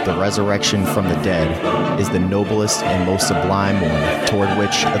moment, the resurrection from the dead, is the noblest and most sublime one toward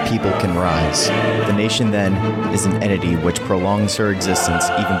which a people can rise. The nation, then, is an entity which prolongs her existence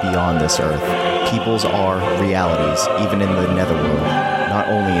even beyond this earth. Peoples are realities, even in the netherworld, not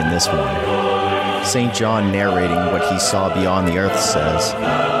only in this one. St. John, narrating what he saw beyond the earth, says,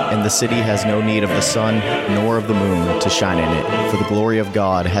 "And the city has no need of the sun nor of the moon to shine in it, for the glory of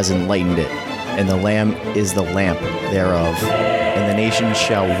God has enlightened it, and the Lamb is the lamp thereof. And the nations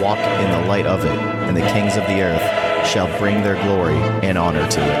shall walk in the light of it, and the kings of the earth shall bring their glory and honor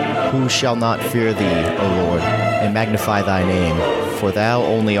to it. Who shall not fear thee, O Lord, and magnify thy name? For thou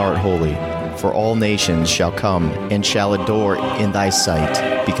only art holy. For all nations shall come and shall adore in thy sight,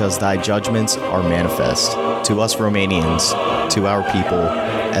 because thy judgments are manifest. To us Romanians, to our people,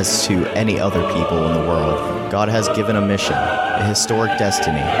 as to any other people in the world, God has given a mission, a historic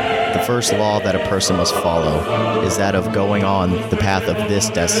destiny. The first law that a person must follow is that of going on the path of this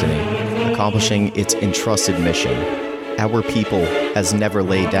destiny, accomplishing its entrusted mission. Our people has never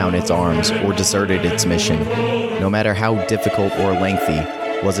laid down its arms or deserted its mission, no matter how difficult or lengthy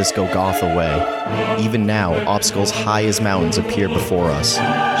was this Golgotha way. Even now, obstacles high as mountains appear before us.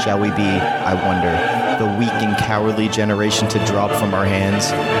 Shall we be, I wonder, the weak and cowardly generation to drop from our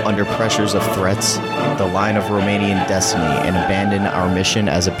hands, under pressures of threats, the line of Romanian destiny and abandon our mission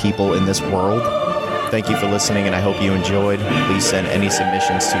as a people in this world? Thank you for listening, and I hope you enjoyed. Please send any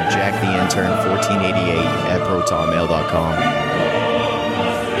submissions to jacktheintern1488 at protonmail.com.